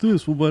didn't you ask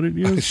this? Well, why didn't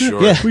you ask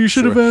Sure. that? Well, you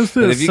should have asked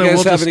this. And if you So guys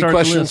we'll have just any start the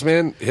questions, list.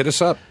 man, hit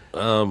us up.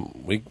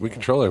 We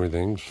control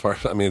everything. As far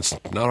I mean, it's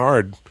not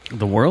hard.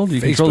 The world?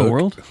 You control the Facebook.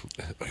 world?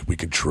 We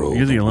control.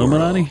 You're the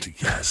Illuminati? world.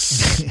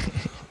 Yes.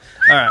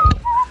 All right.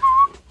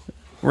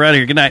 We're out of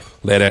here. Good night.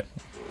 Later.